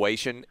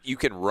situation, you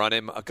can run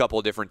him a couple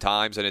of different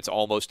times and it's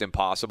almost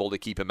impossible to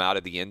keep him out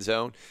of the end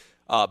zone.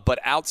 But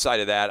outside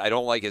of that, I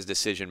don't like his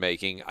decision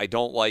making. I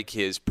don't like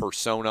his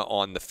persona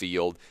on the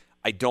field.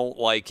 I don't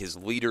like his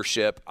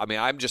leadership.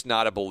 I'm just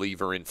not a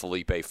believer in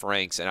Felipe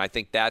Franks, and I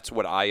think that's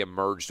what I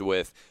emerged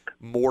with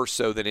more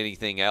so than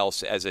anything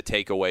else as a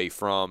takeaway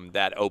from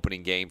that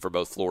opening game for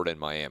both Florida and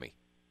Miami.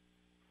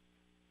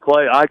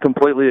 Clay, I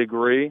completely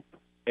agree.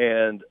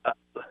 And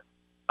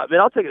I mean,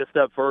 I'll take it a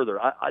step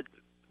further. I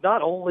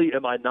not only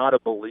am I not a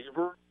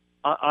believer,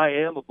 I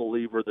am a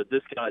believer that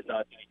this guy's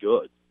not any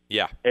good.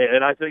 Yeah.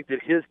 And I think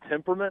that his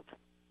temperament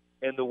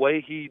and the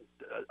way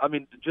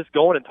just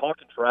going and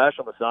talking trash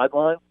on the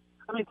sideline,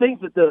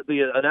 things that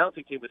the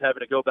announcing team was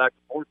having to go back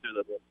and forth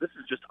to. This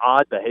is just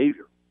odd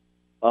behavior.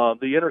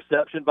 The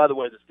interception, by the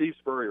way, the Steve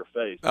Spurrier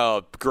face.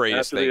 Oh,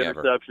 greatest thing ever.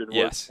 After the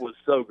interception was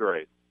so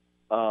great.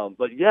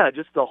 But, yeah,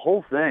 just the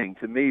whole thing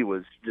to me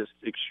was just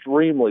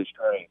extremely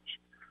strange.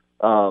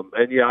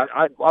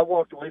 I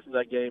walked away from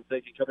that game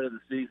thinking coming into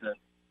the season,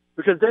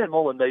 because Dan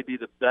Mullen may be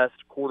the best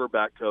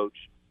quarterback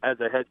coach as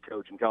a head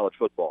coach in college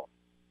football.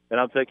 And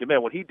I'm thinking,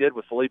 man, what he did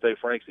with Felipe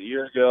Franks a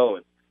year ago,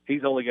 and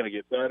he's only going to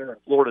get better,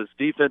 and Florida's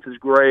defense is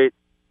great,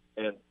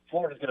 and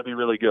Florida's going to be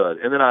really good.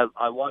 And then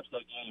I watched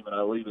that game, and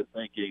I leave it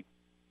thinking,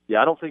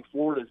 I don't think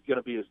Florida's going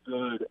to be as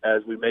good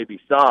as we maybe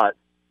thought,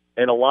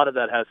 and a lot of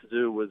that has to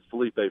do with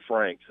Felipe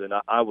Franks, and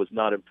I was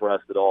not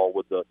impressed at all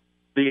with the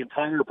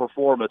entire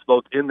performance,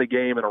 both in the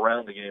game and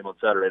around the game on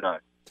Saturday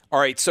night. All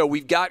right, so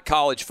we've got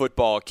college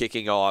football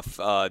kicking off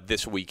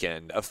this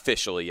weekend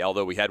officially,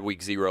 although we had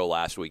week 0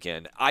 last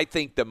weekend. I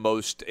think the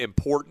most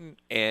important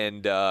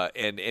and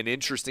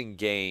interesting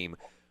game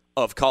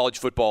of college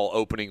football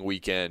opening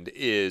weekend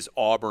is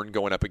Auburn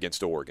going up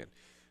against Oregon,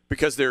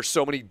 because there's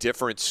so many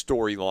different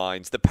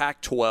storylines. The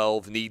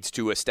Pac-12 needs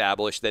to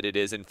establish that it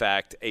is, in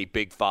fact, a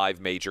Big 5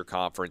 major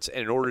conference,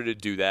 and in order to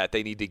do that,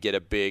 they need to get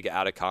a big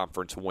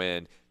out-of-conference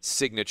win,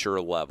 signature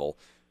level.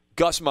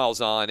 Gus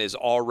Malzahn is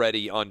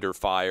already under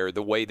fire.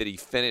 The way that he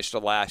finished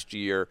last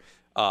year,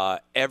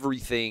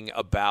 everything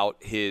about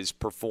his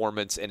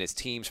performance and his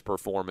team's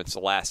performance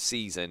last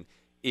season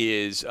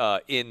is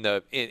in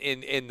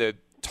the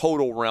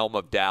total realm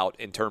of doubt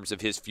in terms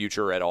of his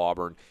future at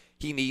Auburn.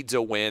 He needs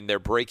a win. They're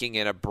breaking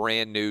in a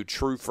brand new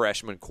true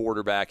freshman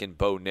quarterback in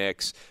Bo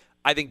Nix.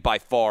 I think by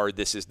far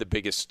this is the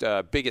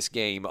biggest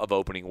game of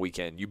opening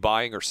weekend. You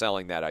buying or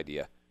selling that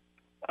idea?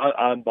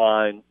 I'm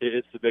buying.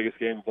 It's the biggest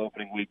game of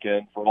opening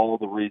weekend for all of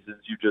the reasons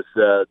you just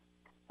said.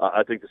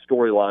 I think the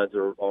storylines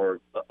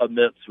are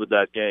immense with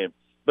that game.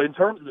 But in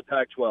terms of the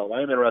Pac-12,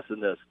 I am interested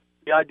in this.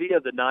 The idea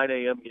of the 9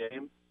 a.m.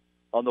 game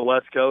on the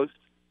West Coast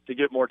to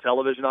get more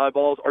television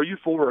eyeballs, are you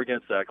for or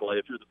against that, Clay,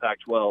 if you're the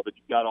Pac-12 and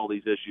you've got all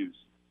these issues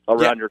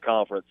around your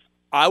conference?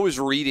 I was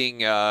reading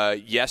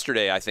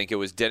yesterday, I think it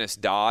was Dennis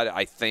Dodd,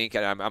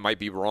 and I might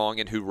be wrong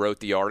in who wrote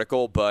the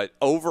article, but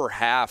over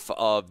half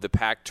of the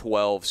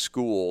Pac-12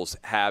 schools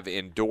have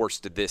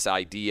endorsed this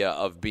idea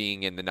of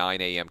being in the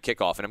 9 a.m.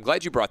 kickoff. And I'm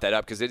glad you brought that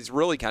up, because it is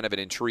really kind of an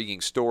intriguing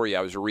story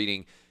I was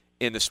reading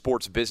in the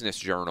Sports Business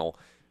Journal.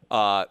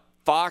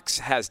 Fox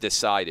has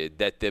decided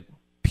that the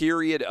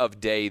period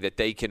of day that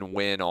they can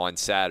win on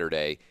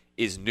Saturday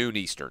is noon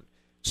Eastern.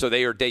 So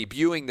they are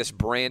debuting this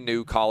brand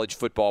new college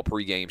football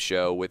pregame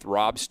show with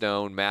Rob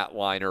Stone, Matt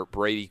Leinart,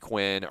 Brady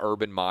Quinn,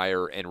 Urban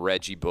Meyer, and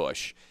Reggie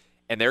Bush.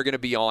 And they're going to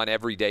be on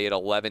every day at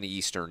 11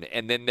 Eastern.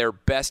 And then their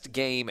best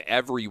game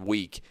every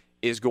week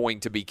is going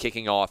to be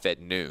kicking off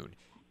at noon.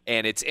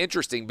 And it's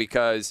interesting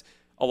because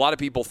a lot of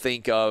people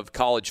think of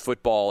college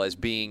football as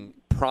being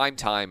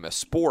primetime, a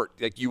sport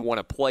that you want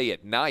to play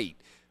at night.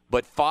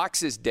 But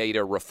Fox's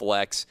data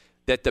reflects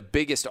that the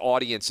biggest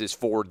audiences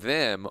for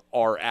them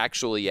are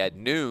actually at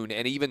noon,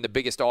 and even the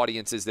biggest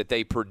audiences that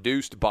they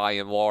produced by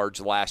and large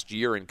last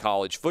year in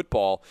college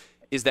football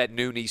is that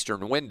noon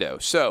Eastern window.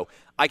 So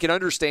I can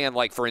understand,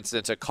 like, for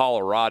instance, a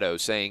Colorado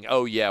saying,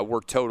 oh, yeah, we're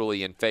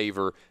totally in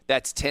favor.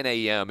 That's 10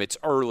 a.m. It's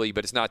early,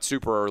 but it's not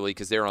super early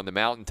because they're on the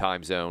mountain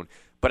time zone.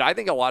 But I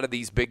think a lot of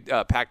these big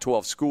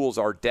Pac-12 schools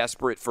are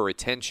desperate for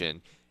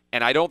attention,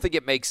 and I don't think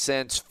it makes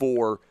sense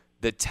for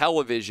the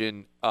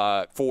television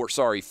for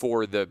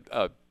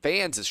the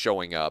fans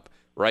showing up,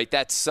 right?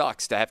 That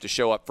sucks to have to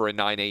show up for a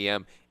 9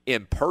 a.m.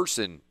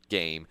 in-person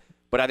game.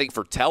 But I think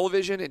for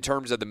television, in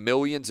terms of the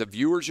millions of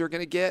viewers you're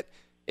going to get,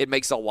 it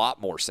makes a lot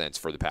more sense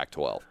for the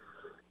Pac-12.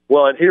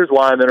 Well, and here's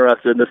why I'm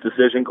interested in this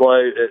decision,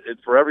 Clay.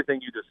 It's for everything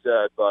you just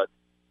said, but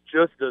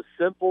just the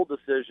simple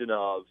decision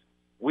of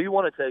we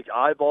want to take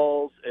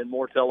eyeballs and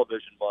more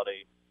television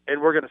money,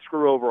 and we're going to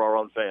screw over our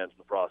own fans in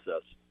the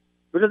process.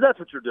 Because that's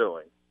what you're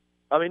doing.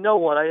 I mean, no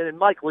one, and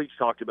Mike Leach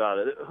talked about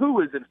it,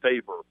 who is in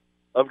favor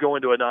of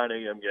going to a 9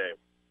 a.m. game?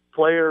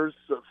 Players,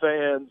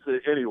 fans,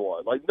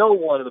 anyone. Like, no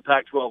one in the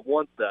Pac-12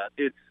 wants that.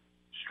 It's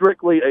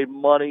strictly a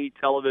money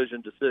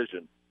television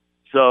decision.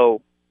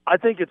 So I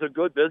think it's a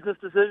good business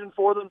decision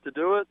for them to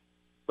do it,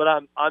 but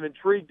I'm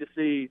intrigued to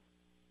see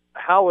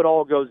how it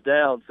all goes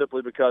down,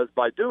 simply because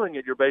by doing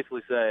it, you're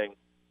basically saying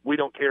we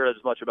don't care as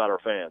much about our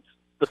fans.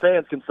 The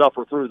fans can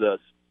suffer through this.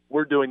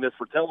 We're doing this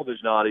for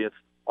television audience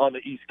on the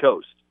East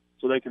Coast,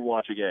 so they can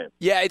watch a game.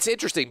 Yeah, it's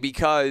interesting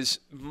because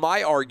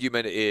my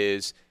argument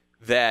is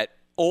that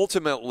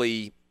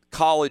ultimately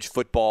college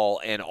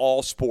football and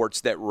all sports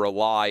that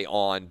rely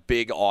on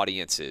big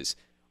audiences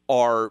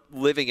are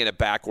living in a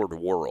backward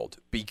world,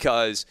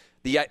 because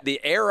the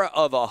era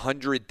of a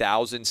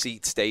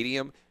 100,000-seat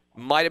stadium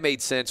might have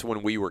made sense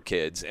when we were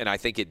kids, and I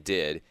think it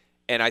did.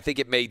 And I think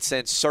it made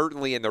sense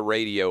certainly in the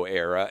radio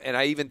era. And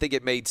I even think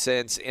it made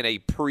sense in a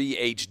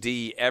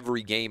pre-HD,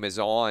 every game is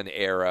on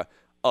era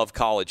of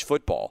college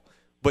football.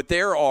 But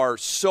there are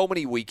so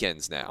many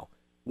weekends now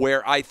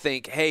where I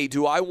think, hey,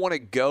 do I want to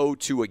go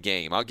to a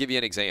game? I'll give you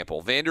an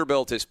example.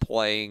 Vanderbilt is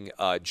playing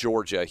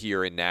Georgia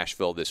here in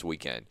Nashville this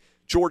weekend.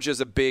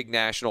 Georgia's a big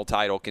national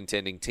title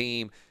contending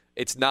team.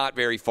 It's not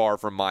very far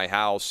from my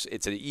house.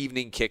 It's an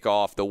evening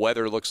kickoff. The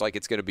weather looks like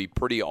it's going to be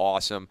pretty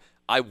awesome.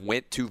 I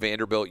went to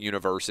Vanderbilt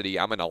University.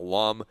 I'm an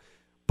alum.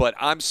 But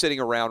I'm sitting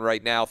around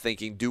right now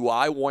thinking, do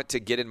I want to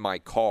get in my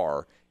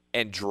car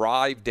and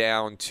drive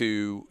down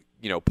to,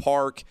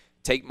 park,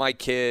 take my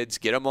kids,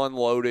 get them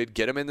unloaded,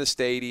 get them in the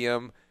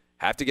stadium,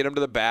 have to get them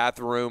to the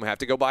bathroom, have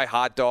to go buy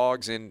hot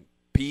dogs and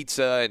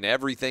pizza and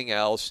everything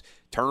else,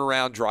 turn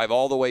around, drive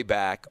all the way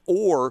back?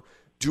 Or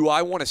do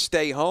I want to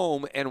stay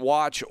home and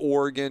watch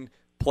Oregon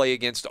play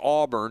against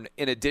Auburn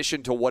in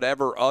addition to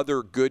whatever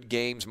other good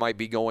games might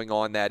be going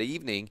on that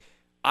evening?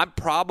 I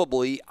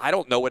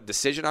don't know what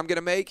decision I'm going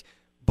to make,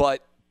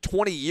 but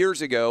 20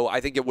 years ago,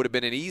 I think it would have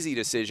been an easy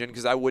decision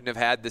because I wouldn't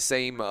have had the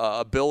same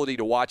ability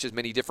to watch as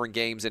many different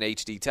games in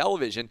HD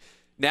television.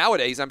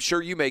 Nowadays, I'm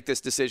sure you make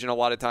this decision a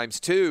lot of times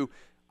too.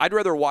 I'd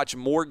rather watch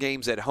more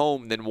games at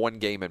home than one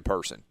game in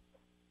person.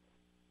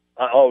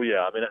 Oh,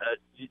 yeah. I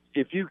mean,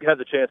 if you have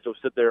the chance to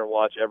sit there and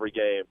watch every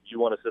game, you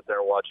want to sit there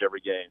and watch every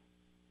game.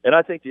 And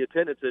I think the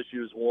attendance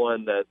issue is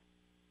one that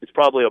it's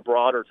probably a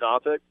broader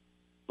topic,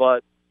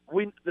 but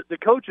the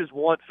coaches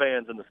want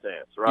fans in the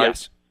stands, right?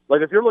 Yes.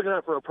 Like if you're looking at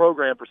it from a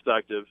program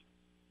perspective,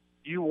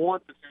 you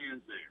want the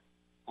fans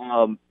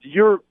there.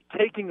 You're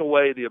taking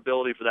away the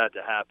ability for that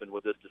to happen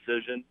with this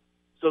decision.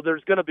 So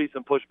there's going to be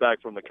some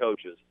pushback from the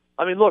coaches.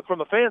 I mean, look,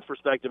 from a fan's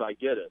perspective, I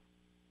get it.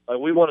 Like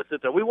we want to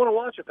sit there. We want to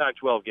watch a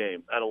Pac-12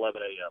 game at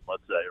 11 a.m.,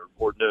 let's say,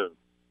 or noon.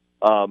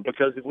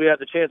 Because if we have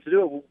the chance to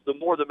do it, the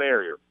more the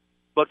merrier.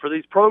 But for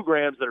these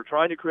programs that are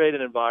trying to create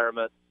an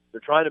environment,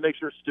 they're trying to make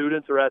sure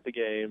students are at the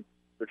game,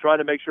 they're trying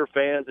to make sure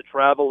fans that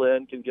travel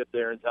in can get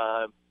there in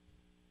time,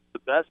 the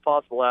best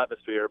possible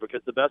atmosphere,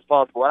 because the best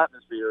possible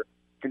atmosphere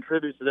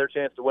contributes to their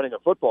chance to winning a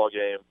football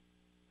game,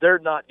 they're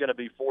not going to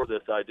be for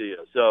this idea.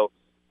 So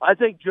I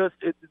think this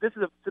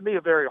is, to me,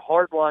 a very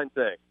hard-line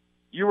thing.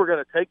 You were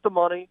going to take the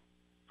money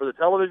for the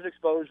television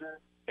exposure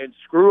and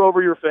screw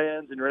over your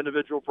fans and your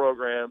individual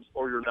programs,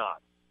 or you're not.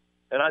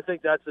 And I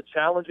think that's a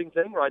challenging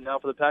thing right now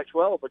for the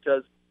Pac-12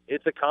 because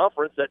it's a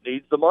conference that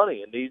needs the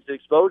money and needs the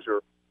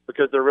exposure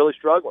because they're really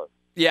struggling.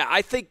 Yeah,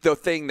 I think the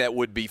thing that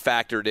would be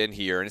factored in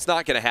here, and it's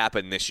not going to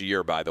happen this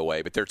year, by the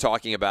way, but they're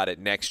talking about it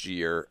next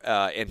year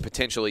and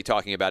potentially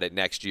talking about it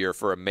next year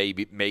for a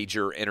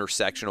major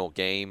intersectional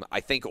game. I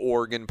think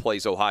Oregon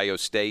plays Ohio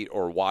State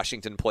or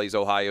Washington plays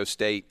Ohio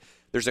State.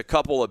 There's a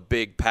couple of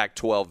big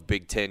Pac-12,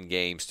 Big Ten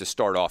games to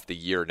start off the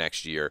year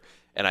next year,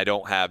 and I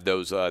don't have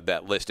those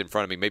that list in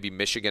front of me. Maybe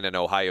Michigan and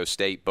Ohio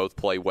State both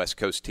play West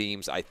Coast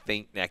teams, I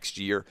think, next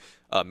year,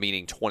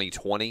 meaning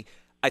 2020.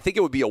 I think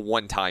it would be a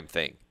one-time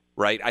thing.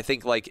 Right? I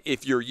think, like,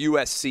 if you're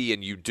USC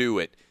and you do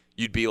it,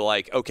 you'd be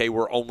like, okay,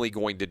 we're only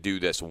going to do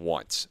this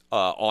once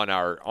on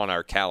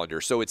our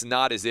calendar. So it's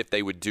not as if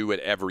they would do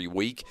it every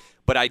week.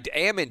 But I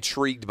am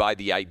intrigued by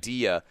the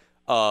idea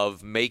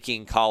of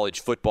making college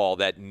football,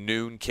 that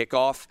noon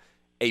kickoff,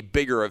 a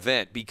bigger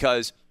event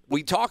because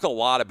we talk a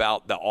lot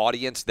about the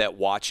audience that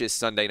watches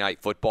Sunday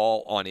Night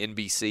Football on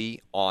NBC,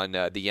 on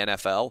the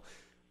NFL,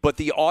 but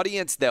the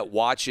audience that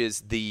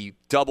watches the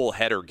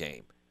doubleheader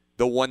game,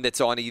 the one that's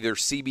on either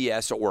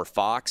CBS or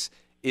Fox,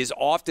 is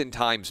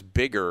oftentimes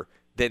bigger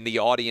than the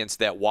audience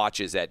that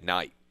watches at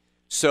night.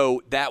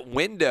 So that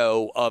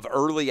window of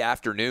early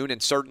afternoon,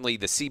 and certainly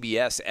the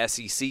CBS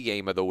SEC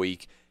game of the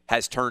week,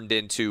 has turned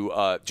into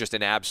just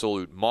an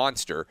absolute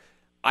monster.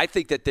 I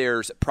think that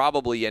there's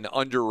probably an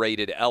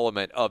underrated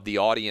element of the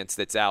audience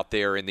that's out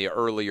there in the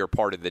earlier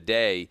part of the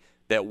day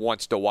that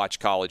wants to watch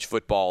college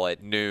football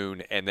at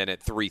noon and then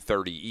at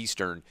 3:30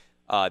 Eastern.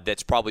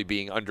 That's probably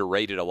being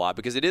underrated a lot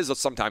because it is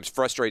sometimes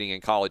frustrating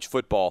in college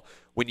football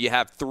when you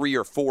have 3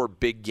 or 4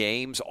 big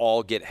games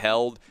all get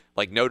held.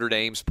 Like Notre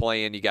Dame's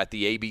playing, you got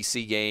the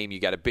ABC game, you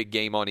got a big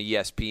game on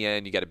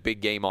ESPN, you got a big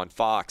game on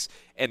Fox,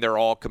 and they're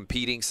all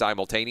competing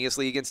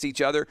simultaneously against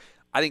each other.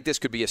 I think this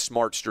could be a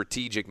smart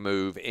strategic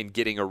move in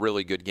getting a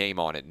really good game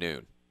on at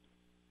noon.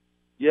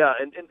 Yeah,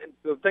 and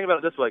think about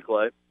it this way,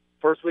 Clay.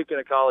 First weekend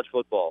of college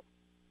football.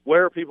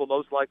 Where are people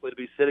most likely to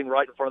be sitting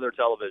right in front of their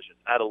television?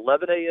 At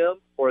 11 a.m.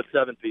 or at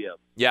 7 p.m.?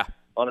 Yeah.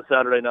 On a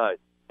Saturday night.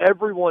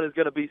 Everyone is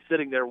going to be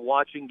sitting there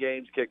watching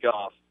games kick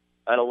off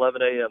at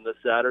 11 a.m. this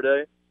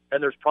Saturday,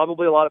 and there's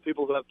probably a lot of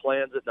people who have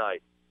plans at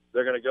night.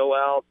 They're going to go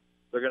out.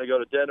 They're going to go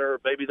to dinner.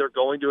 Maybe they're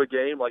going to a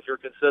game like you're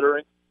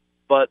considering.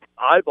 But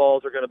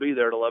eyeballs are going to be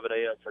there at 11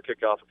 a.m. for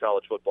kickoff of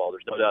college football.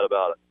 There's no doubt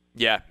about it.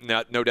 Yeah,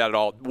 no doubt at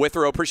all.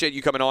 Withrow, appreciate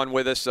you coming on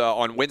with us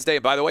on Wednesday.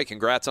 And by the way,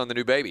 congrats on the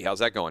new baby. How's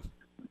that going?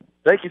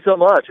 Thank you so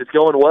much. It's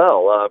going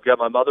well. I've got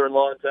my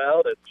mother-in-law in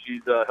town, and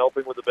she's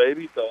helping with the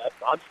baby, so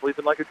I'm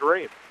sleeping like a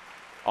dream.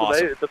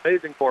 Awesome. It's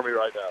amazing for me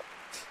right now.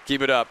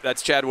 Keep it up.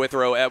 That's Chad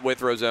Withrow at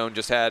Withrow Zone.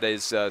 Just had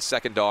his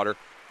second daughter.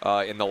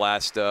 in the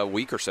last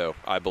week or so,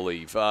 I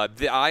believe.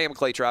 I am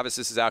Clay Travis.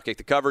 This is Outkick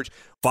the Coverage.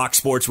 Fox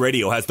Sports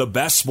Radio has the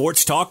best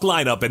sports talk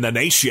lineup in the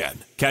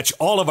nation. Catch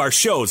all of our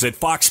shows at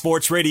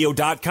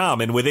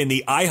foxsportsradio.com and within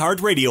the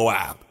iHeartRadio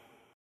app.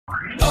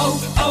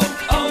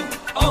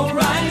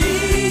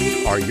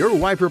 O'Reilly. Are your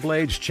wiper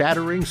blades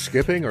chattering,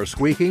 skipping, or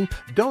squeaking?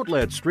 Don't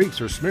let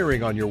streaks or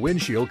smearing on your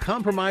windshield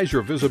compromise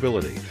your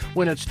visibility.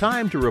 When it's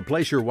time to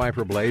replace your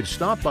wiper blades,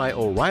 stop by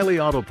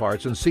O'Reilly Auto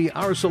Parts and see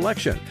our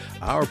selection.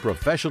 Our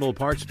professional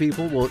parts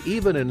people will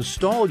even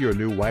install your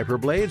new wiper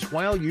blades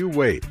while you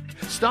wait.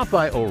 Stop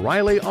by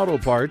O'Reilly Auto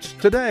Parts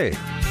today.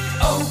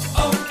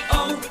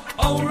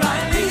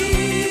 O'Reilly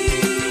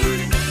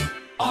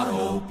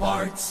Auto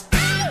Parts.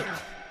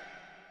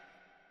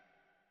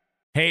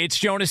 Hey, it's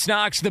Jonas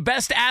Knox. The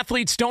best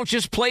athletes don't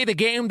just play the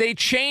game, they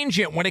change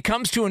it. When it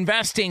comes to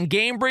investing,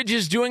 GameBridge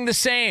is doing the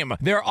same.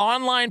 Their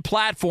online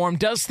platform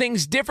does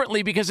things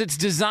differently because it's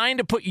designed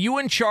to put you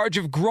in charge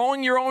of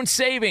growing your own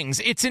savings.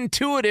 It's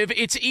intuitive,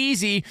 it's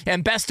easy,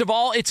 and best of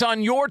all, it's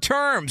on your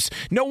terms.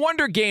 No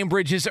wonder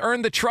GameBridge has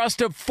earned the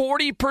trust of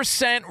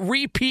 40%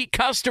 repeat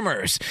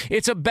customers.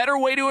 It's a better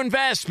way to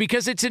invest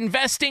because it's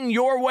investing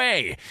your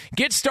way.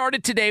 Get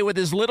started today with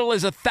as little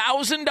as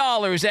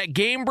 $1,000 at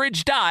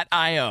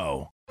GameBridge.io.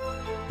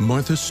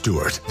 Martha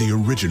Stewart, the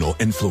original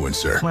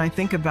influencer. When I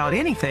think about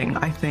anything,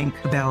 I think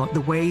about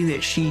the way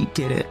that she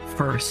did it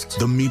first.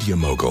 The media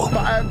mogul.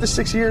 5 to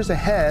 6 years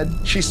ahead,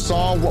 she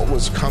saw what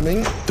was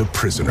coming. The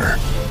prisoner.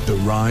 The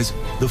rise,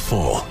 the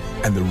fall,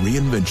 and the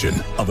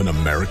reinvention of an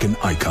American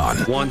icon.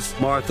 Once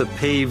Martha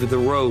paved the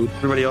road,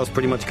 everybody else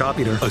pretty much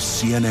copied her. A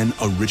CNN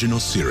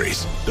original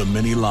series, The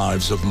Many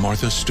Lives of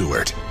Martha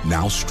Stewart,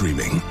 now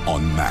streaming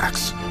on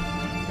Max.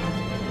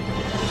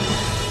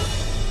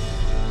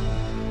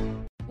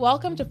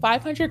 Welcome to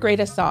 500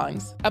 Greatest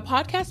Songs, a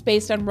podcast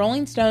based on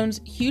Rolling Stone's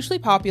hugely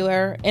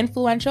popular,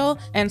 influential,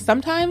 and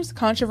sometimes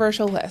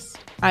controversial list.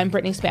 I'm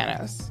Brittany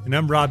Spanos. And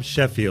I'm Rob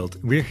Sheffield.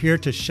 We're here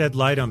to shed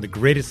light on the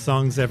greatest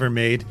songs ever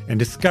made and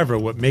discover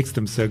what makes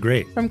them so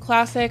great. From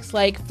classics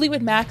like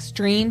Fleetwood Mac's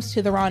Dreams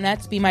to the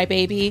Ronettes' Be My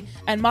Baby,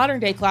 and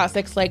modern-day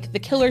classics like The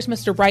Killer's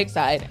Mr.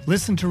 Brightside.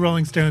 Listen to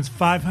Rolling Stone's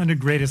 500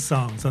 Greatest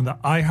Songs on the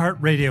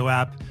iHeartRadio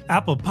app,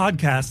 Apple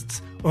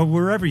Podcasts, or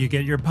wherever you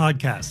get your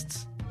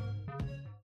podcasts.